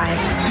okay to drive?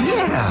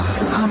 Yeah,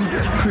 I'm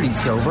pretty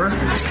sober.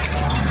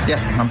 Yeah,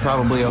 I'm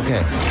probably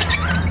okay.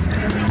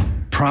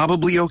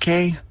 Probably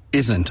okay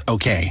isn't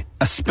okay,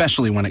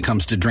 especially when it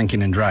comes to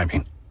drinking and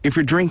driving. If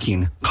you're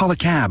drinking, call a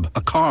cab,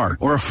 a car,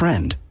 or a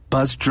friend.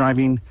 Buzzed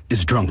driving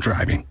is drunk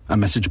driving. A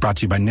message brought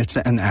to you by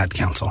NHTSA and the Ad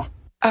Council.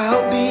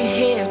 I'll be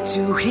here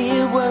to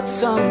hear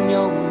what's on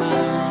your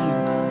mind.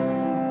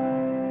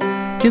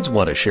 Kids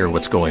want to share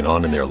what's going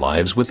on in their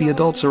lives with the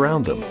adults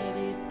around them.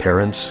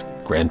 Parents,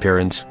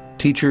 grandparents,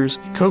 teachers,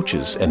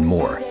 coaches, and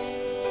more.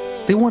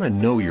 They want to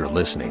know you're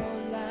listening,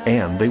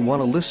 and they want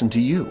to listen to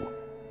you.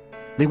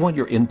 They want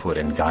your input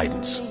and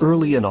guidance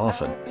early and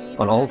often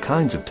on all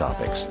kinds of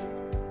topics.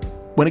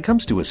 When it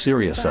comes to a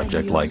serious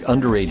subject like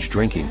underage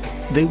drinking,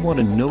 they want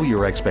to know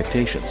your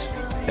expectations,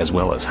 as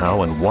well as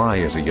how and why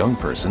as a young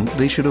person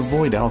they should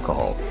avoid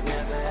alcohol.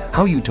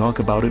 How you talk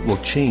about it will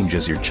change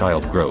as your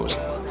child grows,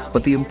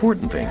 but the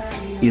important thing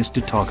is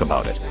to talk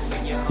about it.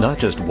 Not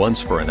just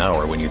once for an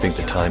hour when you think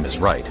the time is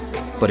right,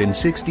 but in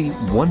 60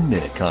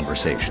 one-minute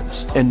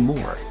conversations and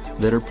more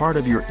that are part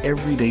of your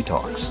everyday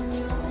talks.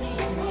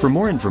 For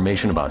more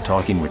information about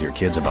talking with your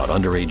kids about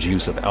underage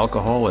use of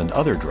alcohol and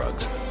other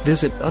drugs,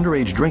 visit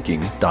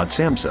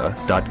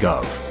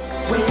underagedrinking.samhsa.gov.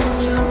 When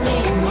you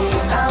need me,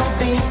 I'll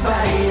be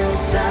by your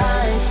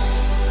side.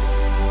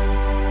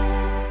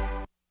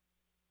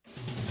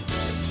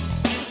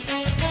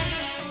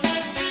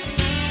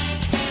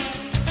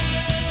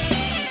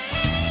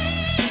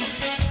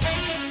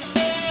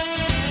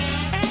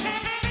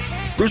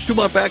 Bruce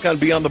Dumont back on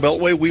Beyond the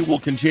Beltway. We will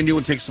continue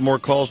and take some more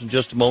calls in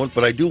just a moment,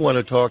 but I do want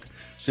to talk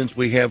since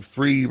we have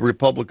three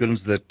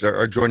Republicans that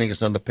are joining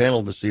us on the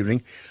panel this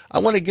evening. I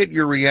want to get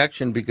your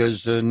reaction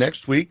because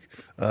next week,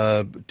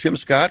 Tim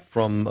Scott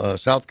from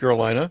South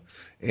Carolina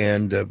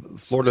and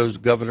Florida's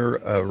Governor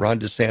Ron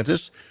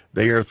DeSantis,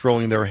 they are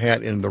throwing their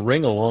hat in the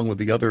ring along with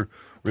the other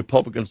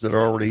Republicans that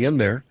are already in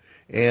there.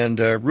 And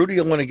Rudy,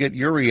 I want to get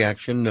your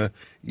reaction.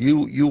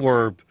 You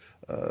are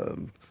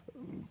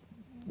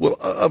well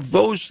of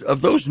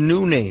those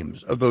new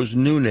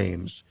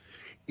names.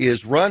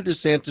 Is Ron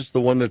DeSantis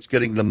the one that's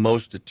getting the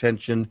most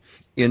attention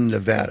in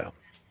Nevada,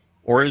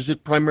 or is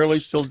it primarily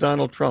still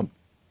Donald Trump?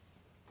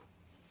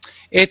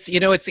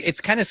 It's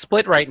kind of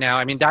split right now.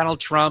 I mean,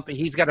 Donald Trump,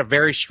 he's got a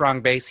very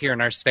strong base here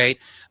in our state,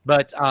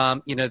 but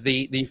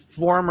the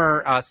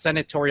former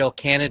senatorial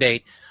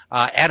candidate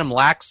Adam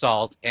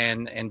Laxalt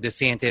and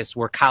DeSantis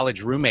were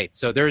college roommates,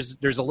 so there's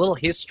a little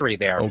history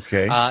there.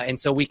 Okay, and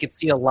so we could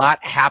see a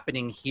lot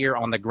happening here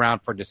on the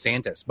ground for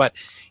DeSantis. But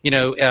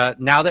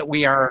now that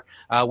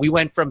we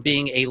went from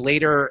being a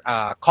later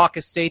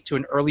caucus state to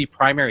an early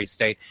primary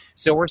state,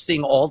 so we're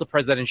seeing all the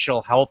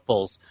presidential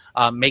hopefuls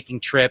making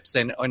trips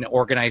and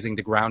organizing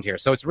the ground here.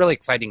 So it's really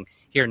exciting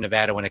here in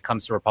Nevada when it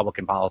comes to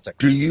Republican politics.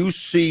 Do you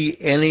see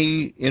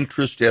any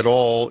interest at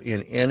all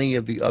in any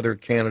of the other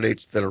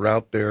candidates that are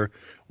out there,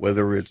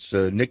 whether it's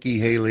Nikki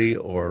Haley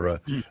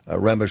or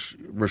Ramesh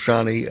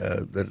Rashani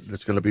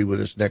that's going to be with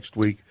us next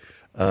week?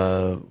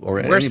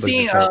 I'm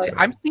seeing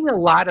a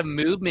lot of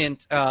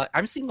movement.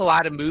 I'm seeing a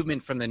lot of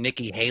movement from the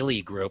Nikki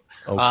Haley group.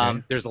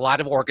 Okay. There's a lot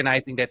of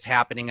organizing that's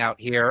happening out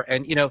here.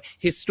 And,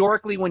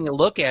 historically, when you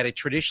look at it,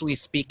 traditionally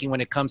speaking,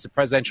 when it comes to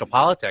presidential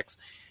politics,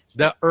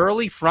 the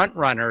early front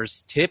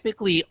runners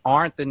typically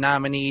aren't the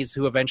nominees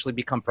who eventually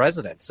become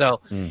president.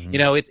 So,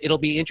 it'll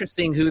be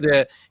interesting who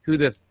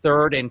the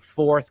third and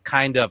fourth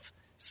kind of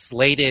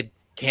slated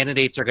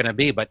candidates are going to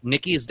be. But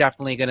Nikki is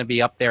definitely going to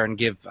be up there and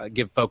give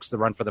folks the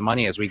run for the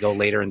money as we go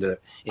later into.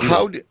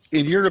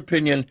 In your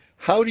opinion,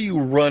 how do you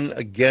run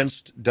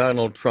against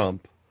Donald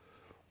Trump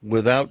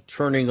without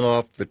turning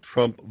off the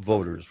Trump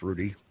voters,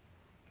 Rudy?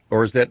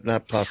 Or is that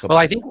not possible?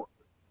 Well,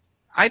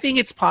 I think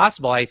it's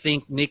possible. I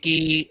think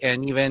Nikki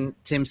and even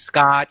Tim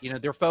Scott,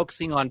 they're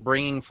focusing on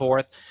bringing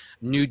forth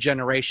new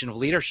generation of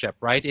leadership,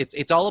 right?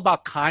 It's all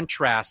about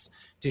contrasts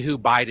to who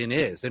Biden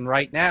is. And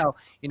right now,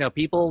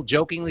 people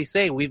jokingly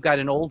say we've got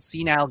an old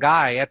senile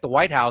guy at the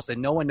White House and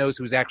no one knows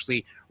who's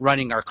actually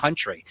running our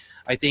country.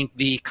 I think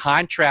the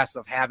contrast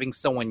of having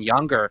someone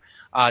younger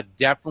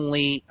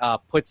definitely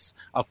puts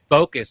a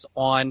focus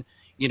on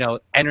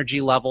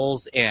energy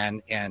levels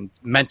and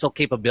mental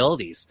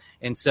capabilities.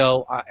 And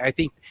so I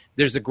think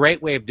there's a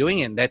great way of doing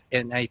it.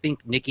 And I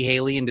think Nikki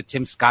Haley and the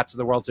Tim Scotts of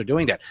the world are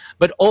doing that.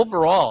 But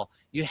overall,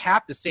 you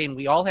have to say, and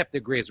we all have to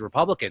agree as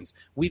Republicans,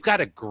 we've got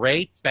a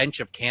great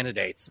bench of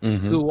candidates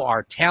who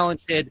are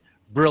talented,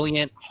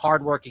 brilliant,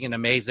 hardworking, and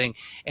amazing.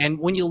 And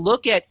when you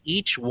look at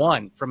each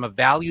one from a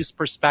values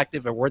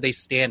perspective or where they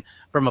stand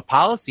from a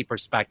policy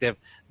perspective,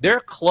 they're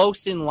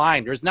close in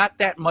line. There's not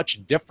that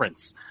much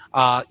difference,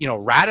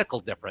 radical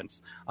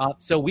difference.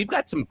 So we've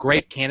got some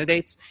great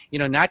candidates,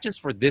 not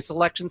just for this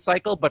election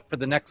cycle, but for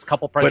the next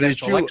couple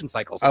presidential election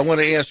cycles. I want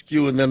to ask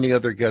you and then the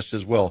other guests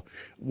as well.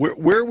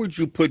 Where would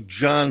you put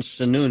John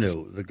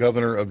Sununu, the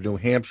governor of New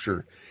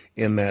Hampshire,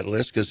 in that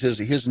list? Because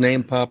his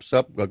name pops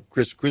up.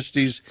 Chris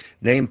Christie's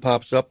name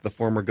pops up, the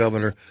former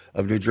governor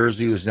of New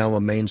Jersey, who's now a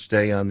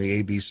mainstay on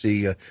the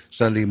ABC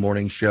Sunday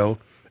morning show.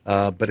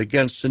 But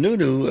again,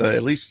 Sununu,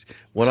 at least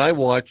when I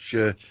watch,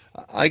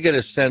 I get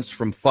a sense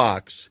from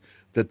Fox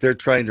that they're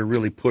trying to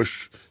really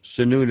push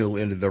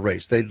Sununu into the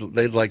race. They'd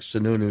like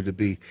Sununu to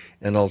be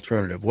an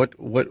alternative.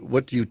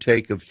 What do you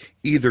take of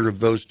either of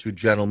those two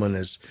gentlemen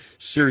as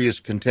serious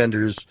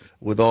contenders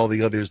with all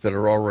the others that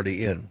are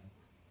already in?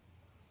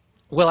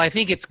 Well, I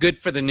think it's good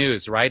for the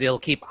news, right? It'll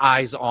keep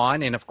eyes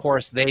on. And of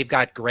course, they've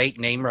got great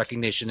name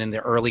recognition in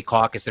the early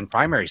caucus and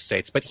primary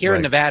states. But here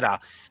in Nevada,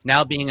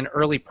 now being an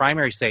early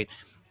primary state,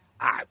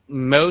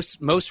 most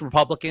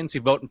Republicans who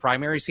vote in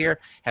primaries here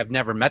have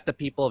never met the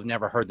people, have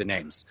never heard the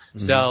names.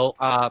 So,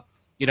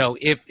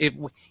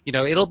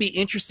 it'll be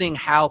interesting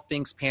how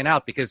things pan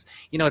out because,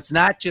 it's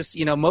not just,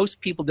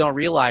 most people don't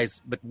realize,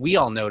 but we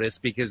all notice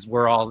because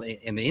we're all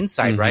in the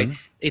inside, right?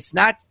 It's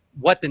not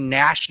what the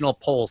national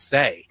polls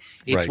say.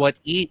 It's what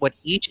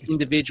each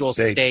individual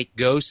state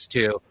goes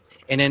to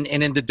and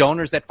in the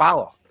donors that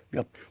follow.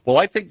 Yep. Well,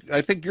 I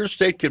think your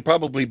state could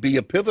probably be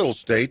a pivotal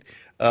state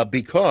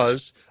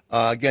because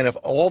again, if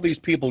all these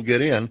people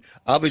get in,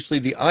 obviously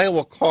the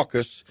Iowa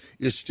caucus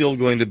is still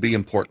going to be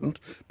important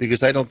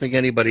because I don't think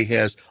anybody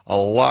has a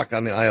lock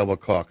on the Iowa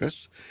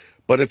caucus.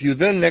 But if you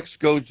then next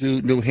go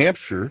to New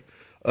Hampshire,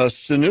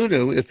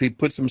 Sununu, if he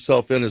puts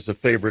himself in as a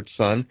favorite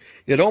son,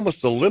 it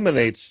almost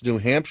eliminates New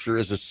Hampshire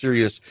as a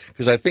serious,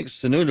 because I think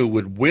Sununu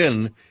would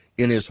win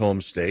in his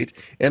home state.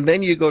 And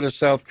then you go to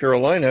South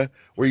Carolina,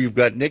 where you've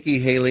got Nikki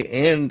Haley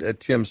and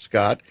Tim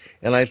Scott,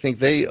 and I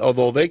think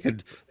although they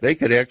could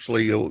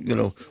actually,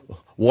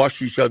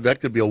 wash each other.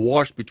 That could be a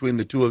wash between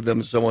the two of them,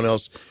 and someone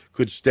else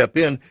could step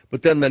in.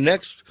 But then the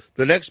next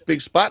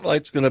big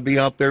spotlight's going to be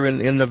out there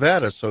in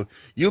Nevada. So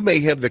you may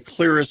have the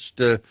clearest,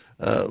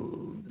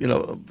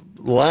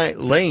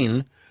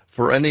 lane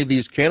for any of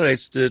these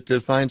candidates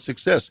to find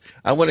success.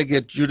 I want to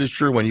get Judith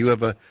Sherwin. You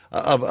have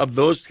of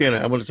those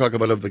candidates. I want to talk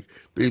about of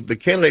the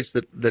candidates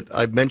that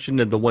I've mentioned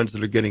and the ones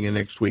that are getting in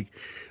next week.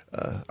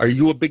 Are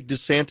you a big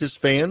DeSantis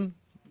fan?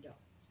 No.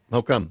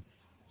 How come?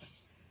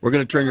 We're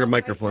going to turn your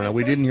microphone on.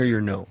 We didn't hear your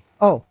no.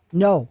 Oh,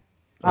 no.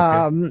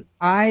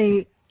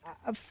 Okay.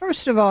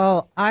 First of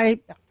all, I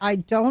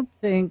don't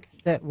think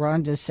that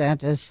Ron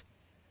DeSantis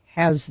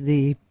has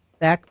the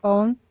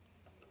backbone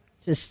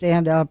to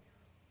stand up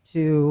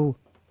to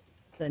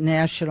the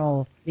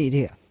national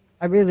media.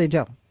 I really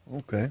don't.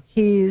 Okay.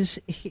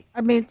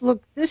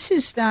 Look, this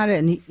is not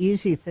an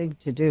easy thing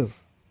to do.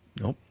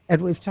 Nope.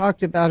 And we've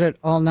talked about it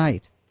all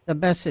night. The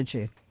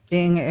messaging,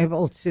 being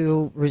able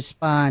to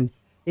respond,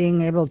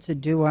 being able to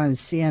do on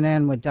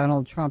CNN what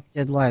Donald Trump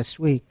did last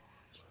week.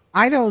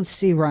 I don't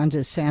see Ron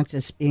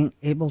DeSantis being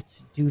able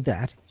to do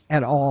that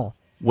at all.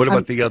 What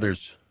about the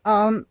others?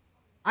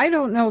 I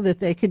don't know that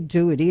they could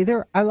do it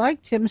either. I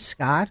like Tim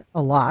Scott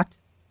a lot.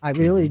 I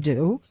really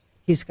do.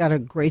 He's got a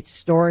great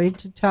story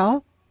to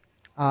tell.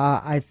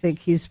 I think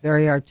he's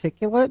very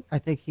articulate. I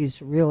think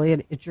he's really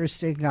an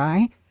interesting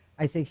guy.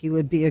 I think he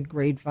would be a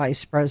great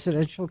vice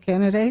presidential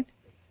candidate.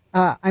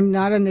 I'm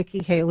not a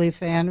Nikki Haley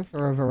fan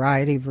for a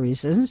variety of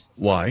reasons.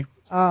 Why?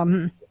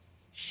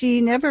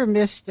 She never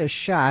missed a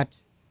shot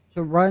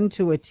to run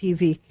to a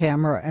TV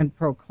camera and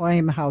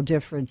proclaim how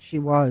different she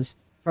was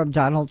from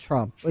Donald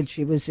Trump when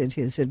she was in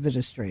his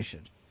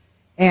administration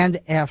and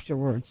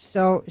afterwards.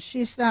 So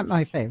she's not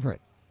my favorite.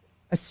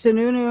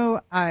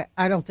 Sununu,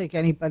 I don't think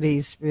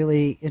anybody's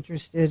really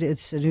interested in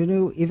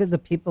Sununu, even the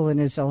people in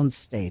his own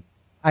state.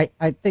 I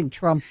think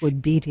Trump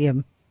would beat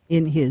him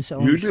in his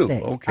own state. You do?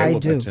 Okay, I well,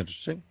 do. that's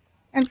interesting.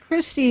 And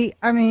Christie,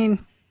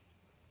 again,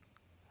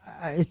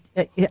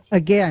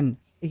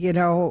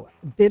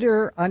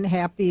 bitter,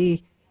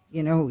 unhappy.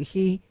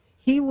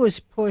 He was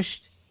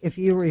pushed, if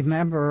you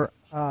remember,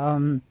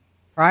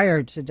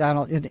 prior to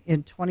Donald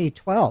in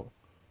 2012.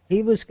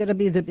 He was going to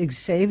be the big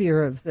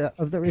savior of the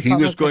Republican Party. He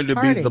was going to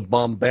be the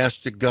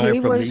bombastic guy from the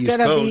East Coast. He was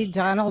going to be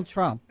Donald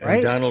Trump, right?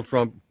 And Donald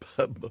Trump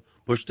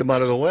pushed him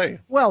out of the way.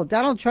 Well,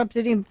 Donald Trump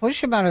didn't even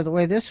push him out of the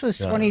way. This was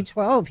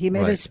 2012. He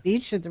made a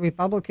speech at the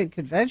Republican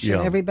convention.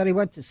 Yeah. Everybody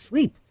went to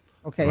sleep.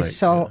 Okay,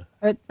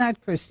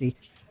 not Christie.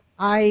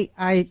 I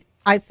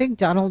think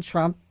Donald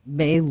Trump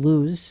may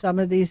lose some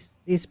of these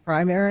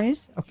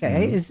primaries.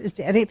 Okay,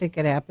 anything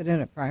can happen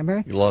in a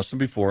primary. He lost them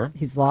before.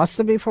 He's lost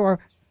them before.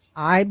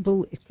 I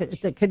believe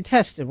the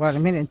contested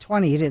one. In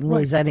 20 he didn't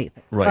lose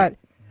anything. Right.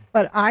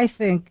 But I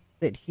think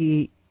that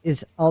he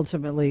is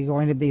ultimately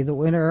going to be the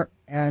winner,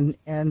 and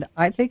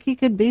I think he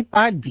could beat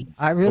Biden.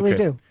 I really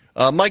do.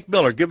 Mike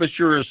Miller, give us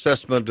your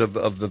assessment of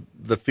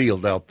the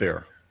field out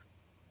there.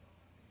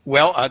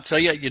 Well, I'll tell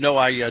you,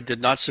 I did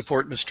not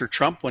support Mr.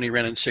 Trump when he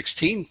ran in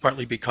 2016,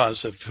 partly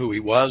because of who he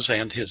was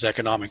and his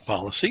economic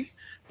policy.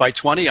 By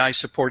 20, I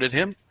supported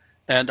him,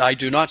 and I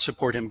do not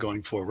support him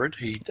going forward.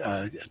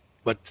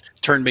 What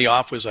turned me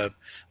off was an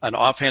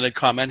offhanded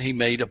comment he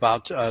made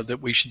about that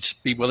we should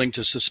be willing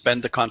to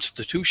suspend the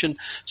Constitution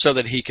so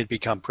that he could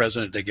become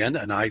president again.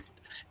 And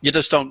you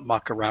just don't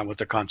muck around with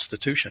the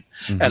Constitution.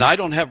 Mm-hmm. And I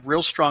don't have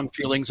real strong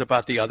feelings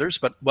about the others,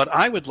 but what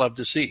I would love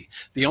to see,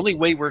 the only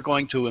way we're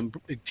going to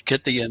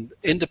get the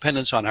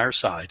independents on our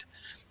side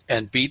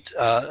and beat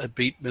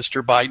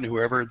Mr. Biden,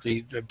 whoever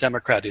the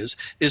Democrat is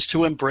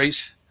to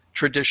embrace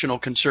traditional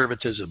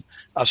conservatism,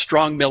 a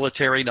strong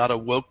military, not a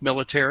woke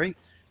military.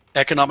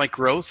 Economic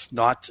growth,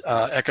 not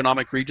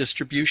economic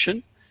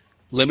redistribution,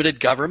 limited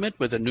government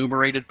with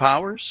enumerated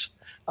powers,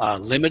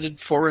 limited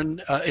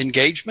foreign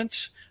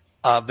engagements,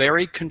 a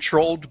very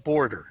controlled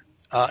border.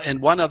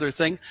 And one other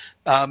thing,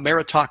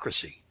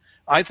 meritocracy.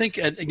 I think,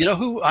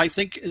 who I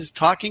think is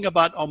talking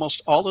about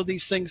almost all of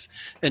these things,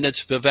 and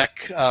it's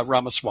Vivek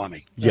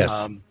Ramaswamy. Yes.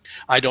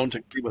 I don't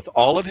agree with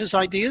all of his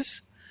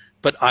ideas,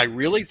 but I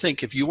really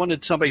think if you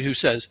wanted somebody who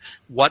says,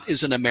 what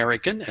is an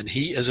American? And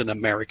he is an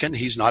American.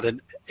 He's not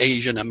an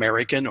Asian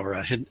American or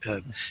an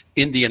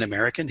Indian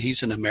American.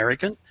 He's an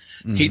American.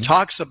 Mm-hmm. He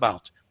talks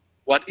about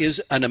what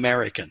is an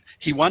American.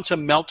 He wants a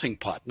melting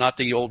pot, not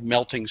the old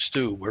melting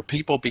stew where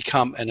people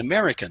become an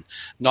American,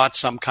 not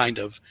some kind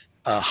of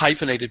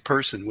hyphenated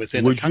person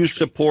within a country. Would you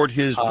support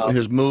his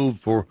move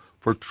for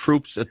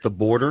troops at the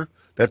border?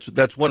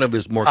 That's one of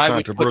his more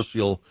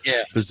controversial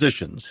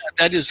positions.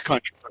 That is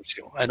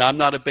controversial, and I'm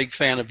not a big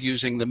fan of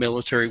using the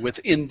military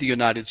within the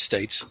United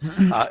States.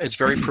 It's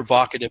very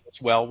provocative as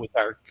well with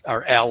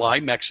our ally,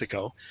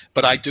 Mexico.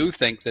 But I do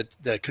think that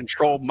the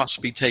control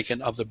must be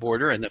taken of the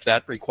border, and if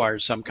that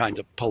requires some kind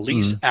of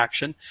police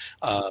action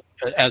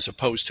as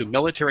opposed to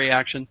military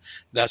action,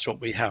 that's what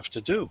we have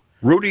to do.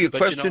 Rudy, a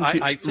question.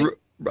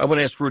 I want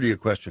to ask Rudy a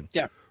question.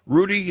 Yeah.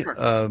 Rudy, sure.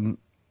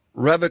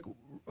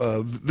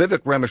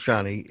 Vivek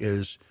Ramaswamy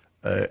is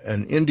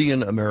an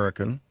Indian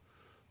American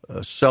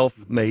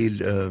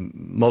self-made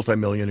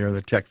multimillionaire in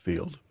the tech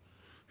field.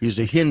 He's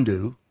a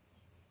Hindu.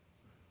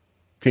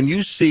 Can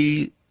you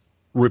see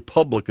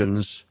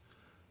Republicans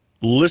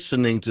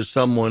listening to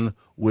someone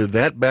with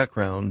that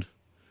background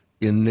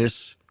in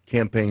this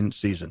campaign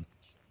season?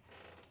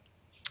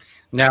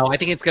 No, I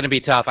think it's going to be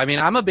tough. I mean,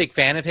 I'm a big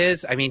fan of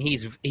his. I mean,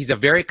 he's a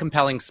very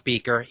compelling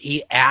speaker.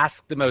 He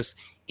asks the most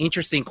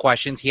interesting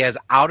questions. He has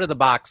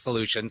out-of-the-box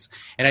solutions,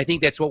 and I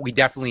think that's what we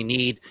definitely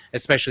need,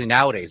 especially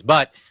nowadays.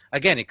 But,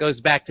 again, it goes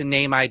back to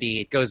name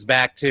ID. It goes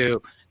back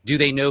to, do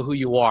they know who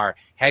you are?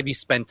 Have you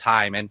spent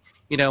time? And,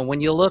 you know,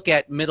 when you look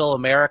at middle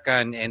America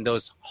and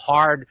those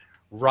hard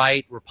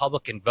right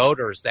Republican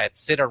voters that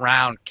sit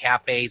around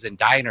cafes and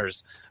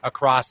diners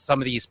across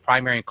some of these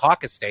primary and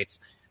caucus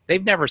states,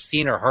 they've never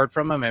seen or heard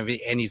from him,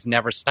 and he's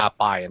never stopped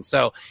by. And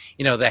so,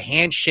 you know, the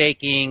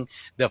handshaking,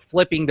 the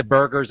flipping the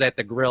burgers at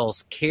the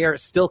grills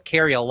still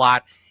carry a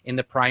lot in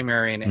the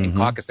primary and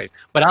caucus states.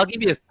 But I'll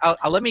give you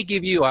let me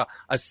give you a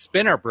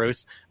spinner,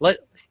 Bruce.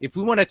 If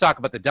we want to talk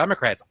about the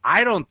Democrats,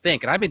 I don't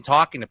think, and I've been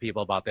talking to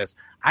people about this,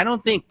 I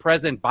don't think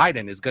President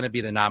Biden is going to be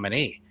the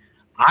nominee.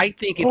 I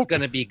think it's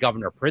going to be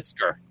Governor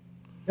Pritzker.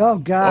 Oh,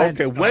 God.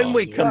 Okay, when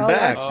we come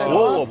back,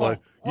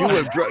 you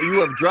have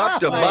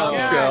dropped a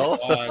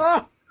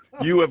bombshell.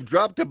 You have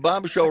dropped a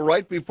bombshell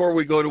right before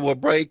we go to a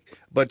break,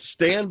 but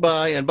stand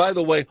by. And by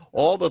the way,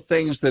 all the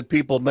things that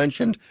people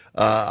mentioned,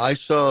 I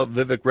saw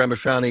Vivek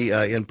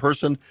Ramachani in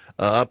person,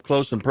 up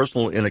close and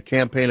personal in a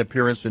campaign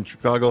appearance in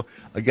Chicago.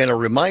 Again, a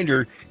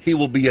reminder, he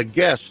will be a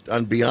guest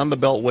on Beyond the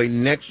Beltway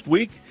next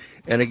week.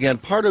 And again,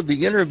 part of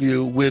the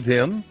interview with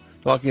him,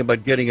 talking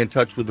about getting in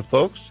touch with the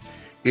folks,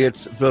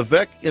 it's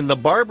Vivek in the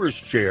barber's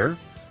chair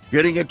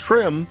getting a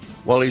trim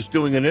while he's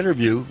doing an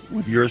interview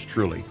with yours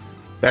truly.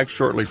 Back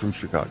shortly from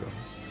Chicago.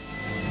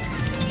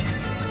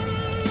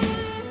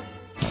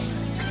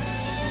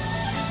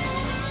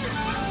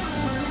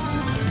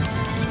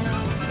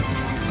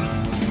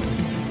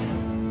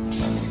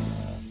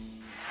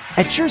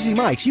 At Jersey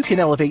Mike's, you can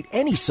elevate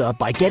any sub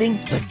by getting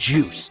the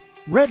juice.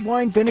 Red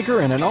wine vinegar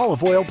and an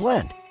olive oil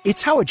blend.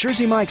 It's how a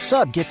Jersey Mike's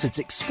sub gets its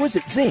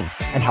exquisite zing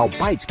and how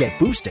bites get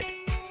boosted.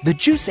 The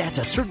juice adds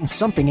a certain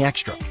something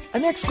extra,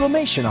 an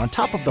exclamation on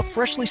top of the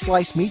freshly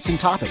sliced meats and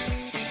toppings.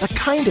 The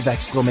kind of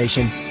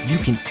exclamation you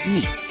can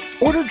eat.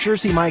 Order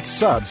Jersey Mike's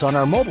subs on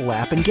our mobile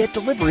app and get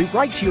delivery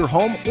right to your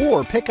home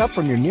or pick up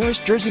from your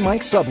nearest Jersey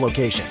Mike's sub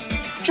location.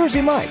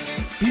 Jersey Mike's,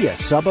 be a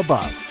sub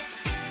above.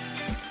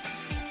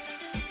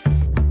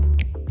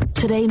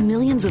 Today,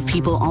 millions of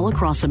people all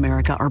across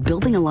America are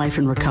building a life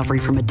in recovery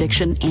from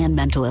addiction and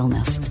mental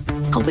illness,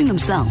 helping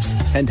themselves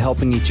and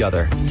helping each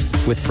other,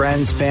 with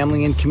friends,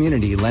 family, and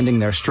community lending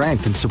their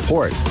strength and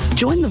support.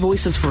 Join the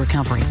Voices for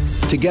Recovery.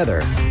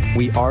 Together,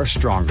 we are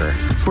stronger.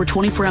 For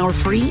 24-hour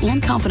free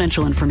and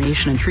confidential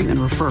information and treatment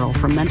referral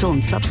for mental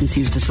and substance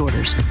use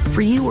disorders, for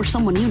you or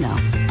someone you know,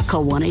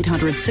 call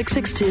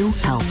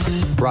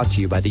 1-800-662-HELP. Brought to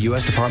you by the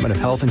U.S. Department of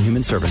Health and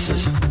Human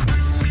Services.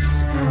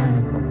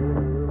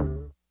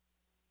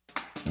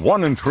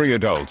 1 in 3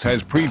 adults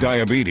has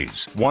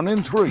prediabetes. 1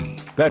 in 3.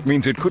 That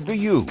means it could be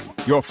you,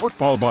 your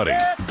football buddy,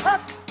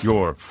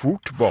 your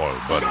football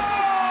buddy,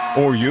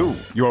 or you,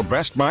 your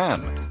best man,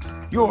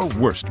 your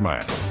worst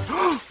man,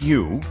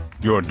 you,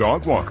 your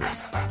dog walker,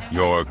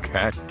 your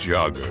cat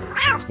jogger.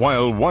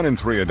 While 1 in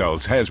 3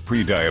 adults has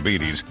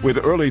prediabetes,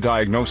 with early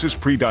diagnosis,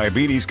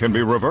 prediabetes can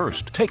be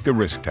reversed. Take the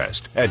risk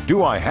test at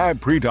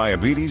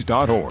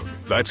doihaveprediabetes.org.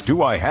 That's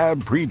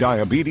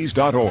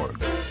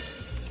doihaveprediabetes.org.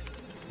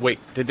 Wait,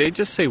 did they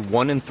just say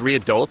 1 in 3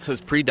 adults has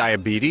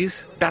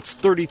prediabetes? That's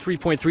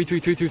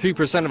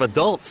 33.33333% of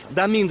adults.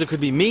 That means it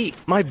could be me,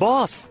 my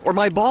boss, or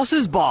my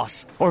boss's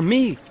boss, or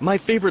me, my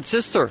favorite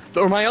sister,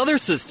 or my other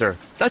sister.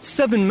 That's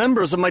 7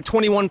 members of my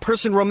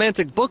 21-person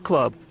romantic book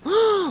club.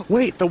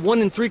 Wait, the 1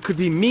 in 3 could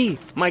be me,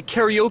 my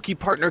karaoke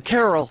partner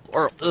Carol,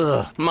 or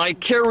my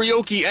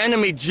karaoke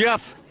enemy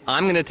Jeff.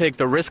 I'm gonna take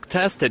the risk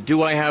test at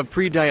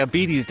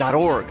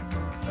doihaveprediabetes.org.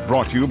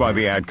 Brought to you by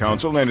the Ad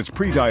Council and its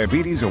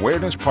Prediabetes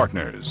Awareness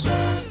Partners.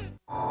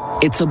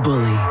 It's a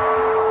bully,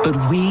 but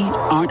we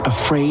aren't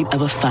afraid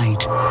of a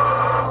fight.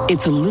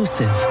 It's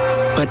elusive,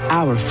 but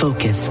our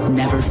focus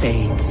never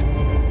fades.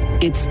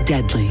 It's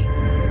deadly,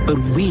 but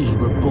we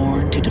were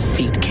born to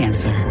defeat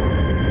cancer.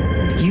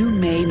 You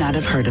may not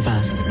have heard of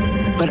us,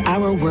 but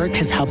our work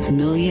has helped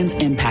millions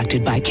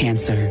impacted by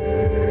cancer.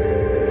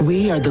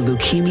 We are the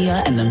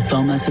Leukemia and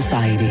Lymphoma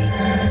Society.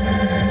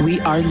 We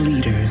are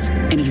leaders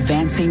in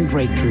advancing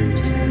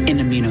breakthroughs in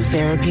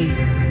immunotherapy,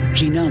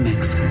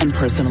 genomics, and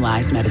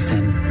personalized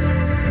medicine.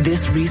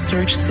 This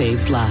research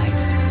saves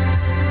lives.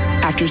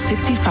 After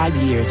 65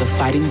 years of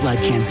fighting blood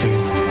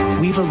cancers,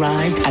 we've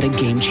arrived at a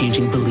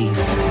game-changing belief.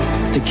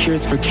 The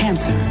cures for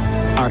cancer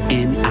are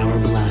in our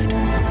blood.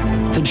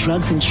 The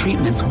drugs and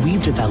treatments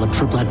we've developed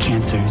for blood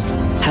cancers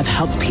have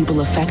helped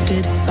people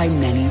affected by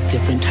many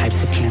different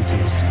types of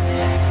cancers.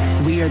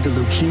 We are the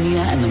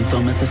Leukemia and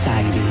Lymphoma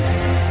Society.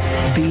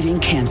 Beating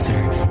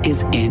cancer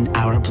is in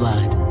our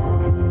blood.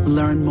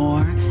 Learn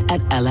more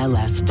at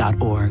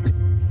LLS.org.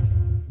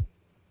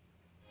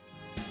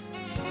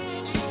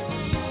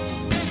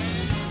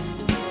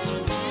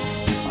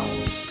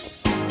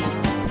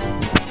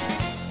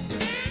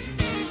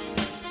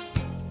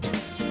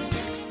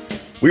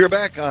 We are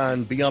back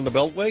on Beyond the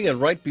Beltway, and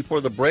right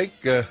before the break,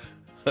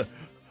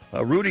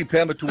 Rudy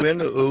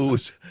Pamintuan,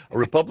 who's a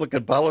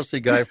Republican policy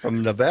guy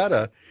from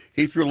Nevada,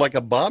 he threw like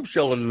a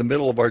bombshell into the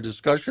middle of our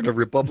discussion of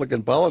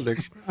Republican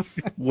politics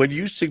when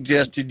you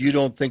suggested you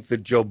don't think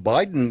that Joe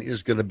Biden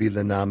is going to be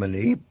the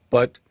nominee,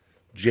 but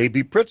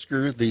J.B.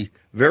 Pritzker, the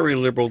very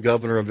liberal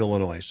governor of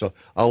Illinois. So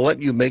I'll let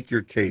you make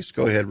your case.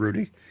 Go ahead,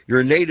 Rudy.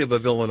 You're a native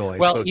of Illinois,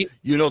 so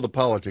you know the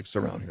politics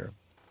around here.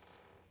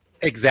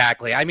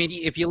 Exactly. I mean,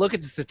 if you look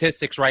at the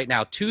statistics right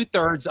now,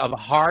 2/3 of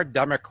hard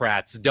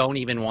Democrats don't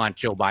even want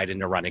Joe Biden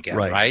to run again,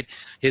 right?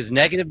 His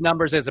negative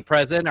numbers as a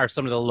president are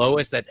some of the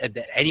lowest that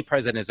any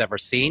president has ever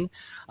seen.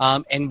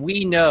 And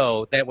we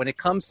know that when it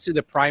comes to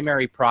the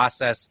primary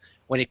process,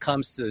 when it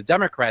comes to the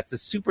Democrats, the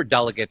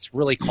superdelegates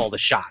really call the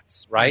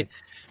shots, right?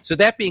 So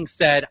that being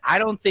said, I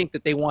don't think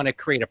that they want to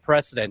create a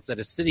precedent that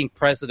a sitting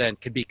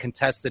president could be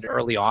contested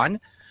early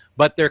on,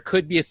 but there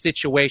could be a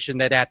situation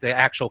that at the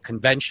actual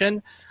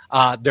convention,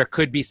 there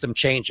could be some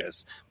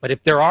changes. But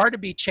if there are to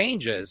be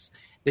changes,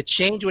 the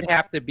change would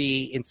have to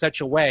be in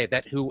such a way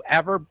that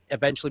whoever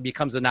eventually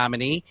becomes the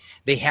nominee,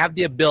 they have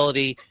the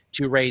ability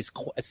to raise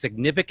a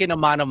significant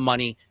amount of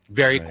money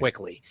very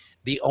quickly.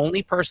 The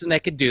only person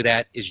that could do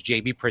that is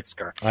J.B.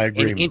 Pritzker. I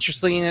agree. And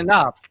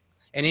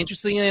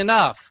interestingly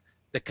enough,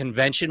 the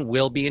convention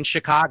will be in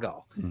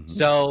Chicago. Mm-hmm.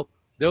 So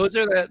those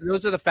are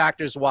the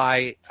factors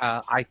why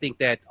I think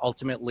that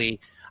ultimately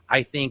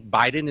I think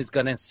Biden is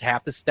going to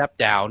have to step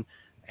down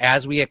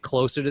as we get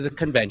closer to the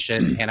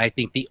convention. And I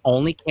think the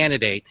only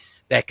candidate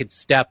that could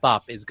step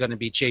up is going to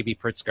be J.B.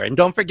 Pritzker. And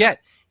don't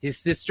forget, his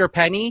sister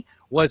Penny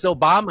was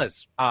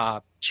Obama's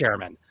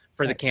chairman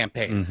for the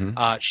campaign.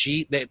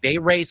 Mm-hmm. They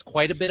raised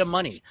quite a bit of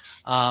money.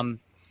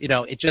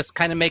 It just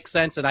kind of makes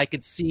sense. And I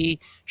could see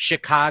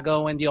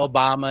Chicago and the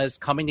Obamas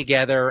coming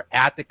together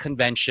at the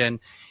convention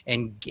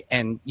and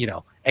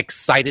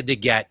excited to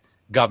get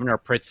Governor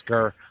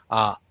Pritzker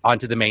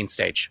onto the main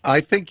stage. I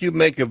think you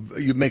make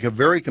a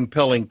very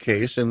compelling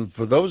case, and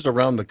for those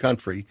around the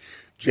country,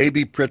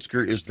 J.B.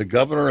 Pritzker is the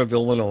governor of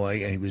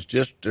Illinois, and he was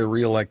just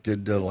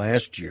reelected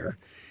last year.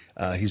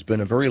 He's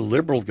been a very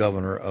liberal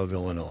governor of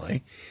Illinois,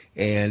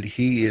 and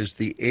he is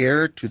the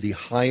heir to the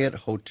Hyatt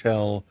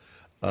Hotel,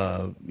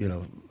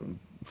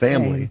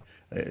 family.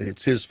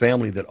 It's his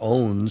family that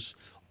owns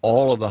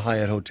all of the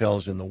Hyatt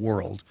hotels in the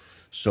world.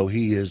 So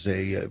he's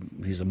a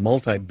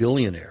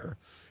multi-billionaire.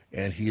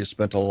 And he has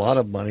spent a lot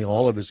of money.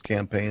 All of his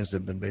campaigns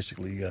have been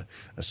basically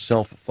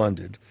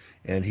self-funded.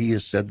 And he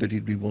has said that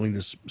he'd be willing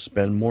to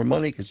spend more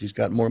money because he's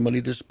got more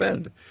money to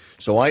spend.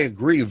 So I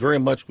agree very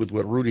much with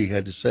what Rudy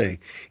had to say.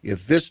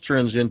 If this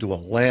turns into a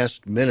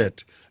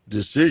last-minute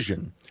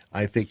decision,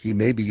 I think he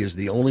maybe is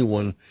the only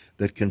one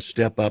that can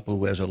step up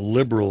who has a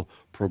liberal,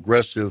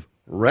 progressive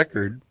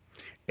record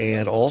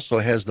and also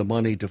has the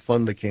money to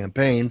fund the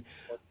campaign.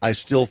 I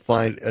still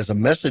find, as a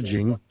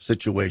messaging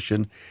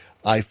situation,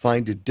 I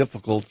find it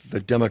difficult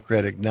the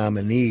Democratic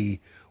nominee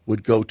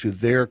would go to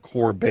their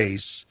core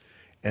base,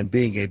 and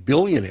being a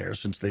billionaire,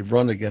 since they've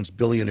run against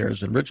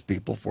billionaires and rich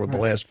people for the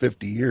last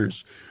 50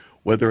 years,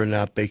 whether or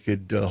not they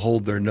could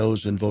hold their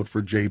nose and vote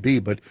for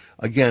JB. But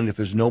again, if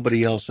there's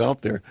nobody else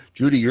out there,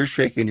 Judy, you're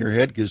shaking your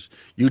head because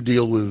you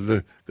deal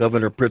with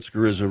Governor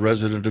Pritzker as a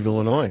resident of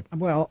Illinois.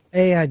 Well,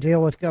 I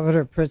deal with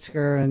Governor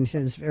Pritzker and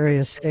his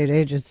various state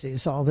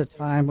agencies all the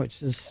time,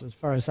 which is, as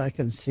far as I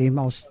can see,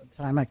 most of the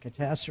time a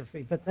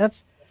catastrophe. But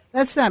that's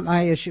not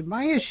my issue.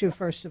 My issue,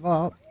 first of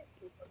all,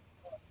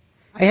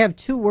 I have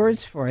two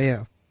words for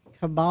you.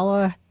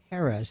 Kamala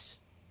Harris.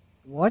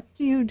 What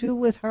do you do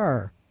with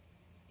her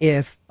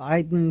if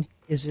Biden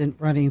isn't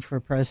running for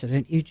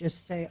president? You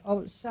just say,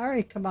 oh,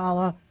 sorry,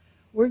 Kamala,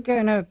 we're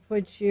going to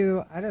put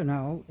you, I don't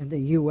know, in the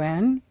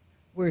UN.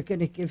 We're going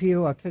to give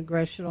you a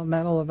Congressional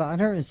Medal of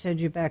Honor and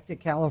send you back to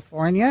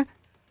California.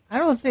 I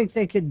don't think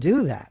they could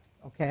do that,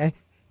 okay?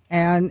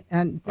 And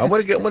I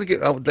want to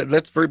get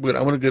that's very good.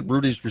 I want to get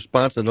Rudy's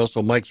response and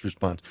also Mike's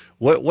response.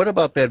 What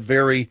about that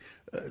very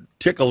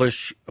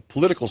ticklish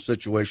political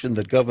situation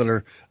that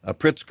Governor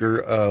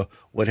Pritzker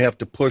would have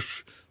to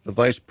push the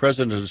vice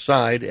president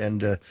aside,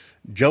 and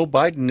Joe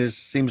Biden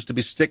seems to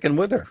be sticking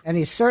with her. And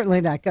he's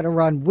certainly not going to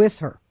run with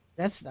her.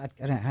 That's not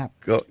going to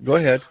happen. Go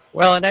ahead.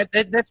 Well, and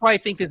that's why I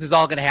think this is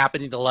all going to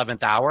happen in the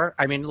 11th hour.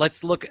 I mean,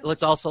 let's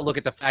also look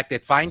at the fact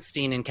that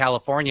Feinstein in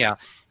California,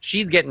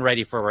 she's getting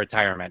ready for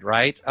retirement,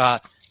 right?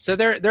 So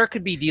there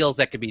could be deals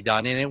that could be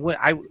done. And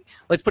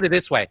let's put it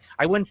this way.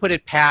 I wouldn't put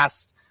it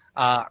past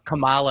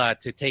Kamala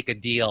to take a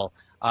deal,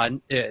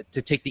 to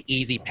take the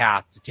easy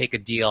path, to take a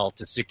deal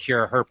to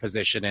secure her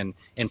position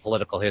in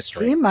political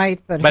history. She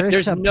might, but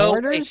her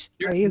supporters,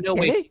 are you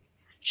kidding?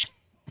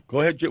 Go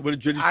ahead. What did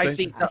Judy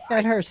say? I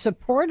said her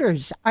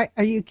supporters.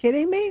 Are you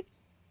kidding me?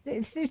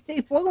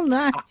 They will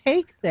not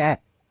take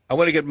that. I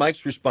want to get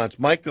Mike's response.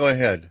 Mike, go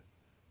ahead.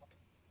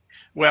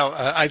 Well,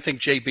 I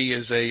think JB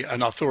is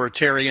an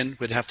authoritarian.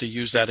 Would have to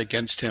use that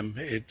against him.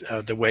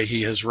 The way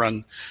he has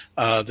run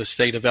the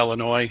state of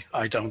Illinois,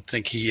 I don't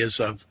think he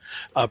is of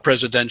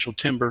presidential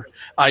timber.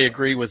 I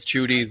agree with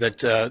Judy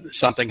that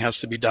something has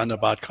to be done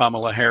about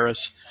Kamala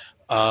Harris.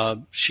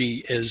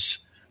 She is,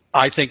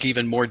 I think,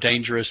 even more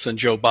dangerous than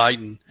Joe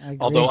Biden,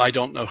 although I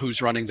don't know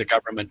who's running the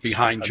government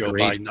behind Joe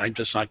Biden. I'm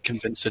just not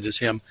convinced it is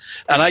him.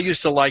 And I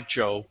used to like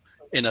Joe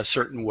in a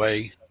certain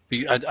way.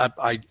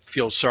 I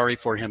feel sorry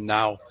for him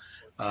now.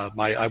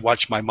 I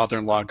watched my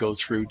mother-in-law go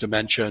through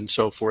dementia and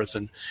so forth,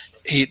 and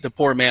the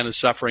poor man is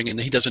suffering, and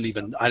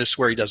I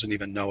swear he doesn't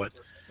even know it.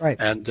 Right.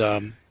 And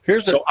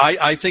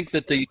I think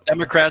that the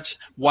Democrats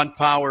want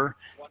power,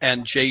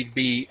 and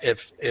JB,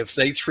 if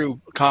they threw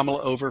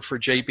Kamala over for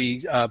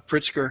JB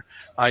Pritzker,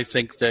 I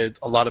think that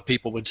a lot of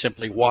people would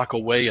simply walk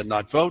away and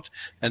not vote,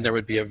 and there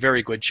would be a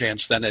very good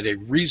chance then that a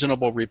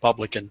reasonable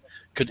Republican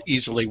could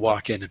easily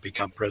walk in and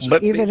become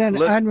president. Even an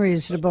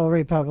unreasonable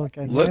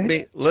Republican. Let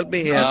right?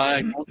 me ask.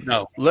 I don't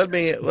know. Let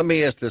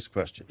me ask this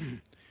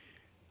question.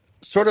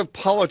 Sort of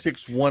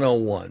politics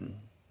 101.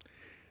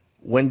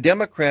 When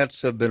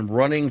Democrats have been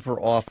running for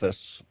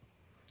office,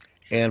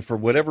 and for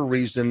whatever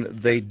reason,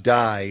 they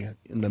die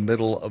in the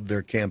middle of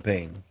their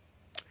campaign.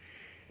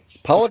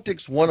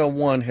 Politics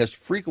 101 has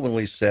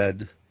frequently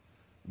said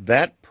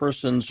that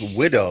person's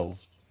widow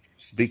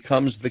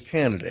becomes the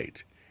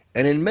candidate.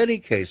 And in many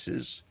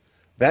cases,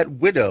 that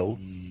widow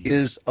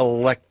is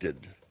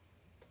elected.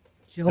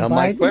 Jill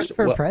Biden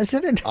for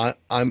president?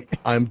 I'm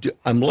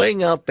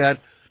laying out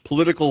that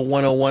political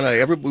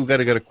 101. We've got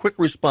to get a quick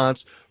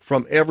response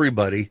from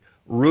everybody.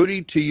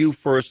 Rudy, to you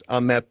first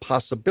on that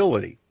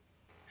possibility.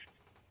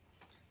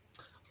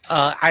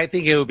 I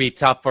think it would be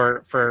tough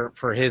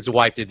for his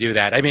wife to do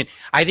that. I mean,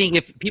 I think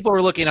if people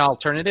were looking at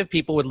alternative,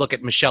 people would look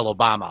at Michelle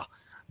Obama.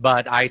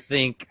 But I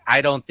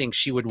don't think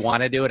she would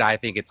want to do it. I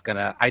think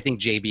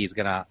JB is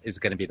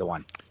gonna be the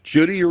one.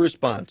 Judy, your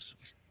response.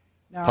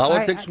 No,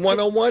 Politics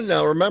 101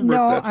 now. Remember,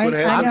 that's what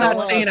happens. I'm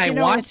not saying I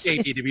want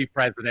JB to be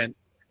president.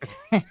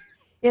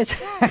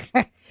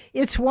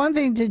 It's one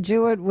thing to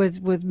do it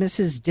with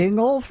Mrs.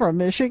 Dingell from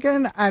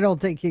Michigan. I don't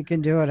think you can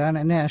do it on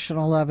a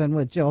national level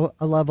with Joe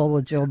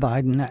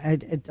Biden.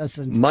 It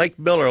doesn't. Mike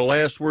Miller,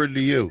 last word to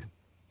you.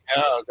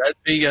 Yeah,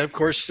 that'd be, of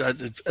course,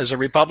 as a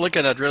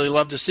Republican, I'd really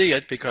love to see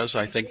it because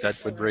I think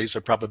that would raise the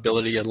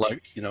probability a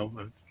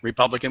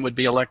Republican would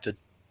be elected.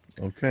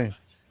 Okay.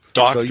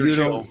 Dr.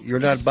 So you're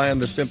not buying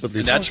the sympathy.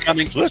 And that's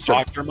coming from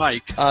Dr.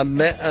 Mike. On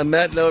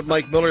that note,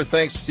 Mike Miller,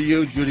 thanks to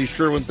you. Judy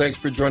Sherwin, thanks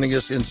for joining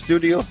us in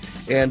studio.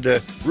 And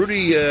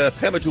Rudy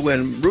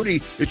Pamintuan.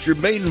 Rudy, it's your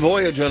maiden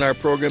voyage on our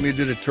program. You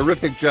did a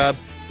terrific job.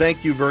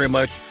 Thank you very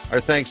much. Our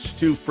thanks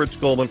to Fritz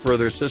Goldman for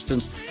their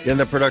assistance in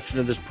the production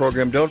of this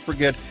program. Don't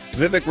forget,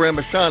 Vivek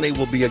Ramachani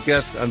will be a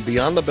guest on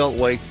Beyond the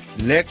Beltway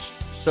next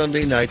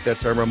Sunday night.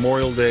 That's our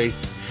Memorial Day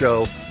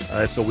show.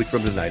 It's a week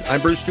from tonight.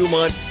 I'm Bruce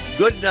Dumont.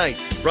 Good night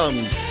from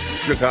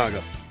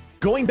Chicago.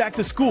 Going back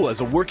to school as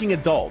a working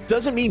adult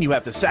doesn't mean you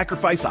have to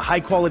sacrifice a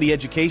high-quality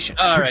education.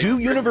 Purdue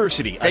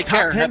University, a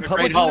top 10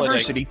 public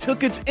university,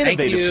 took its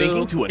innovative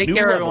thinking to a new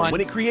level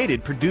when it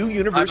created Purdue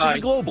University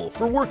Global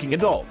for working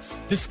adults.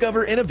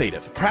 Discover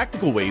innovative,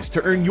 practical ways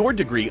to earn your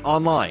degree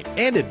online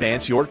and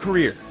advance your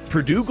career.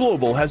 Purdue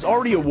Global has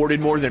already awarded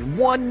more than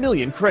 1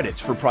 million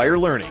credits for prior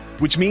learning,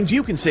 which means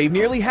you can save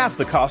nearly half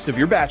the cost of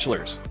your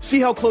bachelor's.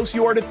 See how close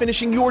you are to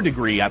finishing your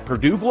degree at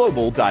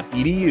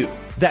purdueglobal.edu.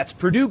 That's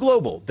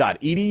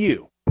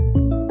purdueglobal.edu.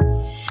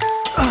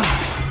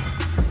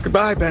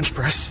 Goodbye, bench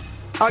press.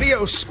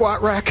 Adios,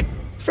 squat rack.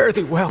 Fare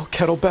thee well,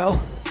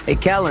 kettlebell. Hey,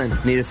 Kellen,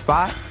 need a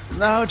spot?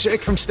 No,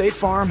 Jake from State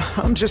Farm.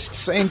 I'm just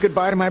saying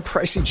goodbye to my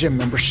pricey gym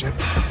membership.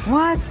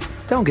 What?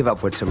 Don't give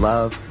up what you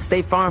love.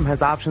 State Farm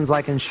has options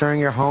like insuring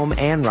your home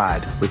and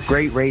ride with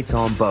great rates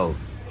on both.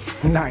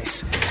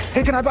 Nice.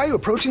 Hey, can I buy you a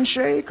protein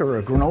shake or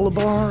a granola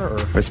bar?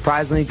 For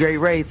surprisingly great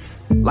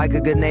rates, like a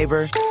good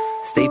neighbor,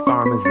 State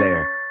Farm is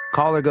there.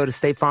 Call or go to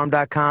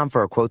statefarm.com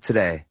for a quote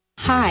today.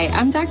 Hi,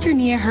 I'm Dr.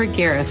 Nia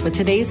Hergaris with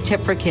today's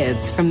tip for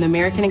kids from the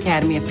American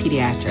Academy of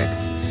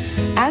Pediatrics.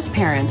 As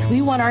parents,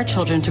 we want our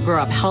children to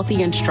grow up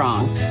healthy and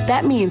strong.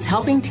 That means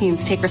helping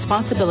teens take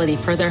responsibility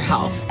for their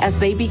health as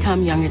they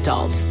become young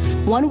adults.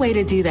 One way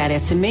to do that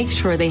is to make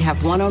sure they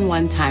have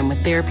one-on-one time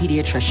with their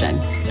pediatrician.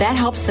 That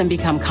helps them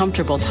become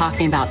comfortable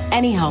talking about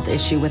any health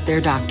issue with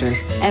their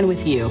doctors and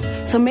with you.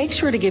 So make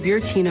sure to give your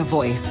teen a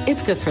voice.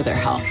 It's good for their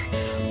health.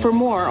 For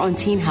more on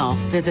teen health,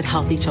 visit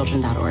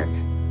healthychildren.org.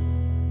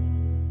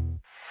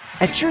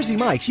 At Jersey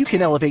Mike's, you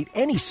can elevate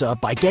any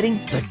sub by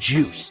getting the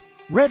juice.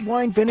 Red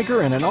wine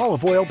vinegar and an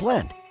olive oil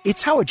blend.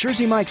 It's how a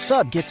Jersey Mike's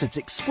sub gets its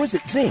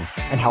exquisite zing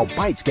and how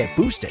bites get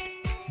boosted.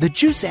 The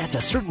juice adds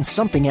a certain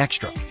something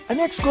extra, an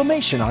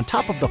exclamation on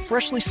top of the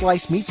freshly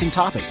sliced meats and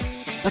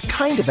toppings. The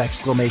kind of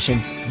exclamation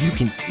you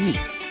can eat.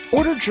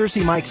 Order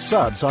Jersey Mike's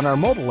subs on our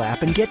mobile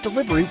app and get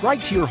delivery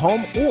right to your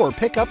home or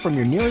pick up from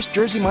your nearest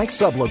Jersey Mike's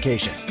sub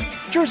location.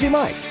 Jersey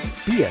Mike's,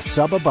 be a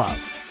sub above.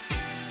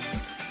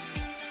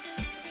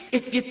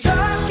 If you're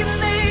talking,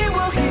 they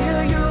will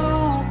hear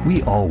you.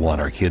 We all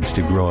want our kids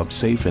to grow up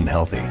safe and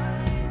healthy,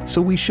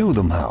 so we show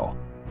them how.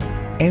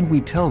 And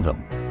we tell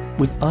them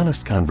with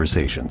honest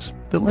conversations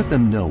that let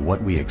them know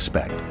what we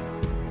expect.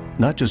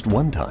 Not just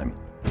one time,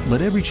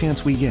 but every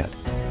chance we get.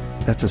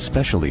 That's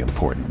especially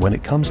important when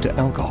it comes to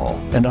alcohol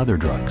and other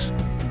drugs.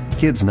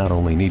 Kids not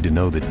only need to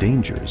know the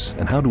dangers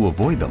and how to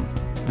avoid them,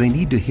 they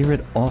need to hear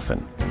it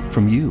often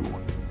from you.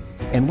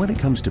 And when it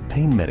comes to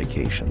pain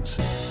medications,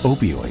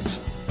 opioids,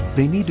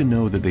 they need to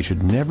know that they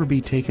should never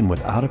be taken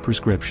without a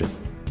prescription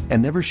and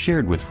never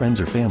shared with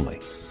friends or family.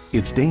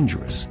 It's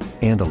dangerous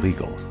and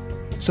illegal.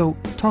 So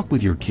talk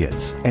with your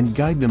kids and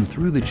guide them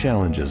through the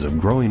challenges of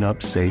growing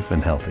up safe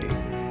and healthy.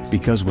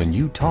 Because when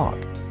you talk,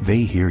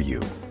 they hear you.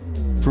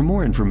 For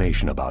more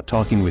information about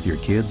talking with your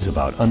kids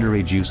about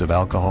underage use of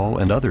alcohol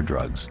and other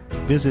drugs,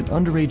 visit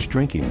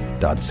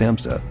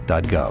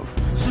underagedrinking.samhsa.gov.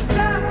 So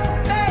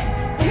talk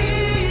and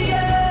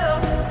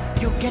hear,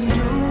 you can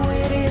do